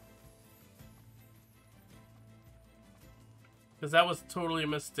 Because that was totally a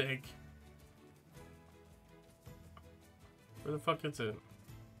mistake. Where the fuck is it?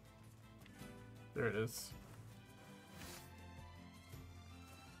 There it is.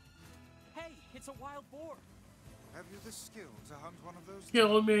 Hey, it's a wild boar. Have you the skill to hunt one of those?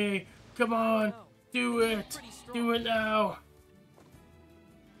 Kill me! Come on! Do it! Do it now!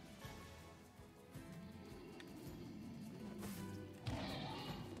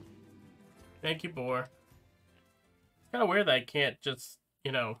 Thank you, boar. It's kind of weird that I can't just,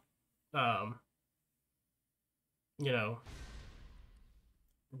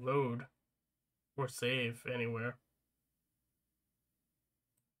 load or save anywhere.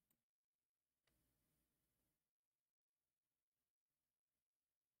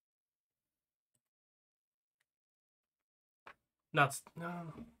 Not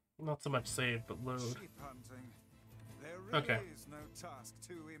so much save, but load. Sheep hunting. There really Okay. is no task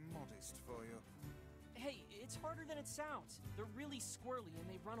too immodest for you. Hey, it's harder than it sounds. They're really squirrely and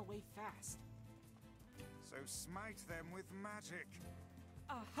they run away fast. So smite them with magic.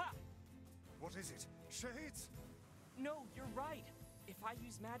 Aha! What is it? Shades? No, you're right. If I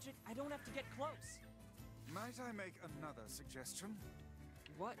use magic, I don't have to get close. Might I make another suggestion?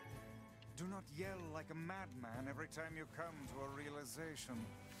 What? Do not yell like a madman every time you come to a realization.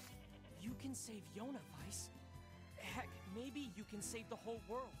 You can save Yona, Weiss. Heck, maybe you can save the whole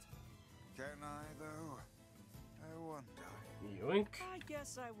world. Can I, though? I wonder. Yoink. I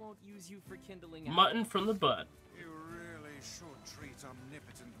guess I won't use you for kindling Mutton from the butt. You really should treat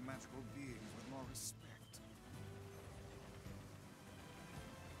omnipotent magical beings with more respect.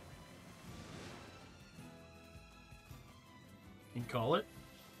 You call it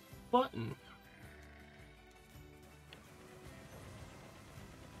button.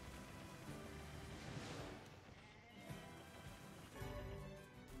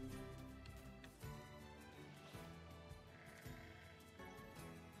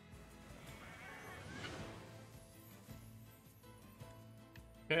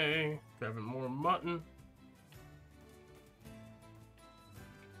 Okay, grabbing more mutton.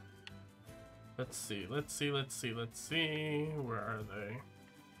 Let's see. Where are they?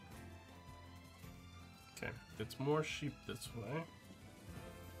 Okay, it's more sheep this way.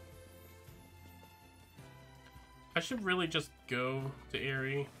 I should really just go to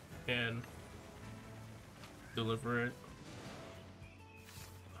Aerie and deliver it.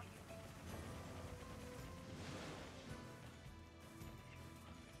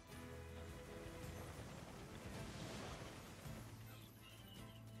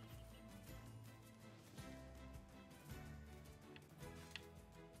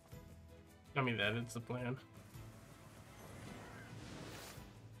 I mean, that is the plan.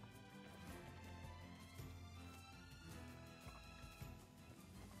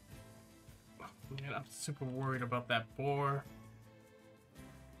 Man, I'm super worried about that boar.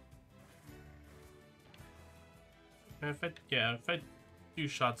 And if I do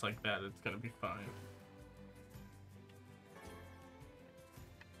shots like that, it's gonna be fine.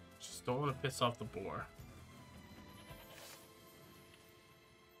 Just don't want to piss off the boar.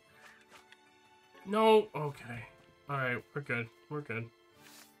 No, okay. Alright, we're good. We're good.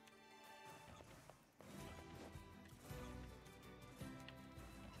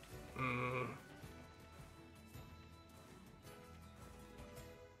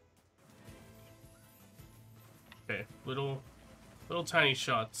 Okay, little tiny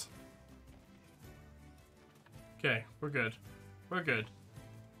shots. Okay, we're good. We're good.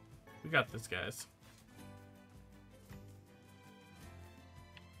 We got this, guys.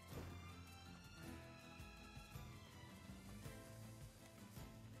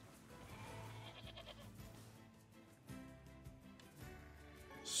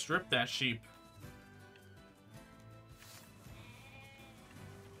 Strip that sheep.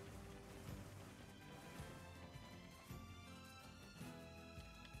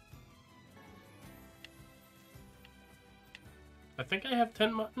 I think I have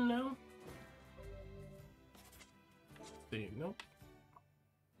 10 mutton now. Let's see, nope.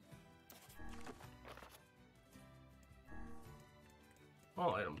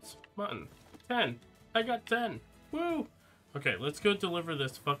 All items. Mutton. 10. I got 10. Woo! Okay, let's go deliver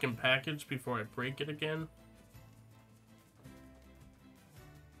this fucking package before I break it again.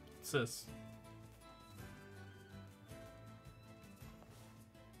 What's this?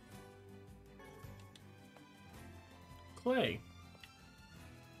 Clay.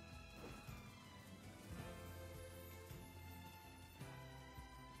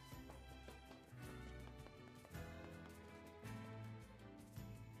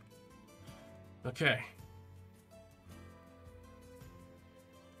 Okay.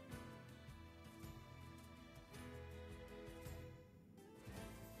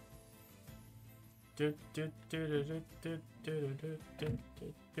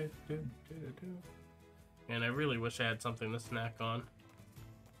 And I really wish I had something to snack on.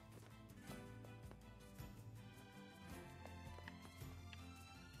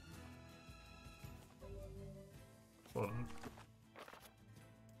 Hold on.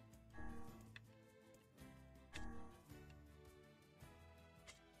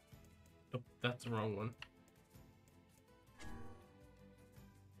 Oh, that's the wrong one.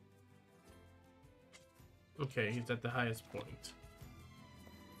 Okay, he's at the highest point.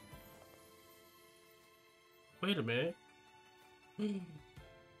 Wait a minute.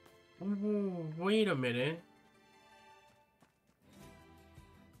 Ooh, wait a minute.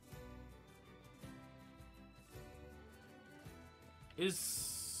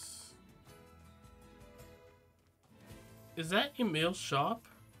 Is that Emil's shop?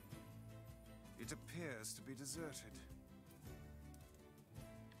 It appears to be deserted.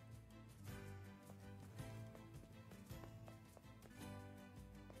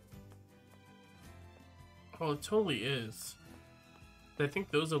 Oh, it totally is. I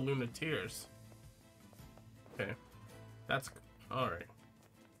think those are Lunateers. Okay. That's alright.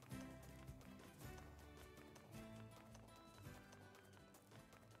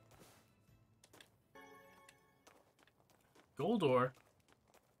 Gold ore.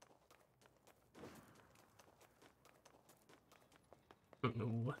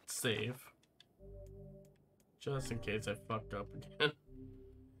 Let's save. Just in case I fucked up again.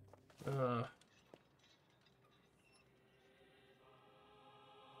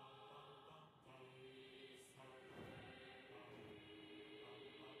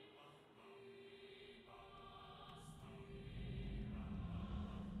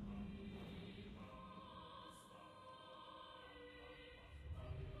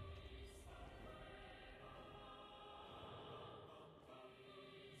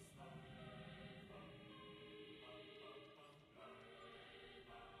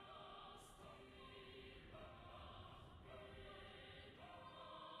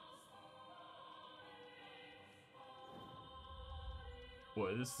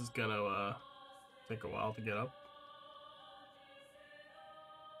 Boy, this is gonna take a while to get up.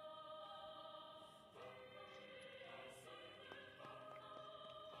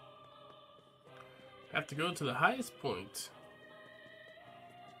 Have to go to the highest point.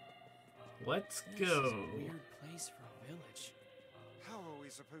 Let's go. This is a weird place for a village. How are we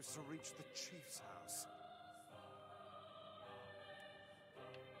supposed to reach the chief's house?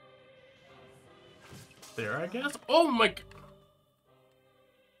 There, I guess. Oh my god.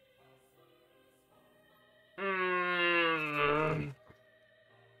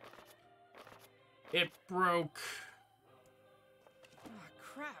 It broke. Ah,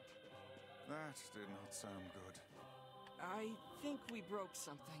 crap. That did not sound good. I think we broke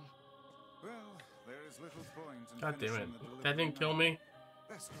something. Well, there is little point in God damn it. finishing the delivery That didn't kill now. me.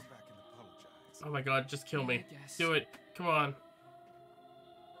 Let's go back and apologize. Oh my god, just kill me. I guess. Do it. Come on.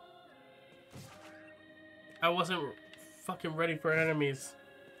 I wasn't fucking ready for enemies.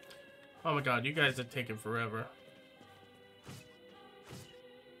 Oh my god, you guys are taking forever.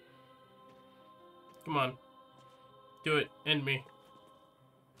 Come on. Do it. End me.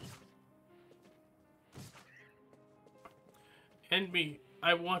 End me.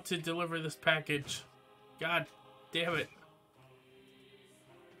 I want to deliver this package. God damn it.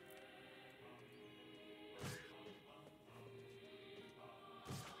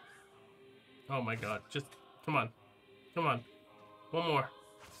 Oh my god. Just come on. Come on. One more.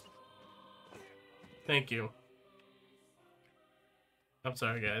 Thank you. I'm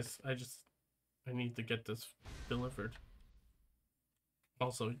sorry, guys. I need to get this delivered.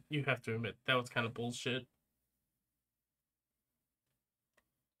 Also, you have to admit, that was kind of bullshit.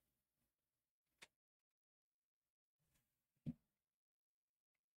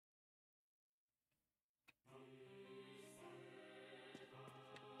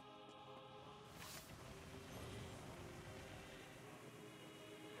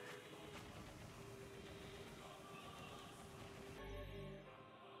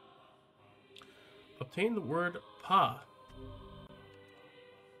 Obtain the word pa.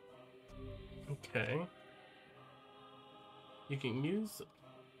 Okay. You can use...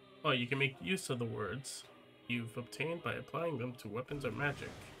 Oh, you can make use of the words you've obtained by applying them to weapons or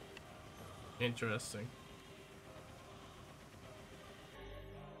magic. Interesting.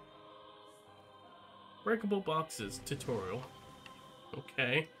 Breakable boxes tutorial.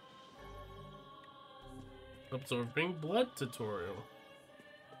 Okay. Absorbing blood tutorial.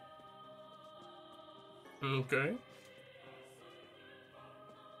 Okay.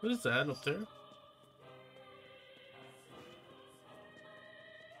 What is that up there?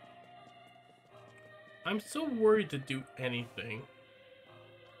 I'm so worried to do anything.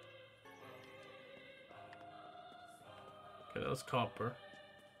 Okay, that was copper.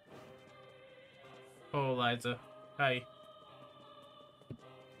 Oh, Eliza. Hi.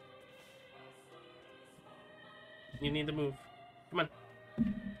 You need to move. Come on.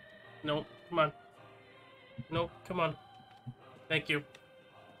 No, come on. No, come on. Thank you.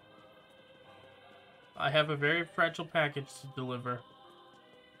 I have a very fragile package to deliver.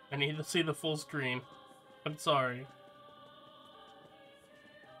 I need to see the full screen. I'm sorry.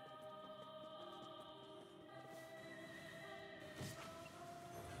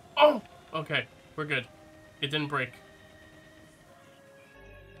 Oh! Okay, we're good. It didn't break.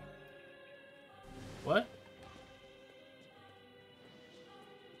 What?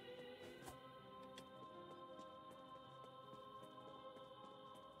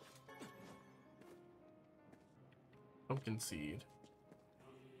 Pumpkin seed.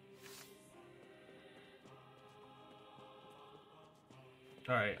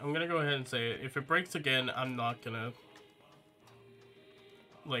 Alright, I'm gonna go ahead and say it. If it breaks again, I'm not gonna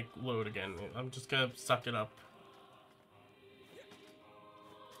like load again. I'm just gonna suck it up.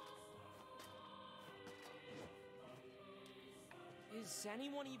 Is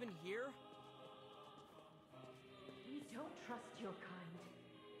anyone even here? We don't trust your kind.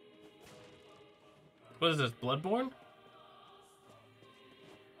 What is this, Bloodborne?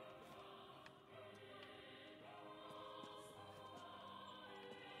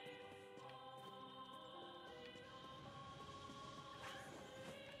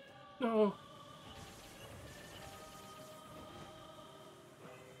 No.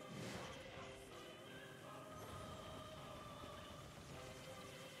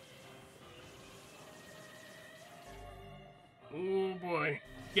 Oh boy.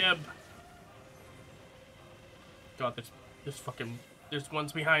 Geb. God, this fucking, there's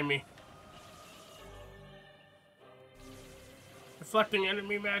ones behind me. Reflecting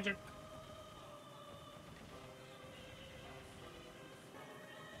enemy magic.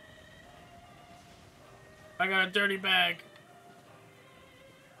 I got a dirty bag.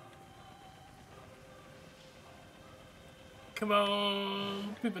 Come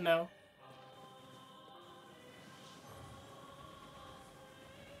on, people now.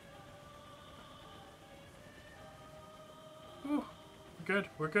 Whew. We're good.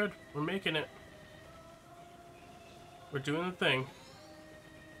 We're good. We're making it. We're doing the thing.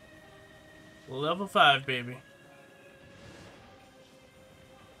 Level 5, baby.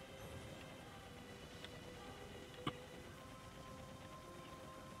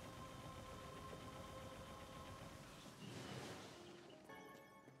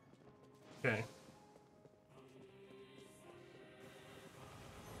 Okay.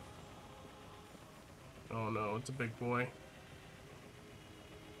 Oh no, it's a big boy.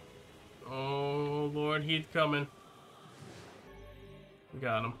 Oh Lord, he's coming. We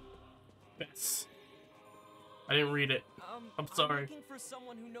got him. Yes. I didn't read it. I'm sorry. I'm looking for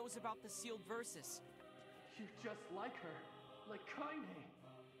someone who knows about the sealed verses. You just like her, like Kaine.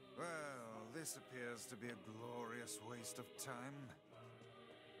 Well, this appears to be a glorious waste of time.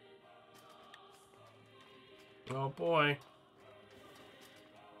 Oh boy.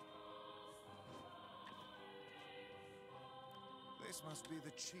 This must be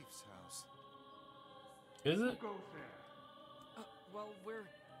the chief's house. Is it? Who goes there? Well, we're...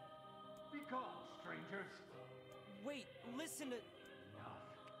 Be gone, strangers. Wait, listen to... Enough.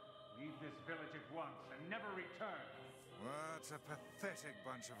 Leave this village at once and never return. What a pathetic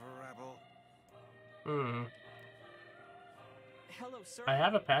bunch of rabble. Hmm. Hello, sir. I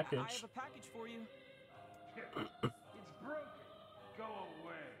have a package. I have a package for you. It's broken. Go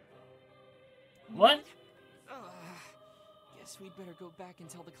away. What? Guess we'd better go back and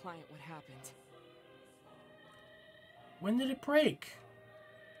tell the client what happened. When did it break?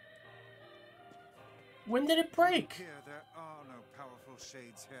 When did it break? Here, there are no powerful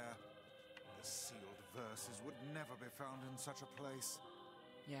shades here. The sealed verses would never be found in such a place.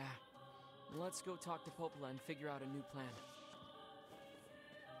 Yeah. Let's go talk to Popola and figure out a new plan.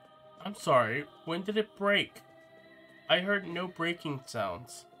 I'm sorry, when did it break? I heard no breaking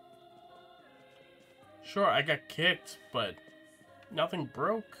sounds. Sure, I got kicked, but nothing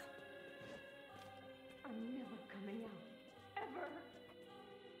broke. I'm never coming out. Ever.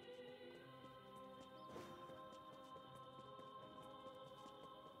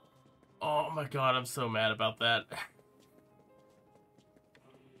 Oh my god, I'm so mad about that.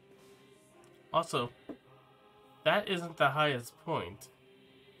 Also, that isn't the highest point.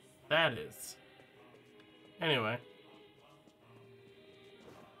 That is. Anyway.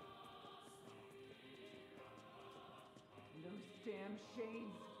 Those damn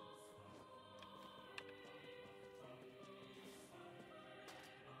shades.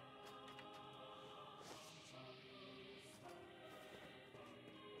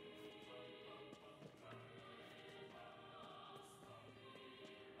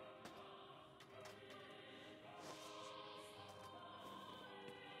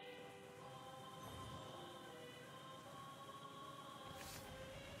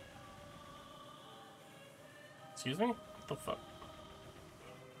 Excuse me? What the fuck?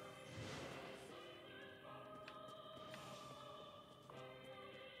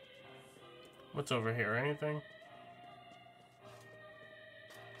 What's over here? Anything?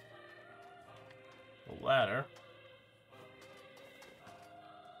 A ladder.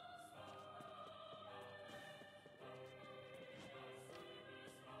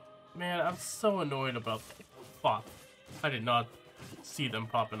 Man, I'm so annoyed about... Fuck. I did not see them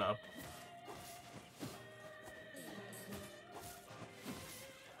popping up.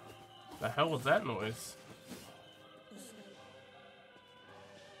 The hell was that noise?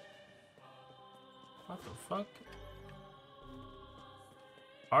 What the fuck?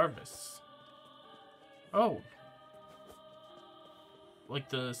 Harvest. Oh. Like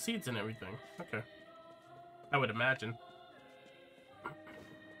the seeds and everything. Okay. I would imagine.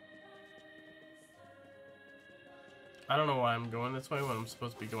 I don't know why I'm going this way when I'm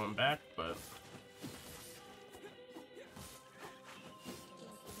supposed to be going back, but...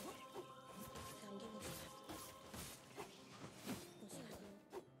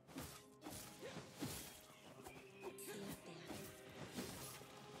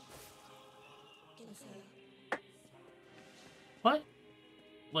 What?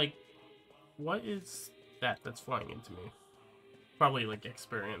 Like, what is that that's flying into me? Probably, like,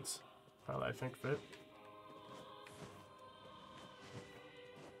 experience. How I think of it.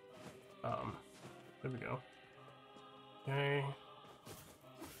 There we go. Okay.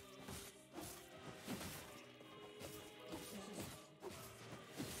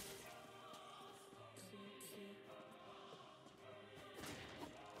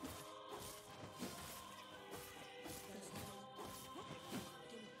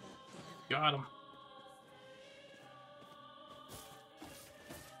 Got him.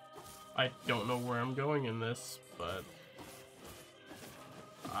 I don't know where I'm going in this, but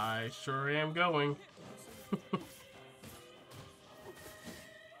I sure am going.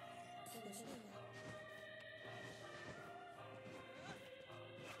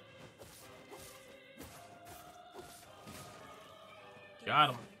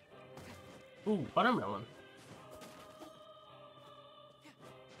 Got him. Ooh, watermelon.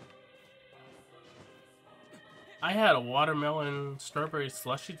 I had a watermelon strawberry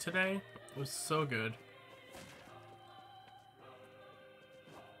slushie today. It was so good.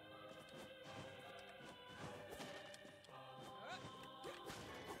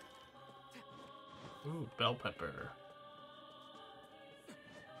 Ooh, bell pepper.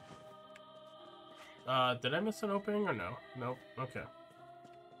 Did I miss an opening or no? Nope. Okay.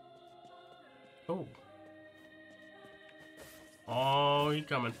 Oh. Oh, he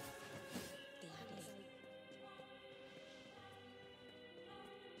coming.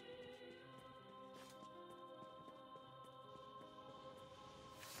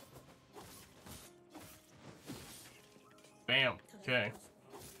 Bam. Okay.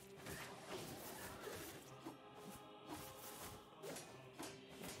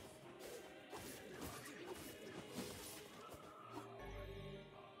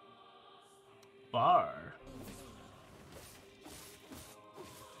 Bar.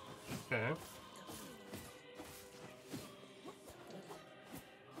 Okay.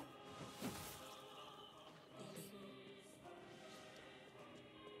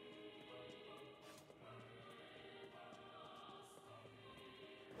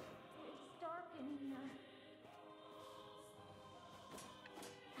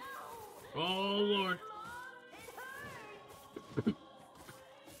 Oh Lord.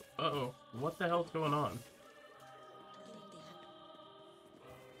 Uh-oh. What the hell's going on?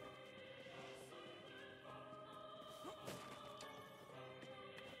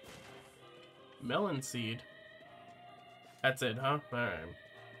 Melon seed. That's it, huh? Alright.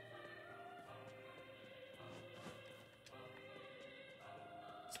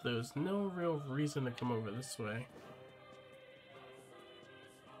 So there's no real reason to come over this way.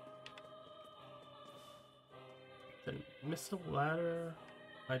 Did I miss a ladder?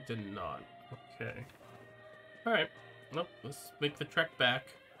 I did not. Okay. Alright. Nope, let's make the trek back.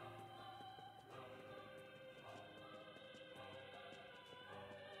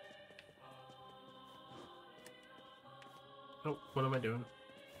 Oh, what am I doing?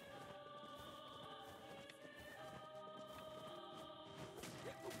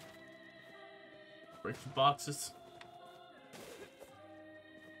 Break the boxes.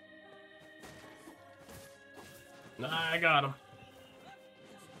 Nah, I got him.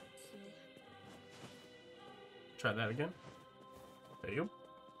 Try that again. There you go.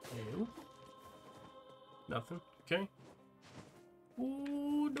 There you go. Nothing. Okay.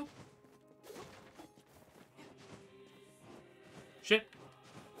 Ooh, nope. Shit.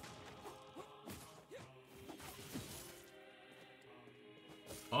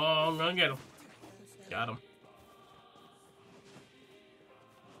 Oh, I'm gonna get him. Got him.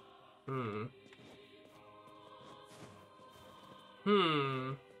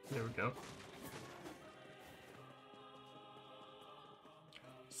 There we go.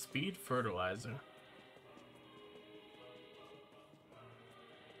 Speed fertilizer.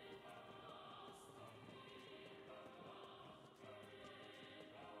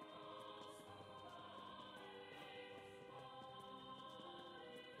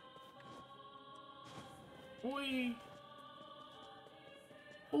 Oi!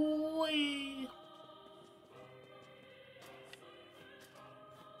 Oi!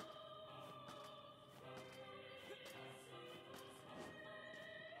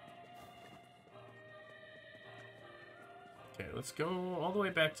 Okay, let's go all the way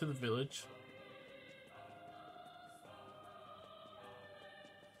back to the village.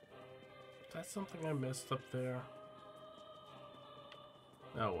 That's something I missed up there.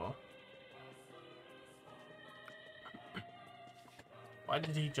 Oh well. Why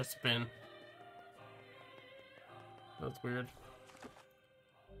did he just spin? That's weird.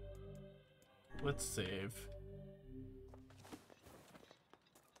 Let's save.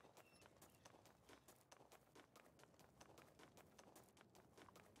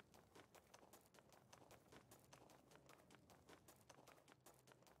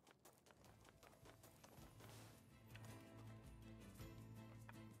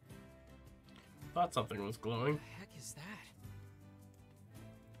 Thought something was glowing. What the heck is that?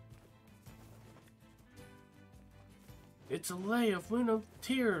 It's a lay of Luna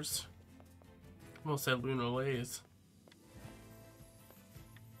tears. Almost said Luna lays.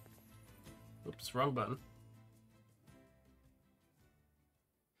 Oops, wrong button.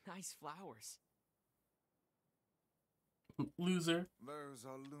 Nice flowers. Loser. Those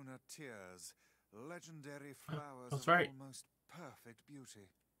are Luna tears, legendary flowers That's of right. almost perfect beauty.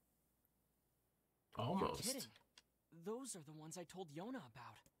 Almost. You're kidding. Those are the ones I told Yona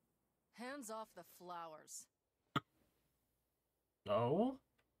about. Hands off the flowers. Oh?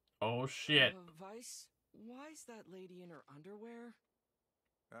 Oh shit. Vice, why is that lady in her underwear?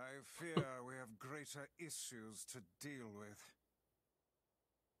 I fear we have greater issues to deal with.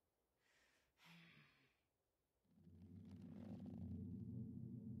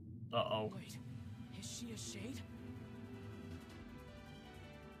 Uh-oh. Wait, is she a shade?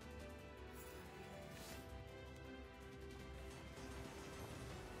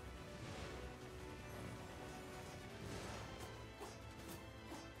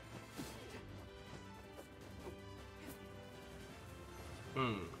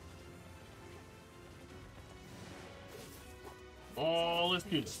 Oh, let's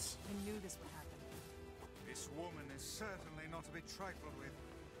do this. I knew this would happen. This woman is certainly not to be trifled with.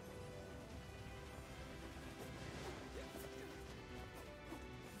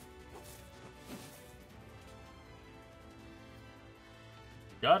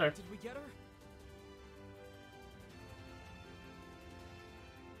 Got her. Did we get her?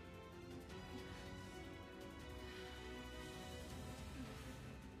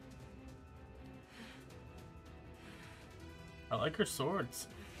 I like her swords.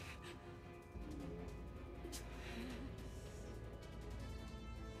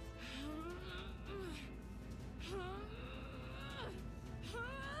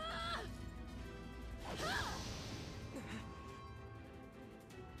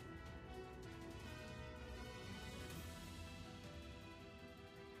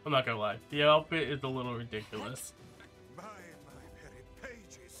 I'm not gonna lie, the outfit is a little ridiculous. By my very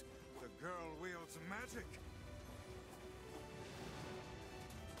pages, the girl wields magic.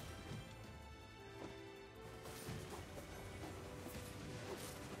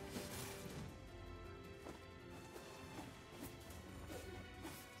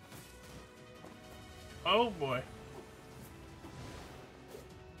 Oh boy.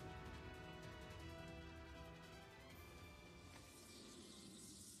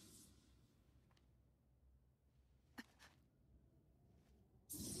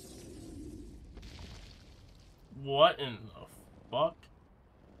 What in the fuck?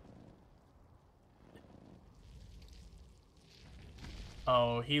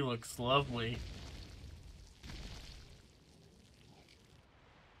 Oh, he looks lovely.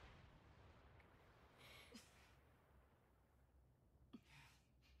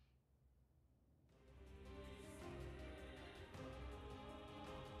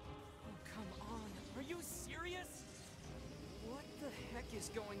 Oh, come on. Are you serious? What the heck is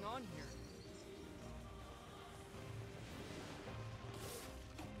going on here?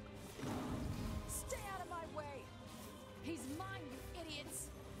 Stay out of my way! He's mine, you idiots!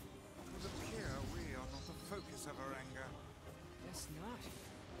 It would appear we are not the focus of her anger. Guess not.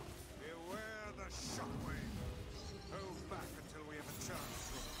 Beware the shockwave. Hold back until we have a chance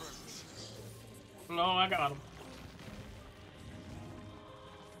to approach. No, I got him.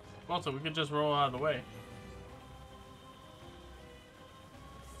 Also, we could just roll out of the way.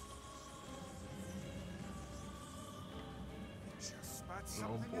 Just spot Oh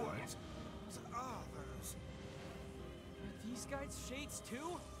something boy. else. What are those? Are these guys shades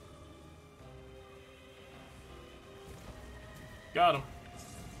too? Got him.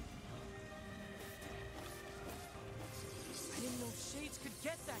 I didn't know shades could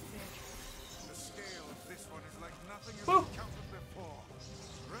get that big. The scale of this one is like nothing you've Woo. encountered before.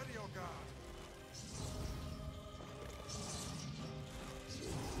 Ready your guard.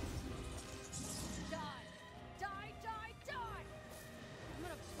 Die! Die, die, die!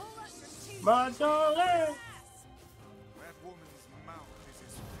 My darling! That woman's mouth is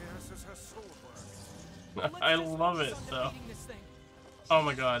as fierce as her sword work. I love it, though. Oh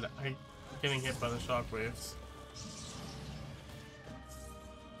my god, I'm getting hit by the shockwaves.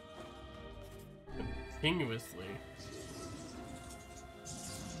 Continuously.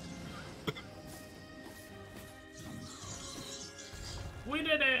 We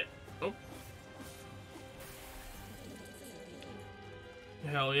did it! Oh.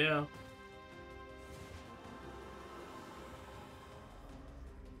 Hell yeah.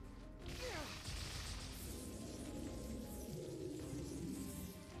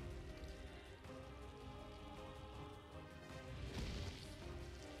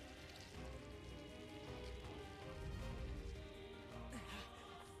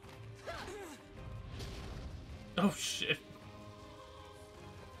 Oh shit.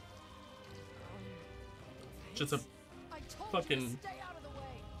 Just a fucking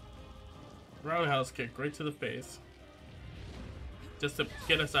roundhouse kick right to the face. Just to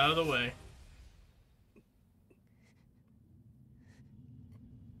get us out of the way.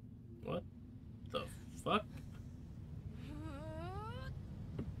 What the fuck?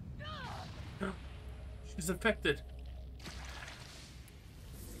 She's infected.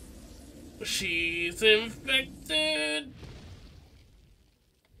 She's infected.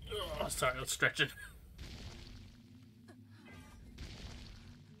 Oh, sorry, I was stretching.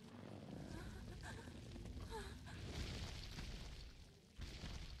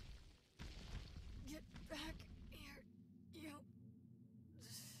 Get back here, you.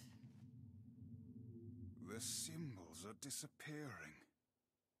 The symbols are disappearing.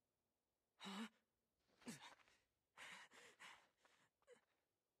 Huh?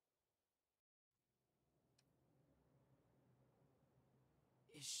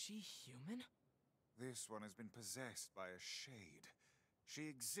 Is she human? This one has been possessed by a shade. She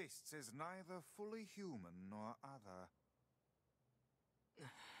exists as neither fully human nor other.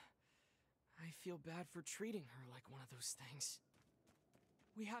 I feel bad for treating her like one of those things.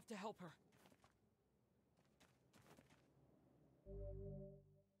 We have to help her. I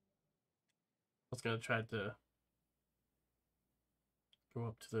was gonna try to go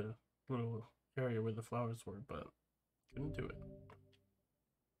up to the little area where the flowers were, but couldn't do it.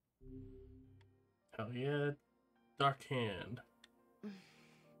 Hell yeah, Dark Hand.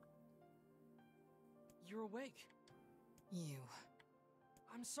 You're awake. You.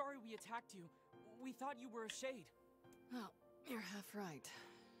 I'm sorry we attacked you. We thought you were a shade. Well, you're half right.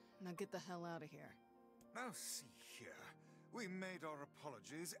 Now get the hell out of here. Now see here. We made our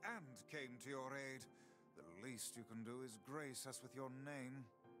apologies and came to your aid. The least you can do is grace us with your name.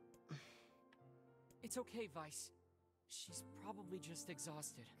 It's okay, Vice. She's probably just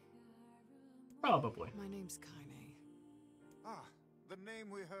exhausted. Probably. My name's Kaine. Ah, the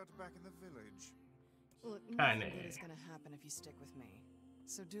name we heard back in the village. Look, Kaine. nothing good is gonna happen if you stick with me.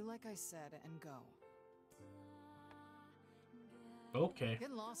 So do like I said and go. Okay.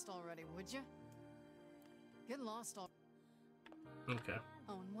 Get lost already, would you? Get lost al- Okay.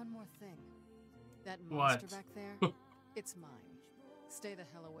 Oh, and one more thing. That What? monster back there, it's mine. Stay the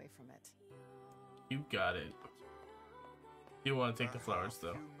hell away from it. You got it. You want to take the flowers,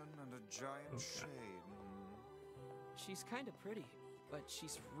 though. Human and a giant shade. She's kind of pretty, but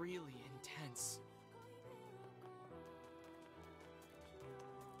she's really intense.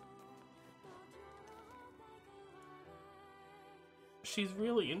 She's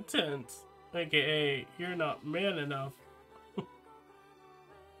really intense. AKA, you're not man enough.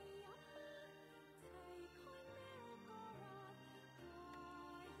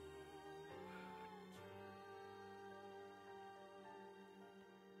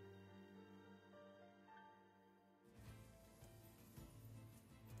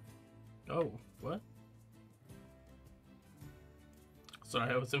 Oh, what?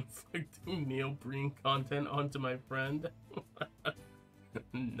 Sorry, I was inflicting Neil Breen content onto my friend.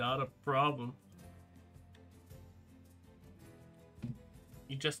 Not a problem.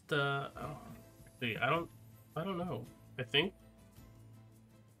 You just, oh, see, I don't know. I think,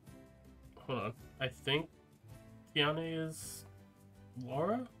 hold on. I think Tiana is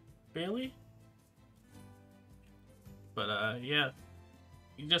Laura Bailey? But, yeah.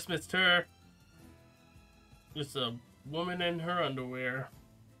 You just missed her. Just a woman in her underwear.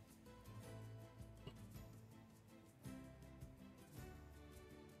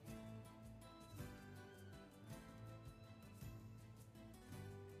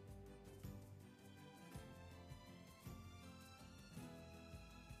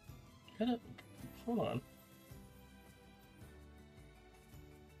 Hold on.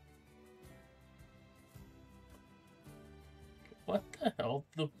 What the hell?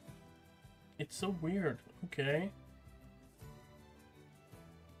 It's so weird. Okay.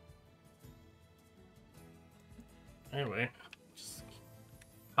 Anyway, just,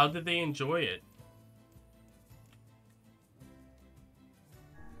 how did they enjoy it?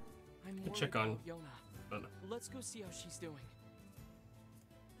 I'm We'll worried check on. about Yona. Oh, no. Let's go see how she's doing.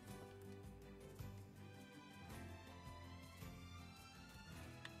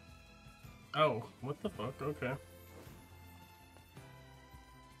 Oh, what the fuck? Okay.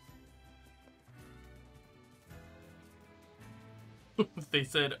 They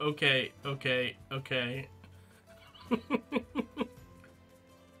said, okay, okay, okay.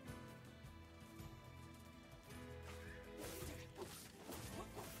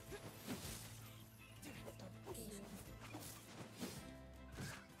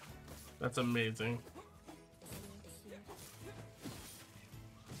 That's amazing.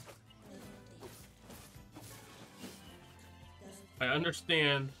 I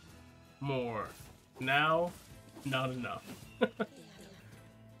understand more. Now, not enough. I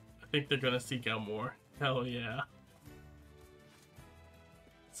think they're gonna seek out more. Hell yeah.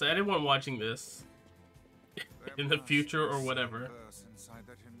 So anyone watching this in the future or whatever. Inside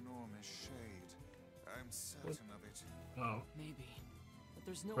that enormous shade. I'm certain of it. Oh. Maybe. But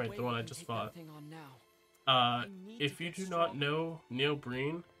there's no Right, way the one we I can just take fought. that thing on now. If you do not know Neil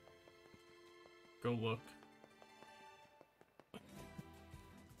Breen, go look.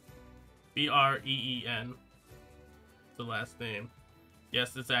 Breen. The last name.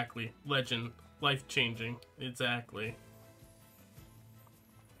 Yes, exactly. Legend. Life-changing. Exactly.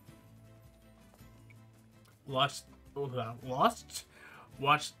 Watched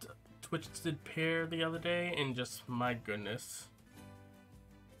Twisted Pair the other day, and just, my goodness.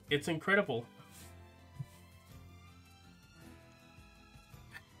 It's incredible.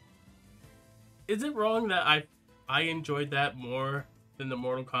 Is it wrong that I enjoyed that more than the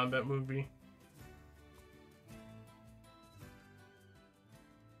Mortal Kombat movie?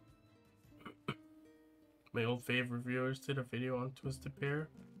 My old fave reviewers did a video on Twisted Pair.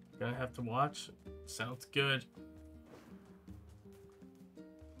 Gonna have to watch. Sounds good.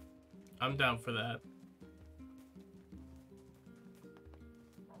 I'm down for that.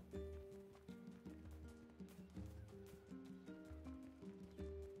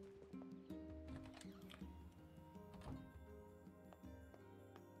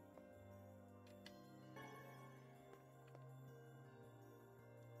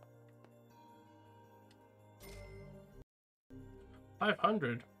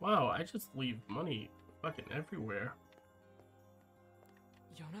 $500. Wow, I just leave money fucking everywhere.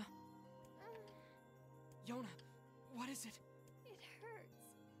 Yona? Yona, what is it? It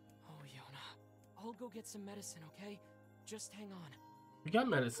hurts. Oh, Yona. I'll go get some medicine, okay? Just hang on. We got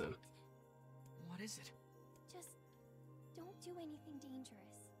medicine. What is it? Just don't do anything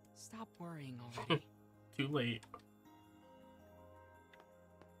dangerous. Stop worrying already. Too late.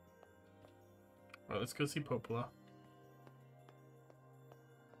 Alright, let's go see Popola.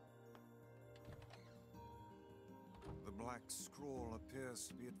 The black scroll appears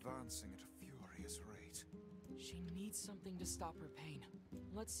to be advancing at a furious rate. She needs something to stop her pain.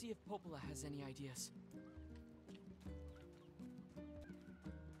 Let's see if Popola has any ideas.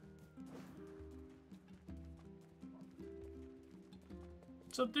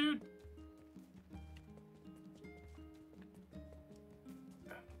 So, dude.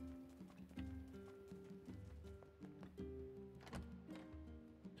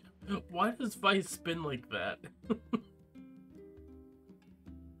 Why does Vice spin like that?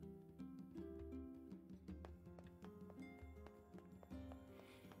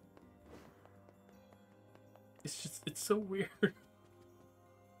 It's so weird.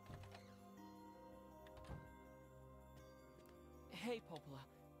 Hey, Popola,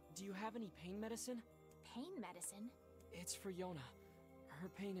 do you have any pain medicine? Pain medicine? It's for Yona. Her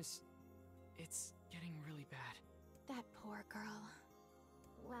pain is... it's getting really bad. That poor girl.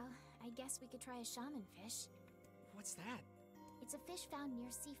 Well, I guess we could try a shaman fish. What's that? It's a fish found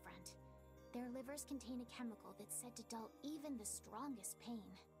near seafront. Their livers contain a chemical that's said to dull even the strongest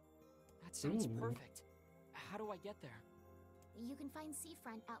pain. That sounds Ooh. perfect. How do I get there? You can find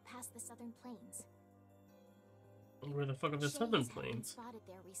seafront out past the southern plains. Where the fuck are the Shays southern have been plains? spotted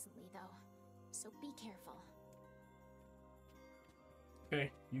there recently, though, so be careful.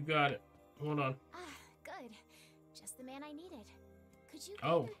 Okay, you got it. Hold on. Ah, good. Just the man I needed. Could you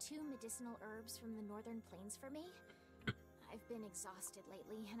Oh. gather 2 medicinal herbs from the northern plains for me? I've been exhausted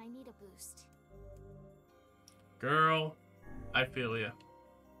lately, and I need a boost. Girl, I feel ya.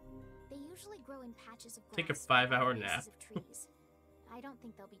 They usually grow in patches of grass. Take a or 5-hour bases nap. of trees. I don't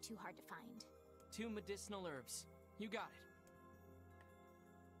think they'll be too hard to find. 2 medicinal herbs. You got it.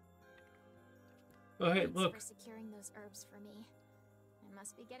 Oh, hey, Thanks look. for securing those herbs for me. I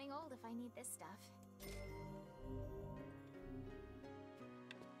must be getting old if I need this stuff.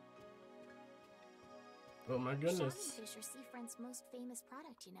 Oh my goodness. Schadenfish are Seafront's most famous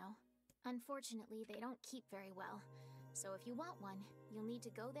product, you know. Unfortunately, they don't keep very well. So if you want one, you'll need to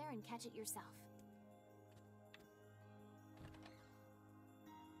go there and catch it yourself.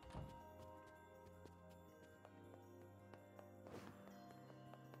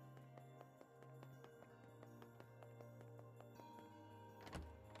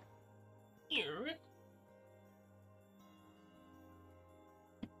 Here.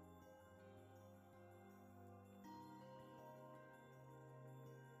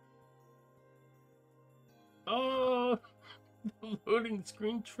 Oh, the loading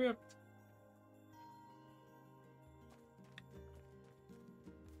screen tripped.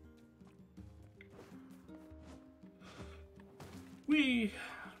 Whee!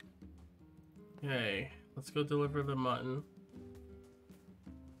 Okay, let's go deliver the mutton.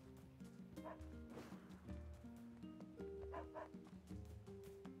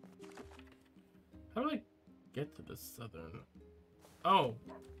 How do I get to the southern? Oh,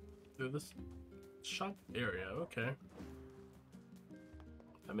 through this shop area. Okay,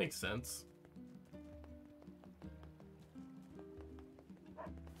 that makes sense.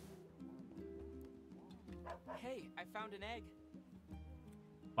 Hey, I found an egg.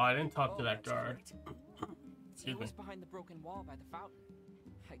 Oh, I didn't talk to that that's guard. great. Excuse It me. was behind the broken wall by the fountain.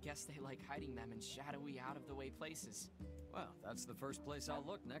 I guess they like hiding them in shadowy, out-of-the-way places. Well, that's the first place I'll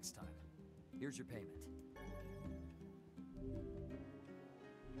look next time. Here's your payment.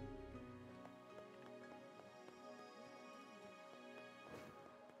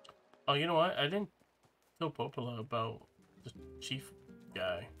 Oh, you know what? I didn't tell Popola about the chief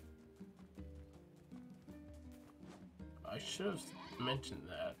guy. I should have mentioned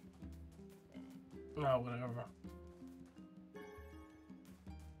that. No, whatever.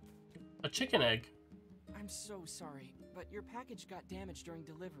 A chicken egg. I'm so sorry, but your package got damaged during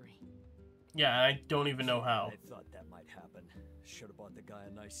delivery. Yeah, I don't even know how. I thought that might happen. Should have bought the guy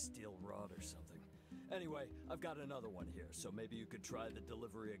a nice steel rod or something. Anyway, I've got another one here, so maybe you could try the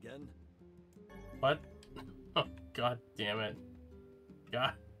delivery again? What? Oh, god damn it.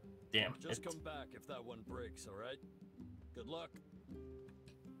 God damn it. Just come back if that one breaks, alright? Good luck.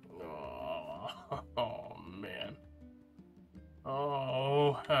 Oh, man.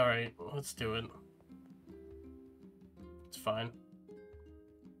 Oh, alright. Let's do it. It's fine.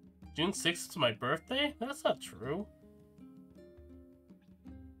 June 6th is my birthday? That's not true.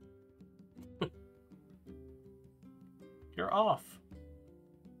 You're off.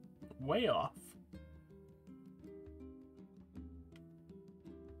 Way off.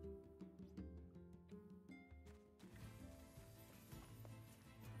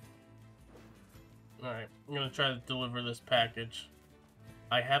 Alright, I'm gonna try to deliver this package.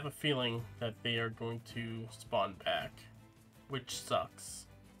 I have a feeling that they are going to spawn back, which sucks.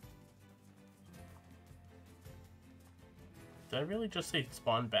 Did I really just say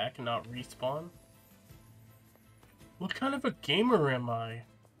spawn back and not respawn? What kind of a gamer am I?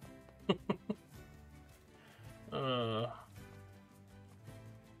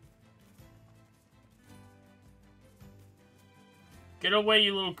 Get away,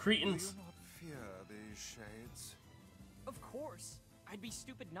 you little cretins! Do you not fear these shades? Of course. I'd be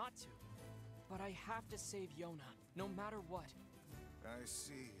stupid not to. But I have to save Yona, no matter what. I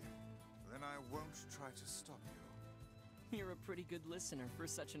see. Then I won't try to stop you. You're a pretty good listener for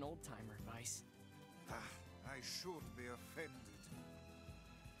such an old-timer, Vice. Ah, I should be offended.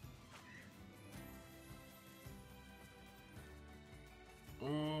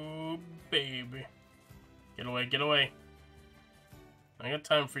 Ooh, baby. Get away, get away. I got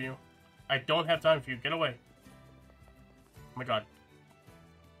time for you. I don't have time for you. Get away. Oh my god.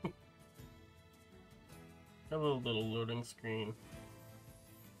 A little loading screen.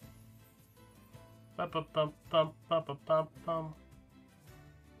 Bum.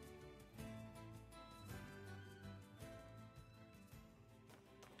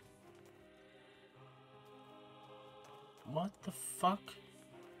 What the fuck?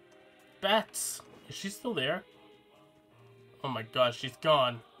 Bats! Is she still there? Oh my gosh, she's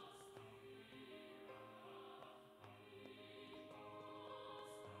gone.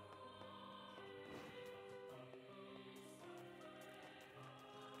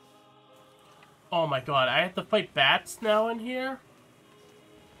 Oh my god, I have to fight bats now in here?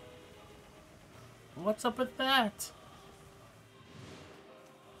 What's up with that?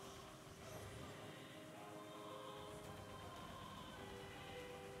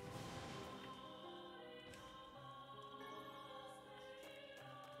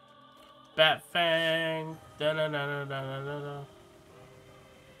 Bat Fang. Da da da da da da da.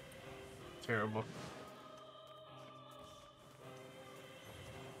 Terrible.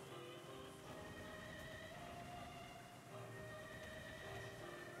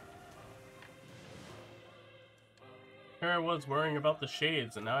 Here I was worrying about the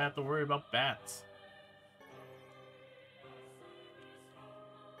shades, and now I have to worry about bats.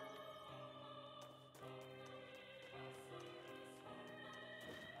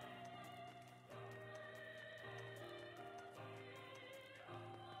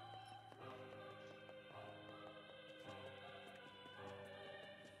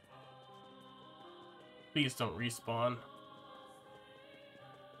 Please don't respawn.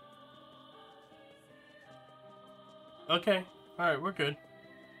 Okay, alright, we're good.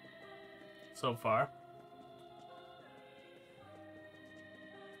 So far.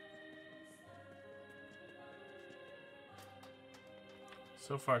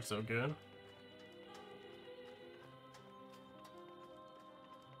 So far, so good.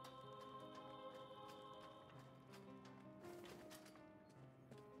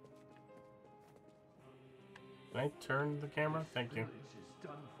 Can I turn the camera? Thank you.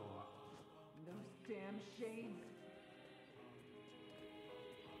 Done for. Those damn shades.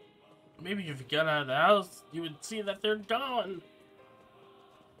 Maybe if you got out of the house, you would see that they're gone.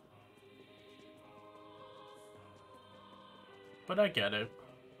 But I get it.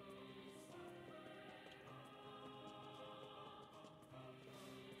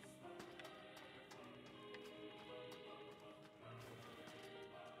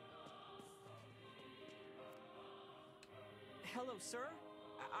 Hello, sir.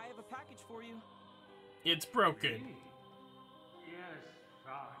 I have a package for you. It's broken. Yes,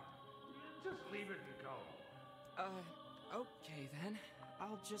 fine. Just leave it and go. Okay then.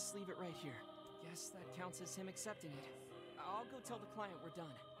 I'll just leave it right here. Guess that counts as him accepting it. I'll go tell the client we're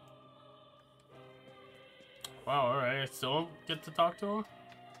done. Wow, alright. I still don't get to talk to him?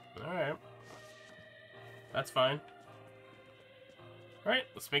 Alright. That's fine. Alright,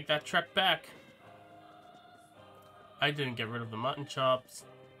 let's make that trek back. I didn't get rid of the mutton chops.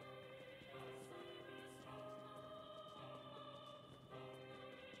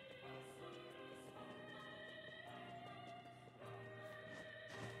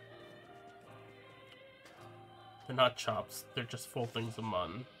 They're not chops, they're just full things of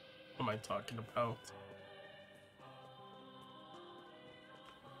mutton. What am I talking about?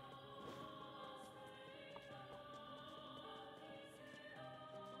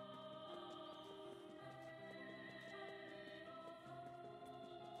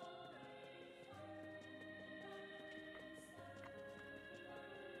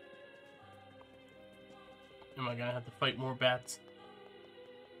 Am I gonna have to fight more bats?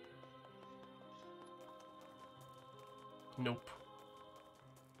 Nope.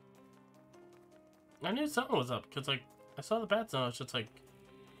 I knew something was up, because, like, I saw the bats and I was just like,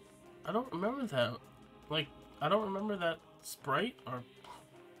 I don't remember that. Like, I don't remember that sprite, or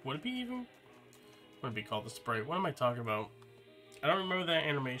would it be even? Would it be called the sprite? What am I talking about? I don't remember that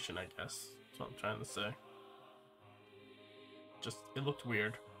animation, I guess. That's what I'm trying to say. Just, it looked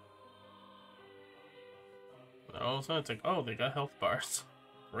weird. And all of a sudden it's like, oh, they got health bars.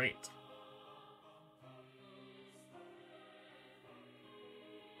 Great.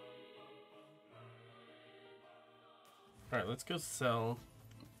 Alright, let's go sell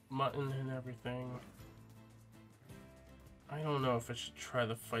mutton and everything. I don't know if I should try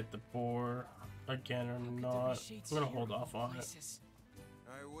to fight the boar again or not. I'm gonna hold off on it.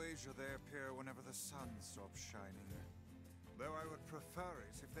 I wager they appear whenever the sun stops shining. Though I would prefer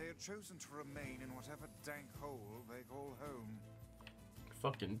it if they had chosen to remain in whatever dank hole they call home.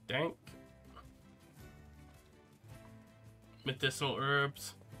 Fucking dank. Medicinal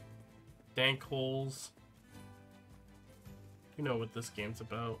herbs. Dank holes. You know what this game's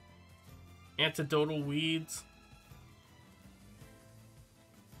about. Antidotal weeds.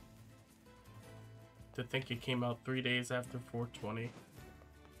 To think it came out 3 days after 420.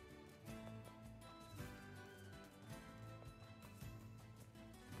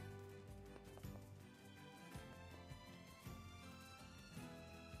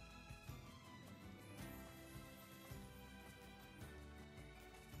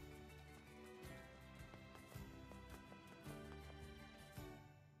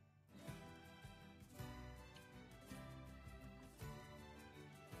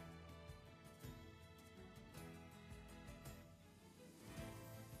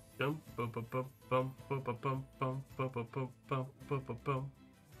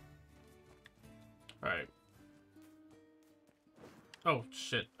 Alright. Oh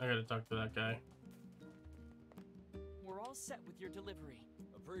shit, I gotta talk to that guy. We're all set with your delivery.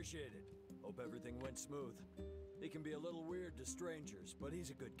 Appreciate it. Hope everything went smooth. He can be a little weird to strangers, but he's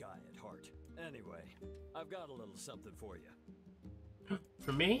a good guy at heart. Anyway, I've got a little something for you.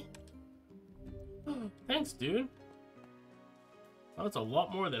 For me? Thanks, dude. Oh, that's a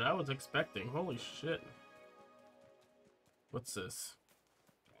lot more than I was expecting. Holy shit. What's this?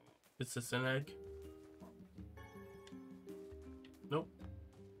 Is this an egg? Nope.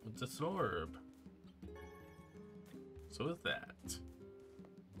 It's just an orb. So is that.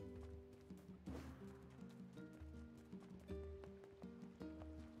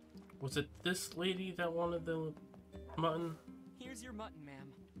 Was it this lady that wanted the mutton? Here's your mutton,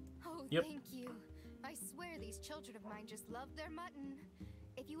 ma'am. Oh, Yep. thank you. I swear these children of mine just love their mutton.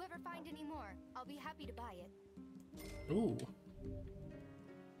 If you ever find any more, I'll be happy to buy it. Ooh.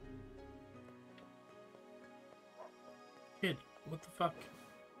 Kid, what the fuck?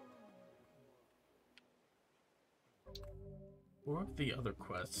 Where are the other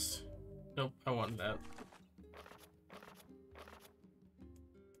quests? Nope, I want that.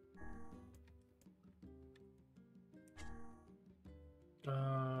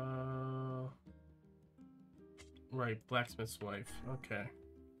 Right, blacksmith's wife. Okay.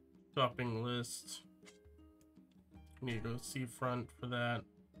 Shopping list. Need to go seafront for that.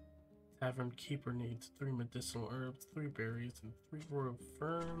 Tavern keeper needs 3 medicinal herbs, 3 berries, and 3 royal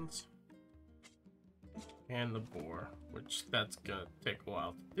ferns. And the boar, which that's gonna take a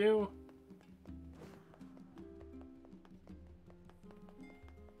while to do.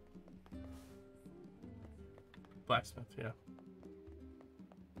 Blacksmith, yeah.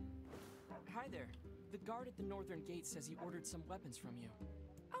 Hi there. The guard at the northern gate says he ordered some weapons from you.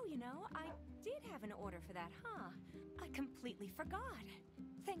 Oh, you know, I did have an order for that, huh? I completely forgot.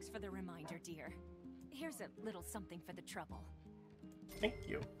 Thanks for the reminder, dear. Here's a little something for the trouble. Thank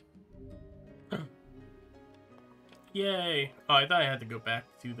you. Yay! Oh, I thought I had to go back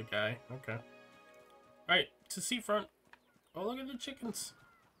to the guy. Okay. Alright, to seafront. Oh, look at the chickens.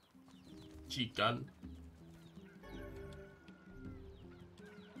 G-gun.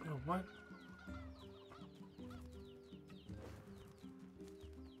 Oh, what?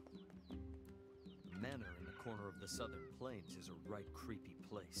 The manor in the corner of the southern plains is a right creepy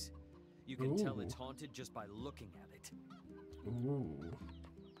place. You can tell it's haunted just by looking at it. Ooh.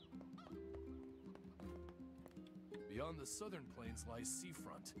 Beyond the southern plains lies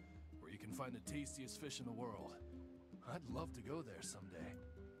Seafront, where you can find the tastiest fish in the world. I'd love to go there someday.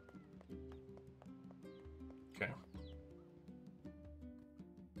 Okay.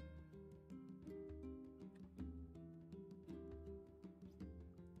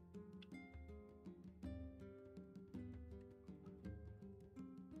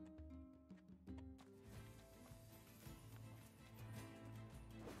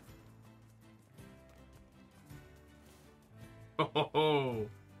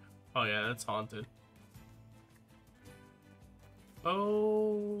 Oh yeah, that's haunted.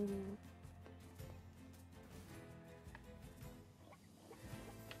 Oh.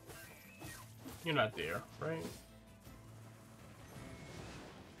 You're not there, right?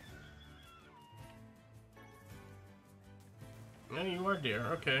 No, you are there.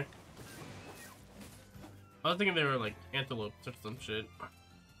 Okay. I was thinking they were like antelopes or some shit.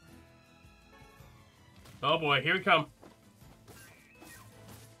 Oh boy, here we come.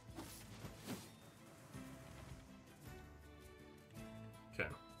 Okay.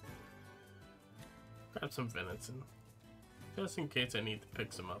 Grab some venison. Just in case I need to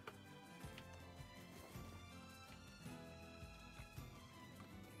pick some up.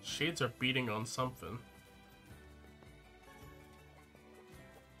 Shades are beating on something.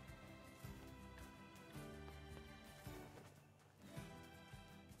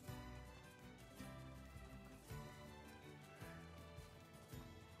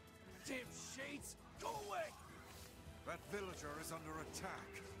 Damn shades! Go away! That villager is under attack.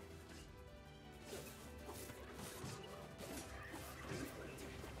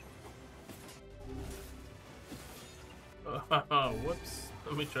 Whoops.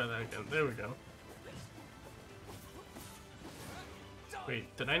 Let me try that again. There we go.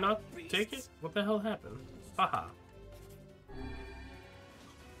 Wait, did I not take it? What the hell happened? Haha.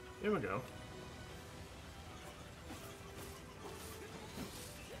 Here we go.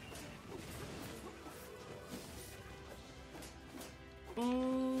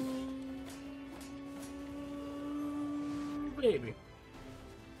 Baby.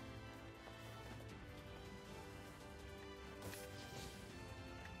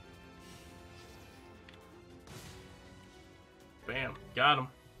 Bam, got him.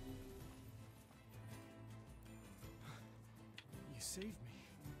 You saved me.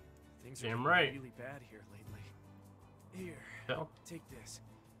 Things Damn are right. really bad here lately. Here, Hell. take this.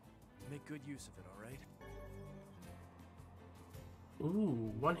 Make good use of it, all right?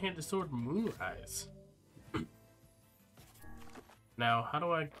 Ooh, one-handed sword Moonrise. Now, how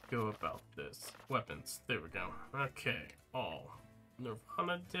do I go about this? Weapons. There we go. Okay. All.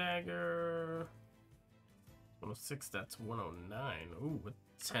 Nirvana dagger. 106, that's 109. Ooh, with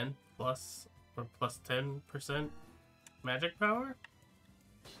 10 plus or plus 10% magic power?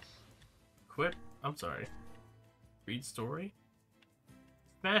 Equip. I'm sorry. Read story.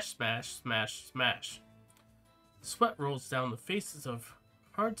 Smash, smash, smash, smash. Sweat rolls down the faces of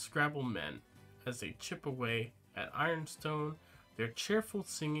hard-scrabble men as they chip away at ironstone, their cheerful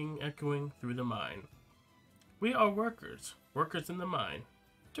singing echoing through the mine. We are workers, workers in the mine,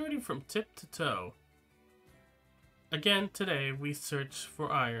 dirty from tip to toe. Again, today we search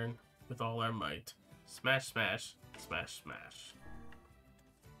for iron with all our might. Smash, smash, smash, smash.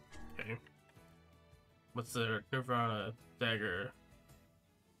 Okay. What's the Nirvana dagger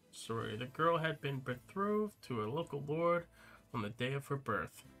story? The girl had been betrothed to a local lord on the day of her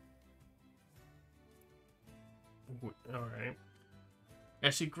birth. Alright.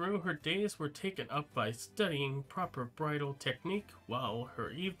 As she grew, her days were taken up by studying proper bridal technique, while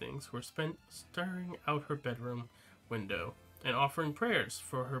her evenings were spent staring out her bedroom window and offering prayers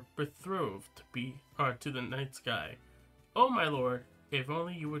for her betrothed to the night sky. Oh my lord, if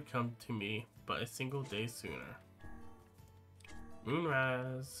only you would come to me but a single day sooner.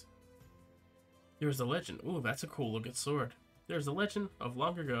 Moonrise. There is a legend. Ooh, that's a cool looking sword. There is a legend of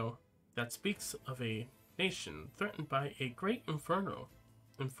long ago that speaks of a nation threatened by a great inferno.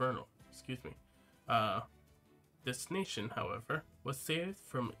 Excuse me. This nation, however, was saved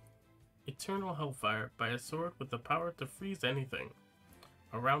from eternal hellfire by a sword with the power to freeze anything.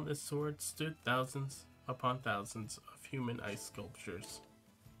 Around this sword stood thousands upon thousands of human ice sculptures.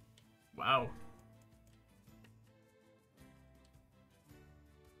 Wow.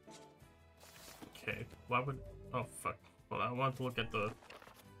 Okay, why would... Oh, fuck. Well, I want to look at the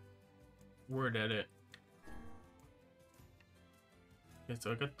word edit. Okay,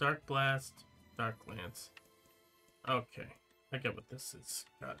 so I got Dark Blast, Dark Lance. Okay, I get what this is.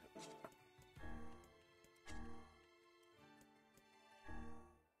 Got it.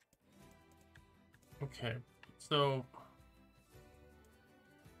 Okay, so...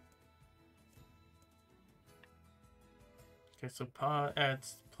 Okay, so Pa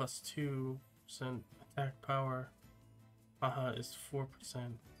adds plus 2% attack power. Paha is 4%.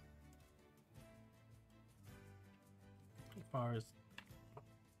 As far as...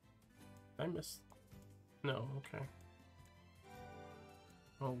 I missed... No, okay.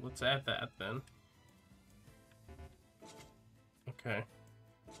 Well, let's add that then. Okay.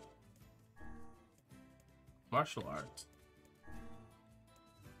 Martial arts.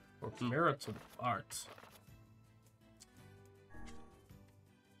 Or marital arts.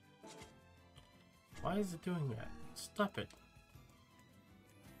 Why is it doing that? Stop it.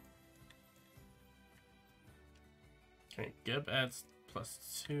 Okay, Geb adds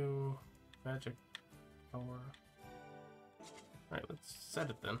plus 2 magic power. Alright, let's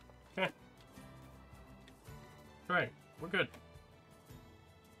set it then. Okay. Alright, we're good.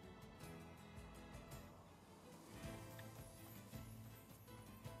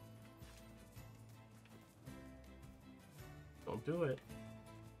 Don't do it.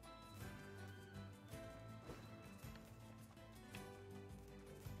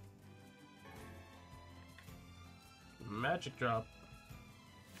 Magic drop.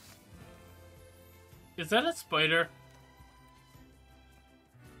 Is that a spider?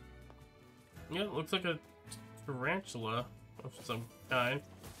 Yeah, it looks like a tarantula of some kind.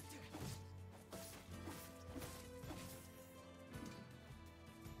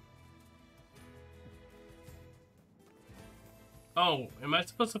 Oh, am I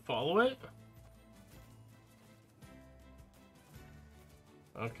supposed to follow it?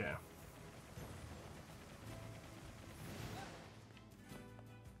 Okay.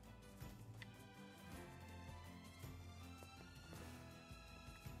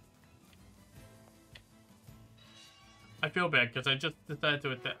 I feel bad because I just decided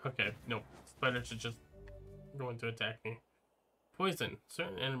to attack. Okay, no. Spiders are just going to attack me. Poison.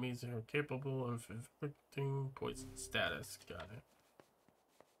 Certain enemies are capable of inflicting poison status. Got it.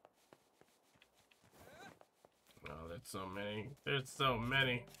 Oh, there's so many. There's so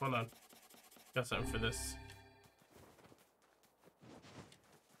many. Hold on. Got something for this.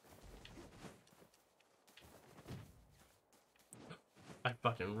 I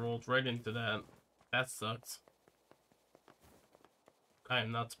fucking rolled right into that. That sucks. I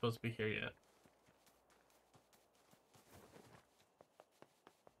am not supposed to be here yet.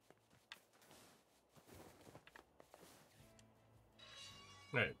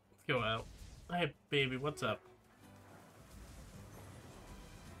 Alright, let's go out. Hey, baby, what's up?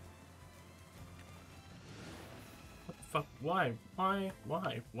 What the fuck? Why? Why?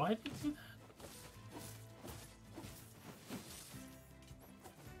 Why? Why did you do that?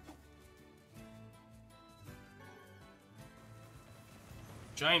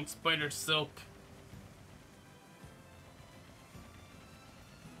 Giant spider silk.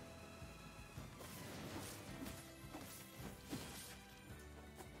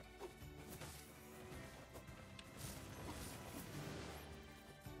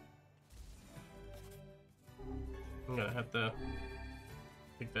 I'm gonna have to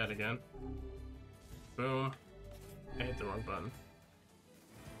pick that again. Boom. I hit the wrong button.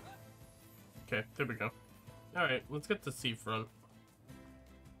 Okay, there we go. Alright, let's get the seafront.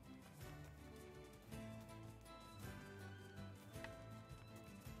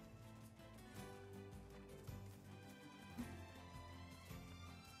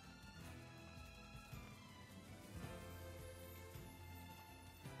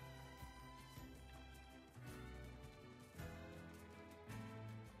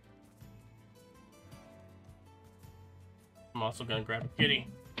 I'm also gonna grab a kitty.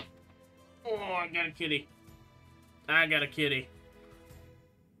 Oh, I got a kitty. I got a kitty.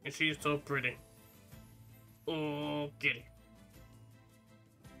 And she's so pretty. Oh, kitty.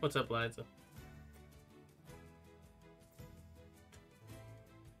 What's up, Liza?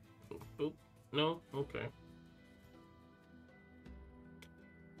 Boop, boop. No? Okay.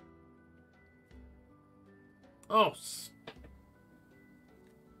 Oh,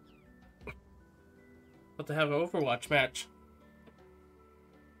 about to have an Overwatch match.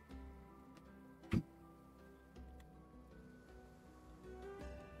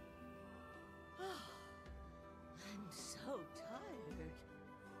 I'm so tired.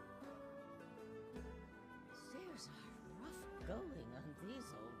 Stairs are rough going on these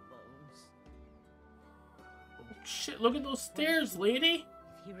old bones. Shit, look at those stairs, lady!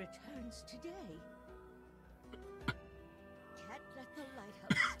 If he returns today, can't let the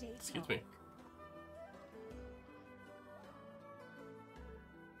lighthouse stay Excuse dark. me.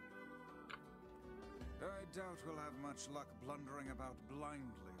 I doubt we'll have much luck blundering about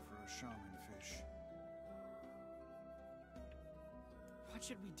blindly for a shaman fish. What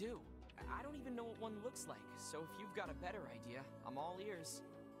should we do? I don't even know what one looks like, so if you've got a better idea, I'm all ears.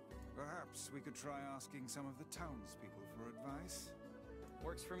 Perhaps we could try asking some of the townspeople for advice.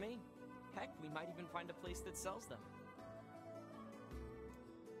 Works for me. Heck, we might even find a place that sells them.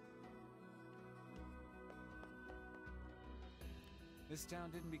 This town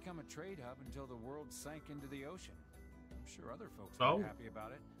didn't become a trade hub until the world sank into the ocean. I'm sure other folks Oh. weren't happy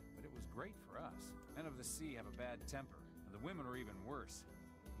about it, but it was great for us. Men of the sea have a bad temper, and the women are even worse.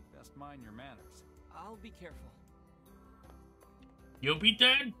 You best mind your manners. I'll be careful. You'll be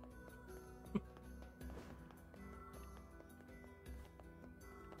dead?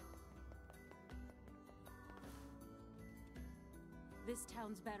 This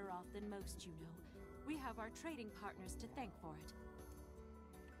town's better off than most, you know. We have our trading partners to thank for it.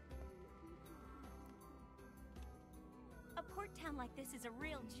 A port town like this is a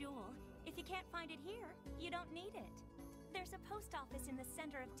real jewel. If you can't find it here, you don't need it. There's a post office in the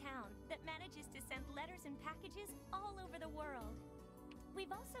center of town that manages to send letters and packages all over the world.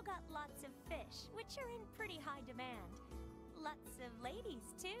 We've also got lots of fish, which are in pretty high demand. Lots of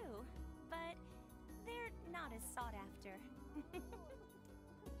ladies, too. But they're not as sought after.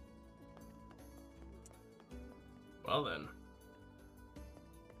 Well then.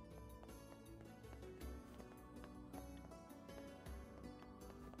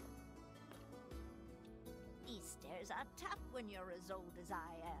 These stairs are tough when you're as old as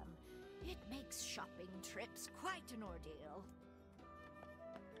I am. It makes shopping trips quite an ordeal.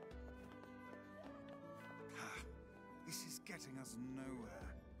 This is getting us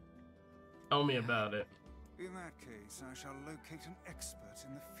nowhere. Tell me about it. In that case, I shall locate an expert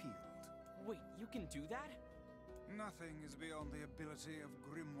in the field. Wait, you can do that? Nothing is beyond the ability of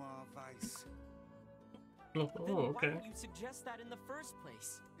Grimoire Weiss. Oh, Then why okay. didn't you suggest that in the first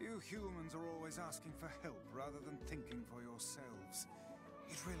place? You humans are always asking for help rather than thinking for yourselves.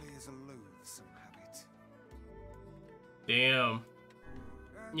 It really is a loathsome habit. Damn.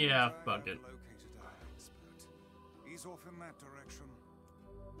 And Yeah, I fuck have it. located our expert. He's off in that direction.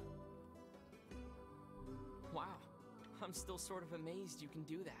 Wow, I'm still sort of amazed you can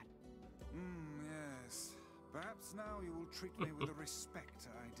do that. Yes. Perhaps now you will treat me with the respect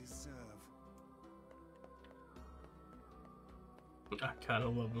I deserve. I kind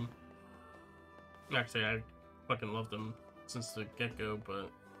of love him. Actually, I fucking loved him since the get-go, but...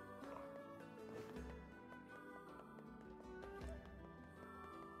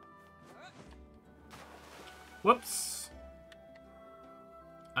 Whoops.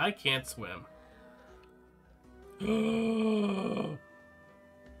 I can't swim.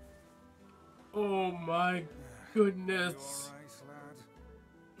 Oh my goodness.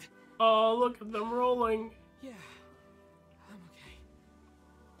 Oh, look at them rolling. Yeah, I'm okay.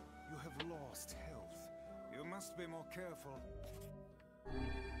 You have lost health. You must be more careful.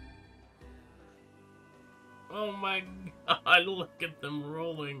 Oh my god, look at them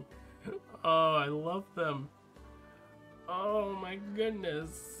rolling. Oh, I love them. Oh my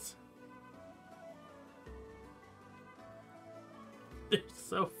goodness. They're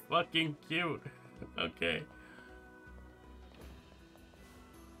so fucking cute. Okay.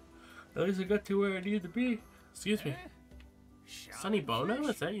 At least I got to where I need to be. Excuse me. Sonny Bono,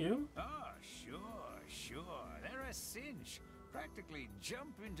 is that you? Oh, sure. They're a cinch. Practically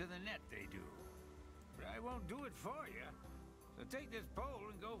jump into the net, they do. But I won't do it for you. So take this pole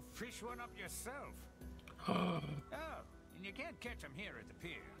and go fish one up yourself. Oh, and you can't catch them here at the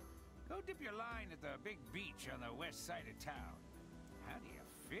pier. Go dip your line at the big beach on the west side of town. How do you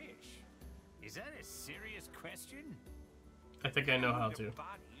fish? Is that a serious question? I think I know how to. Move your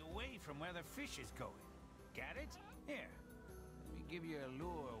body away from where the fish is going. Got it? Here. Let me give you a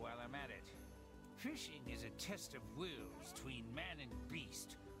lure while I'm at it. Fishing is a test of wills between man and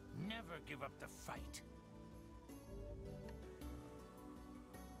beast. Never give up the fight.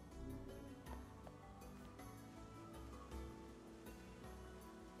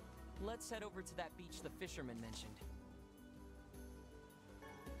 Let's head over to that beach the fisherman mentioned.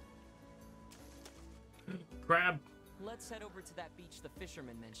 Crab. Let's head over to that beach the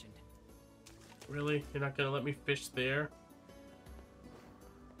fisherman mentioned. Really? You're not gonna let me fish there?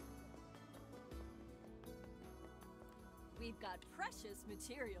 We've got precious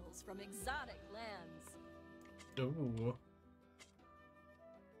materials from exotic lands. Ooh.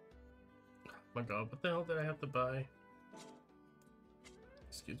 Oh my god, what the hell did I have to buy?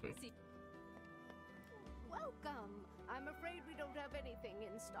 Excuse me. Welcome. I'm afraid we don't have anything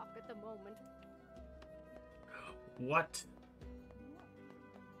in stock at the moment. What?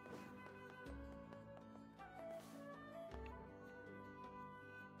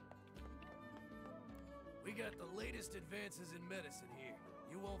 We got the latest advances in medicine here.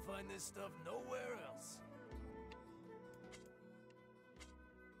 You won't find this stuff nowhere else.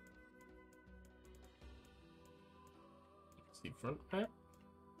 See front map?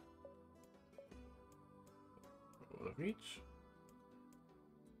 On the beach.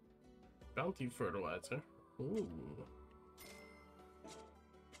 Bounty fertilizer. Ooh.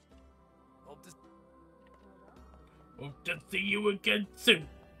 Hope to see you again soon.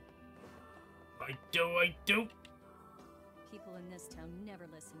 I do. People in this town never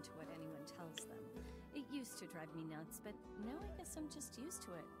listen to what anyone tells them. It used to drive me nuts, but now I guess I'm just used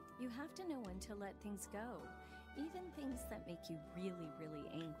to it. You have to know when to let things go, even things that make you really, really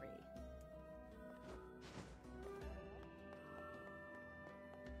angry.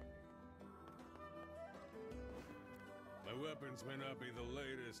 My weapons may not be the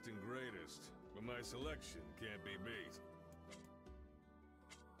latest and greatest, but my selection can't be beat.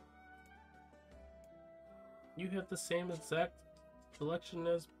 You have the same exact selection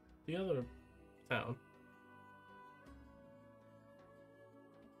as the other town.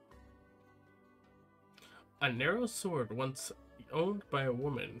 A narrow sword once owned by a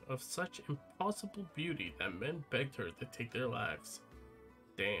woman of such impossible beauty that men begged her to take their lives.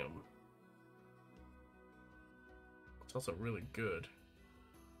 Damn. It's also really good.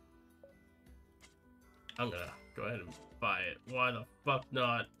 I'm gonna go ahead and buy it. Why the fuck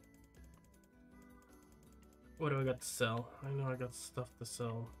not? What do I got to sell? I know I got stuff to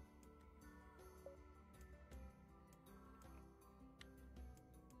sell.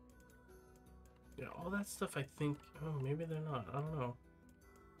 Yeah, all that stuff I think... Oh, maybe they're not. I don't know.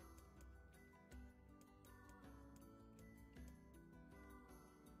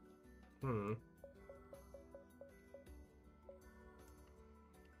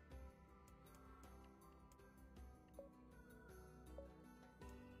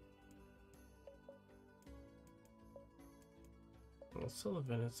 Let's sell the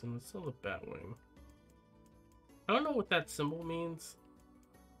venison, let's sell the batwing. I don't know what that symbol means.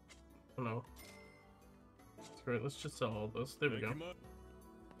 I don't know. That's great, let's just sell all those. There we go.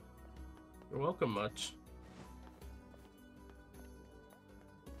 You're welcome much.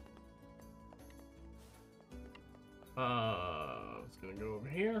 I was gonna go over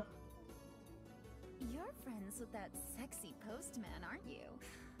here. You're friends with that sexy postman, aren't you?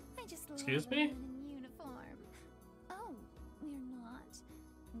 I just Excuse love me? a man in uniform. Oh, we're not.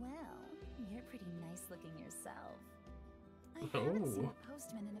 Well, you're pretty nice looking yourself. I haven't seen a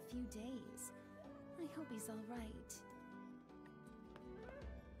postman in a few days. I hope he's all right.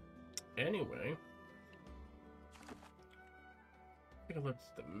 Anyway, take a look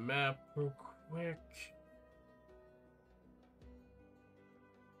at the map real quick.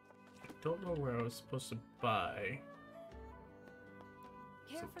 I don't know where I was supposed to buy.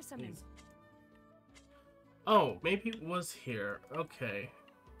 Care for some. Oh, maybe it was here. Okay.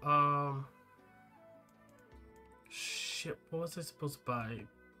 Shit, what was I supposed to buy?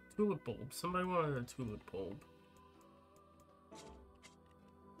 Tulip bulb. Somebody wanted a tulip bulb.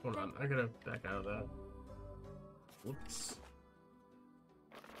 Hold on, I gotta back out of that. Whoops.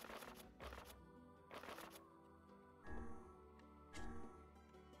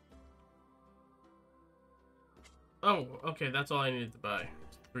 Oh, okay, that's all I needed to buy.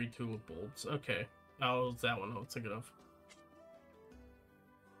 3 tulip bulbs. Okay. Oh, it was that one I was thinking of.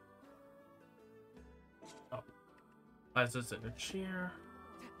 Oh. Why is this in a chair?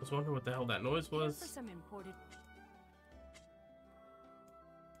 I was wondering what the hell that noise was. For some imported.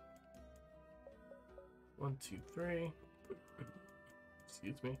 1, 2, 3.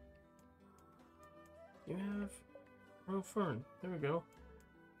 Excuse me. You have royal fern. There we go.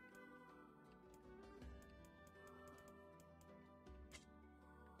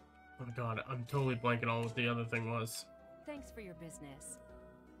 Oh my god, I'm totally blanking on what the other thing was. Thanks for your business.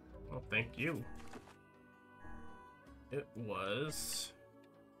 Well, thank you. It was...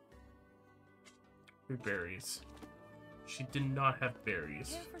 berries. She did not have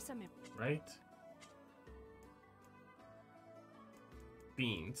berries. Care for some. Right?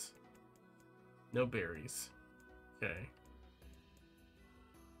 Beans. No berries. Okay.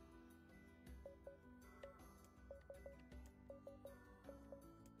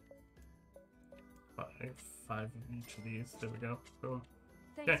 Five of each of these. There we go. Boom.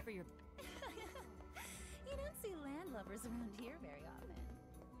 Thanks Okay. for your. You don't see landlubbers around here very often.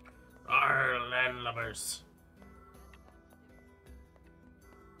 Our landlubbers.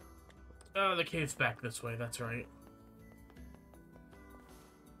 Oh, the cave's back this way. That's right.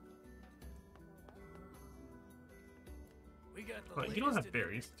 We got the Oh, you don't have latest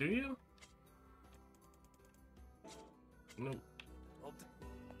berries, do you? Nope.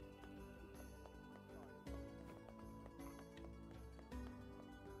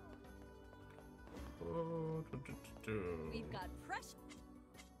 We've got fresh.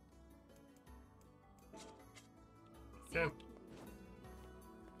 Okay.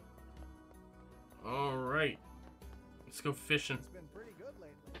 All right. Let's go fishing. It's been pretty good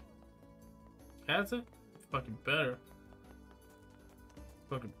lately. Has it? Fucking better.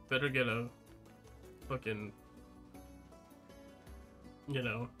 Fucking better get a fucking, you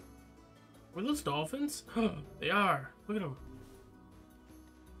know. Were those dolphins? They are. Look at them.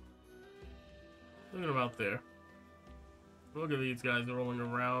 Look at them out there. Look at these guys rolling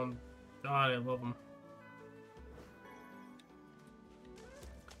around. God, I love them.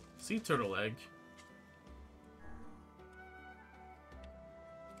 Sea turtle egg.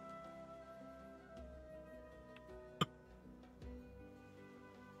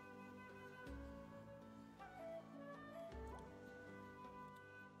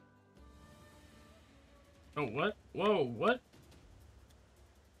 Oh, what? Whoa, what?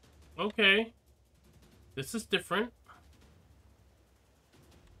 Okay. This is different.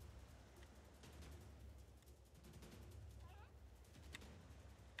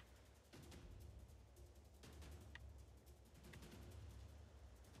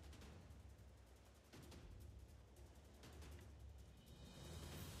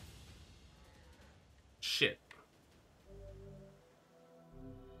 Shit.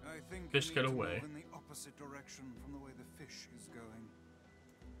 I think Fish we got need to away. move in the opposite direction from the way the fish is going.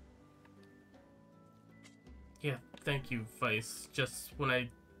 Yeah, thank you, Vice. Just when I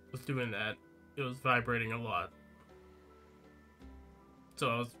was doing that, it was vibrating a lot. So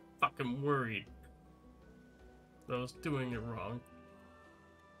I was fucking worried that I was doing it wrong.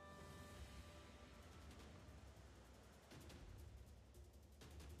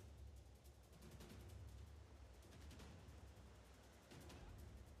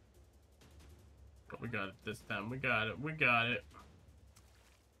 But we got it this time. We got it. We got it.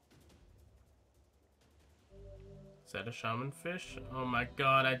 Is that a shaman fish? Oh my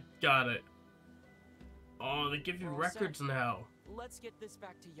god, I got it. Oh, they give you We're all set. records now. Let's get this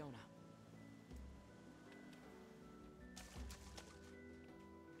back to Yona.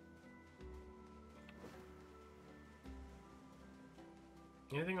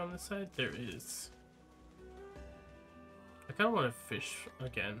 Anything on this side? There is. I kind of want to fish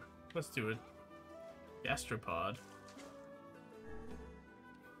again. Let's do it. Gastropod.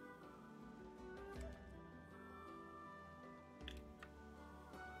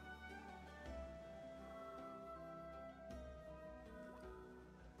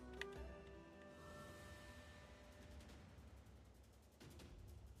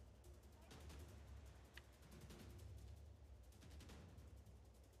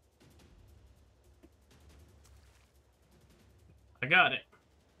 got it.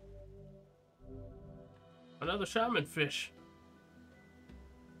 Another shaman fish.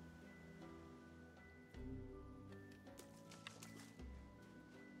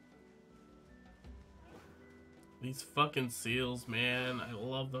 These fucking seals, man. I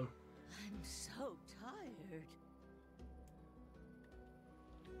love them. I'm so tired.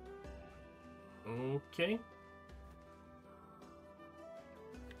 Okay.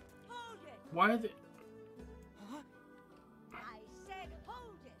 Hold it! Why are they... I said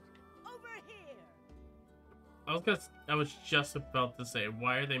hold it! Over here! I was just about to say,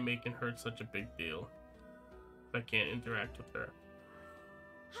 why are they making her such a big deal? If I can't interact with her.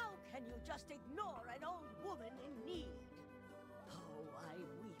 How can you just ignore an old woman in need? Oh, I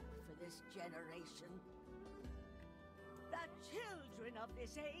weep for this generation. The children of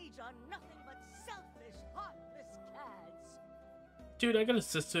this age are nothing but selfish, heartless cads. Dude, I got a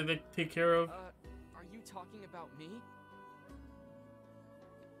sister to take care of. Are you talking about me?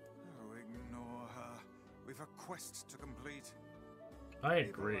 Oh, ignore her. We've a quest to complete. I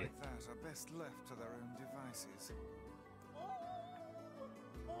agree. People like that are best left to their own devices.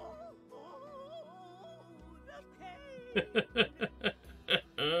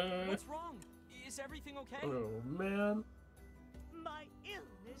 What's wrong? Is everything okay? Oh, man. My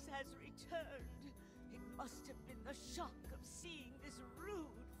illness has returned. It must have been the shock of seeing this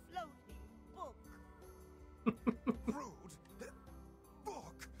rude, floating book. Rude?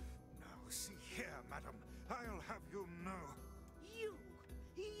 Book? Now, see here, madam. I'll have you know.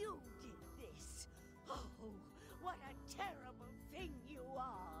 You did this. Oh, what a terrible thing you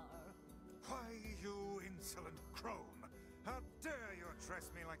are. Why, you insolent crone. How dare you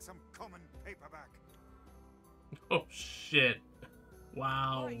address me like some common paperback? Oh, shit.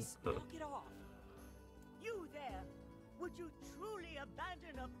 Wow. Boys, knock it off. You there, would you truly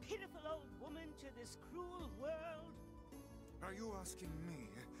abandon a pitiful old woman to this cruel world? Are you asking me?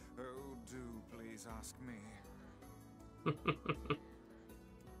 Oh, do please ask me.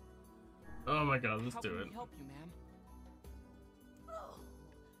 Oh my god, let's How do can it. we help you, ma'am? Oh,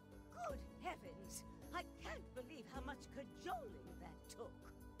 good heavens. I can't believe how much cajoling that took.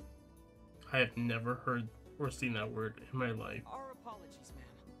 I have never heard or seen that word in my life. Our apologies, ma'am.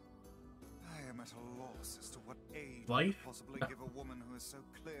 I am at a loss as to what aid Life? could possibly give a woman who is so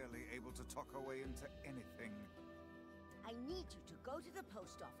clearly able to talk her way into anything. I need you to go to the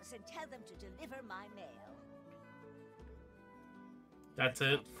post office and tell them to deliver my mail. That's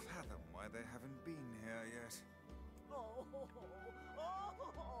it. Can't fathom why they haven't been here yet. Oh,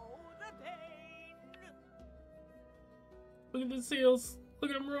 the pain! Look at the seals.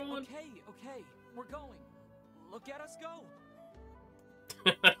 Look at them rolling. Okay, we're going. Look at us go.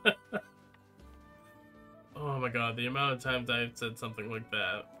 Oh my god, the amount of times I've said something like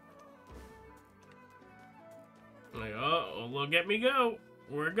that. I'm like, oh, look at me go.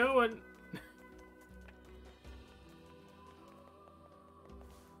 We're going.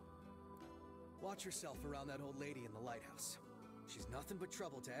 Watch yourself around that old lady in the lighthouse. She's nothing but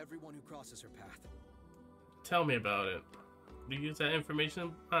trouble to everyone who crosses her path. Tell me about it. Did you use that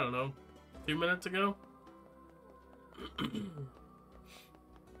information, I don't know, 2 minutes ago?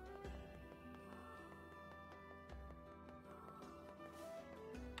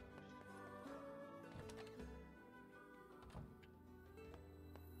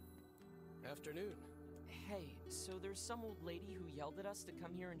 Afternoon. Hey, so there's some old lady who yelled at us to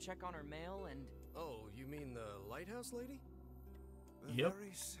come here and check on her mail and... Oh, you mean the lighthouse lady? The Yep.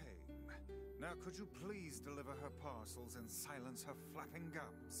 very same. Now, could you please deliver her parcels and silence her flapping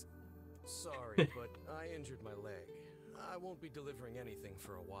gums? Sorry, but I injured my leg. I won't be delivering anything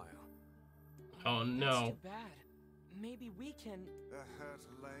for a while. Oh That's no. too bad. Maybe we can... A hurt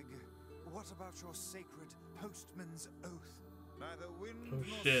leg? What about your sacred postman's oath? Neither wind Oh, nor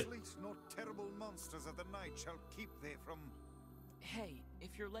shit. sleet nor terrible monsters of the night shall keep thee from... Hey,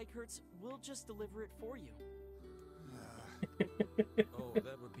 if your leg hurts, we'll just deliver it for you. Oh,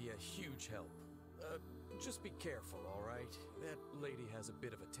 that would be a huge help. Just be careful, all right? That lady has a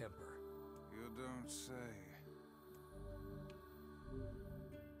bit of a temper. You don't say.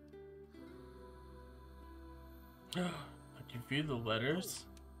 I can view the letters.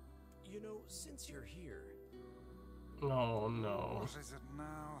 You know, since you're here... Oh no. What is it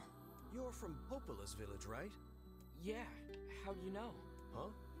now? You're from Popola's village, right? Yeah, how do you know?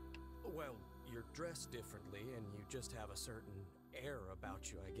 Huh? Well, you're dressed differently, and you just have a certain air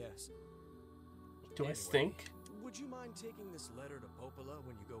about you, I guess. Do I Anyway, stink? Would you mind taking this letter to Popola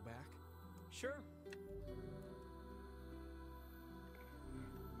when you go back? Sure.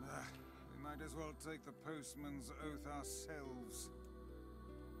 We might as well take the postman's oath ourselves.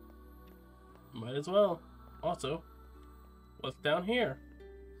 Might as well. Also, What's down here?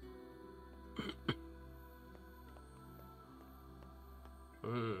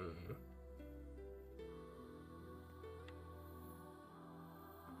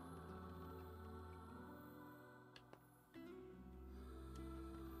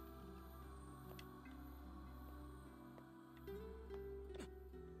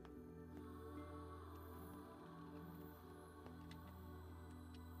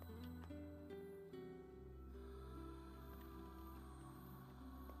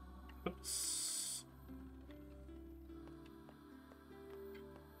 Oops.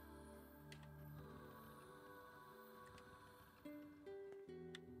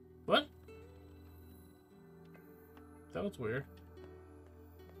 What? That was weird.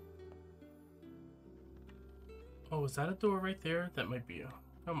 Oh, is that a door right there? That might be a...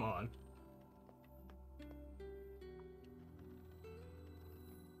 Come on.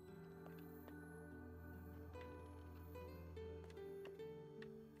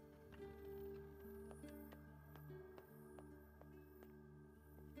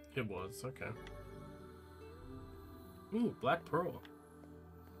 It was, okay. Ooh, Black Pearl.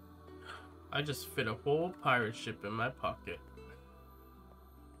 I just fit a whole pirate ship in my pocket.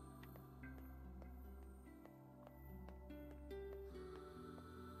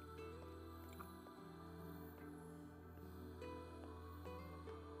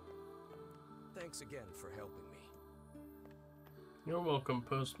 Thanks again for helping me. You're welcome,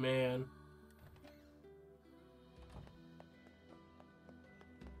 Postman.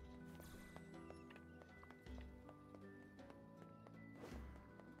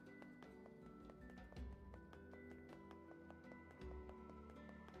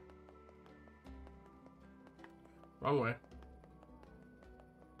 Wrong way.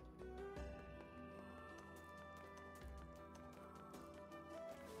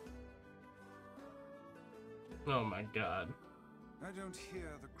 Oh my god. I don't hear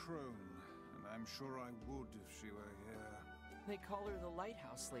the crone, and I'm sure I would if she were here. They call her the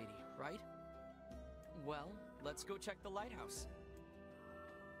lighthouse lady, right? Well, let's go check the lighthouse.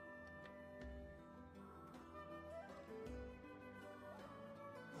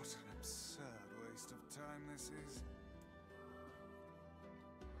 What an absurd waste of time this is.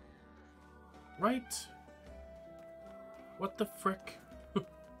 Right? What the frick?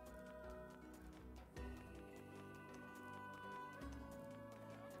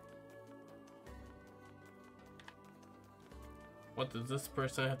 What does this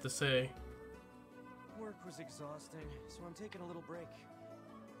person have to say? Work was exhausting, so I'm taking a little break.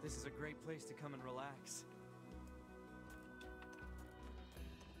 This is a great place to come and relax.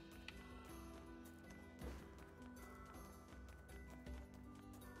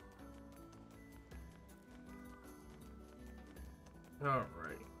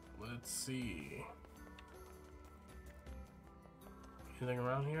 Alright, let's see. Anything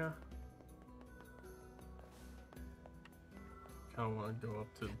around here? Kinda wanna go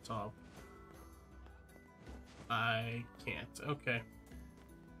up to the top. I can't. Okay.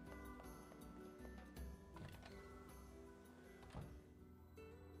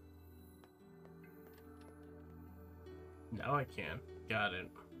 Now I can. Got it.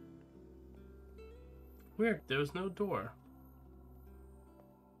 Weird, there was no door.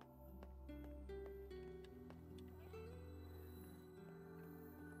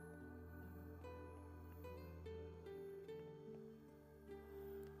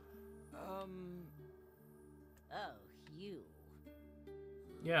 Oh, you.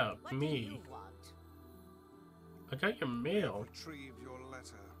 Yeah, What me. do you want? I got your mail. Retrieve your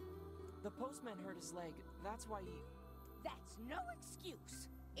letter. The postman hurt his leg. That's why he... That's no excuse.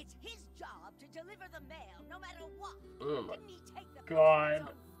 It's his job to deliver the mail, no matter what. Oh my Didn't he take the god.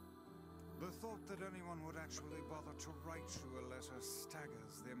 The thought that anyone would actually bother to write you a letter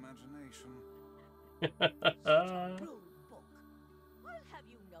staggers the imagination. Rude book. I'll have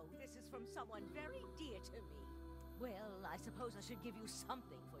you know this is from someone very dear to me. Well, I suppose I should give you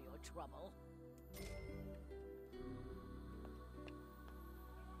something for your trouble.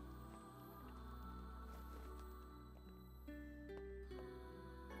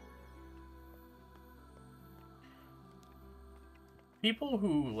 People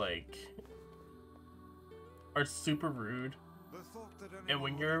who, like, are super rude, and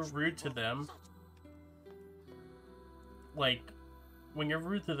when you're rude to them, like, when you're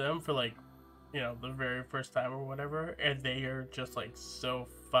rude to them for, like, you know, the very first time or whatever, and they are just, like, so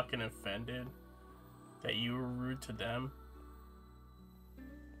fucking offended that you were rude to them.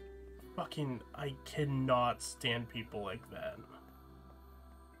 Fucking, I cannot stand people like that.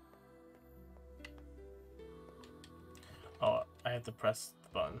 Oh, I have to press the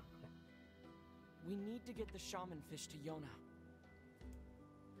button. We need to get the shaman fish to Yona.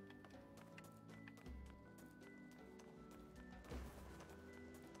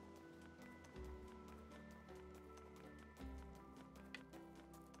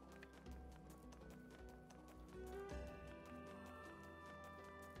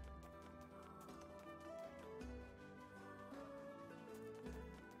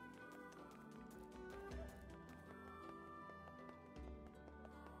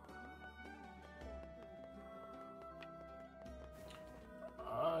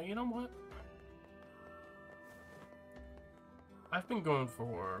 you know what? I've been going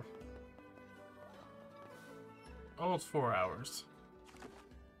for almost 4 hours.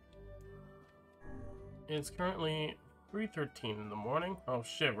 It's currently 3:13 in the morning. Oh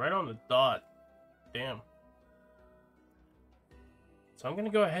shit, right on the dot. Damn. So I'm gonna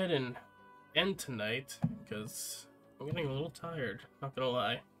go ahead and end tonight, because I'm getting a little tired, not gonna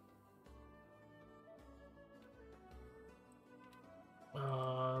lie.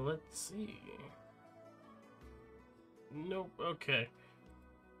 Let's see. Nope, okay.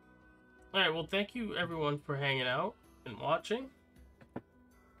 Alright, well, thank you everyone for hanging out and watching.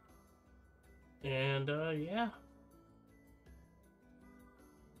 And, yeah.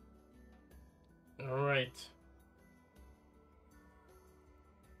 Alright.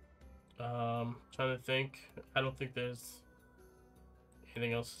 Trying to think. I don't think there's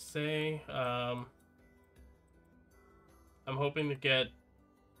anything else to say. I'm hoping to get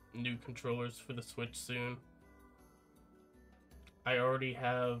new controllers for the Switch soon. I already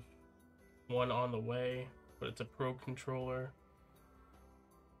have one on the way, but it's a Pro controller.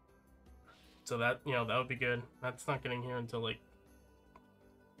 So that, you know, that would be good. That's not getting here until like,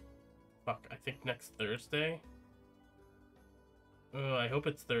 fuck, I think next Thursday. I hope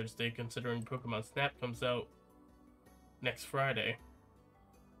it's Thursday, considering Pokemon Snap comes out next Friday.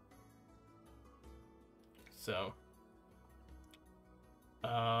 So,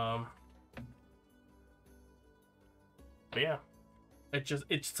 but yeah,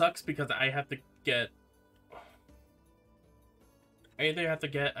 it sucks because I have to get, I either have to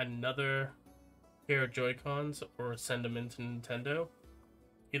get another pair of Joy-Cons or send them into Nintendo.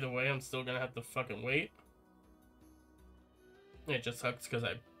 Either way, I'm still gonna have to fucking wait. It just sucks because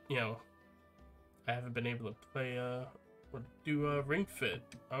I haven't been able to play or do Ring Fit.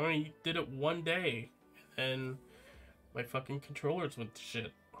 I only did it one day, and my fucking controllers went to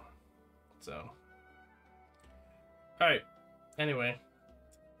shit. So, alright. Anyway,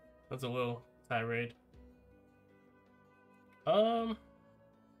 that's a little tirade.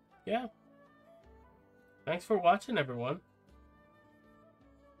 Yeah. Thanks for watching, everyone.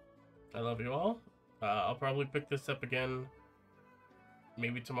 I love you all. I'll probably pick this up again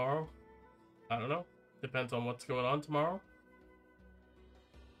maybe tomorrow. I don't know. Depends on what's going on tomorrow.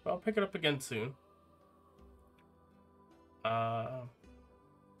 But I'll pick it up again soon.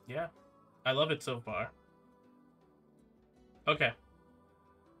 Yeah. I love it so far. Okay.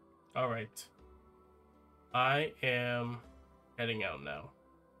 Alright. I am heading out now.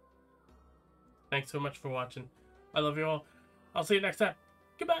 Thanks so much for watching. I love you all. I'll see you next time.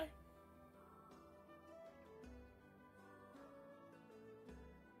 Goodbye.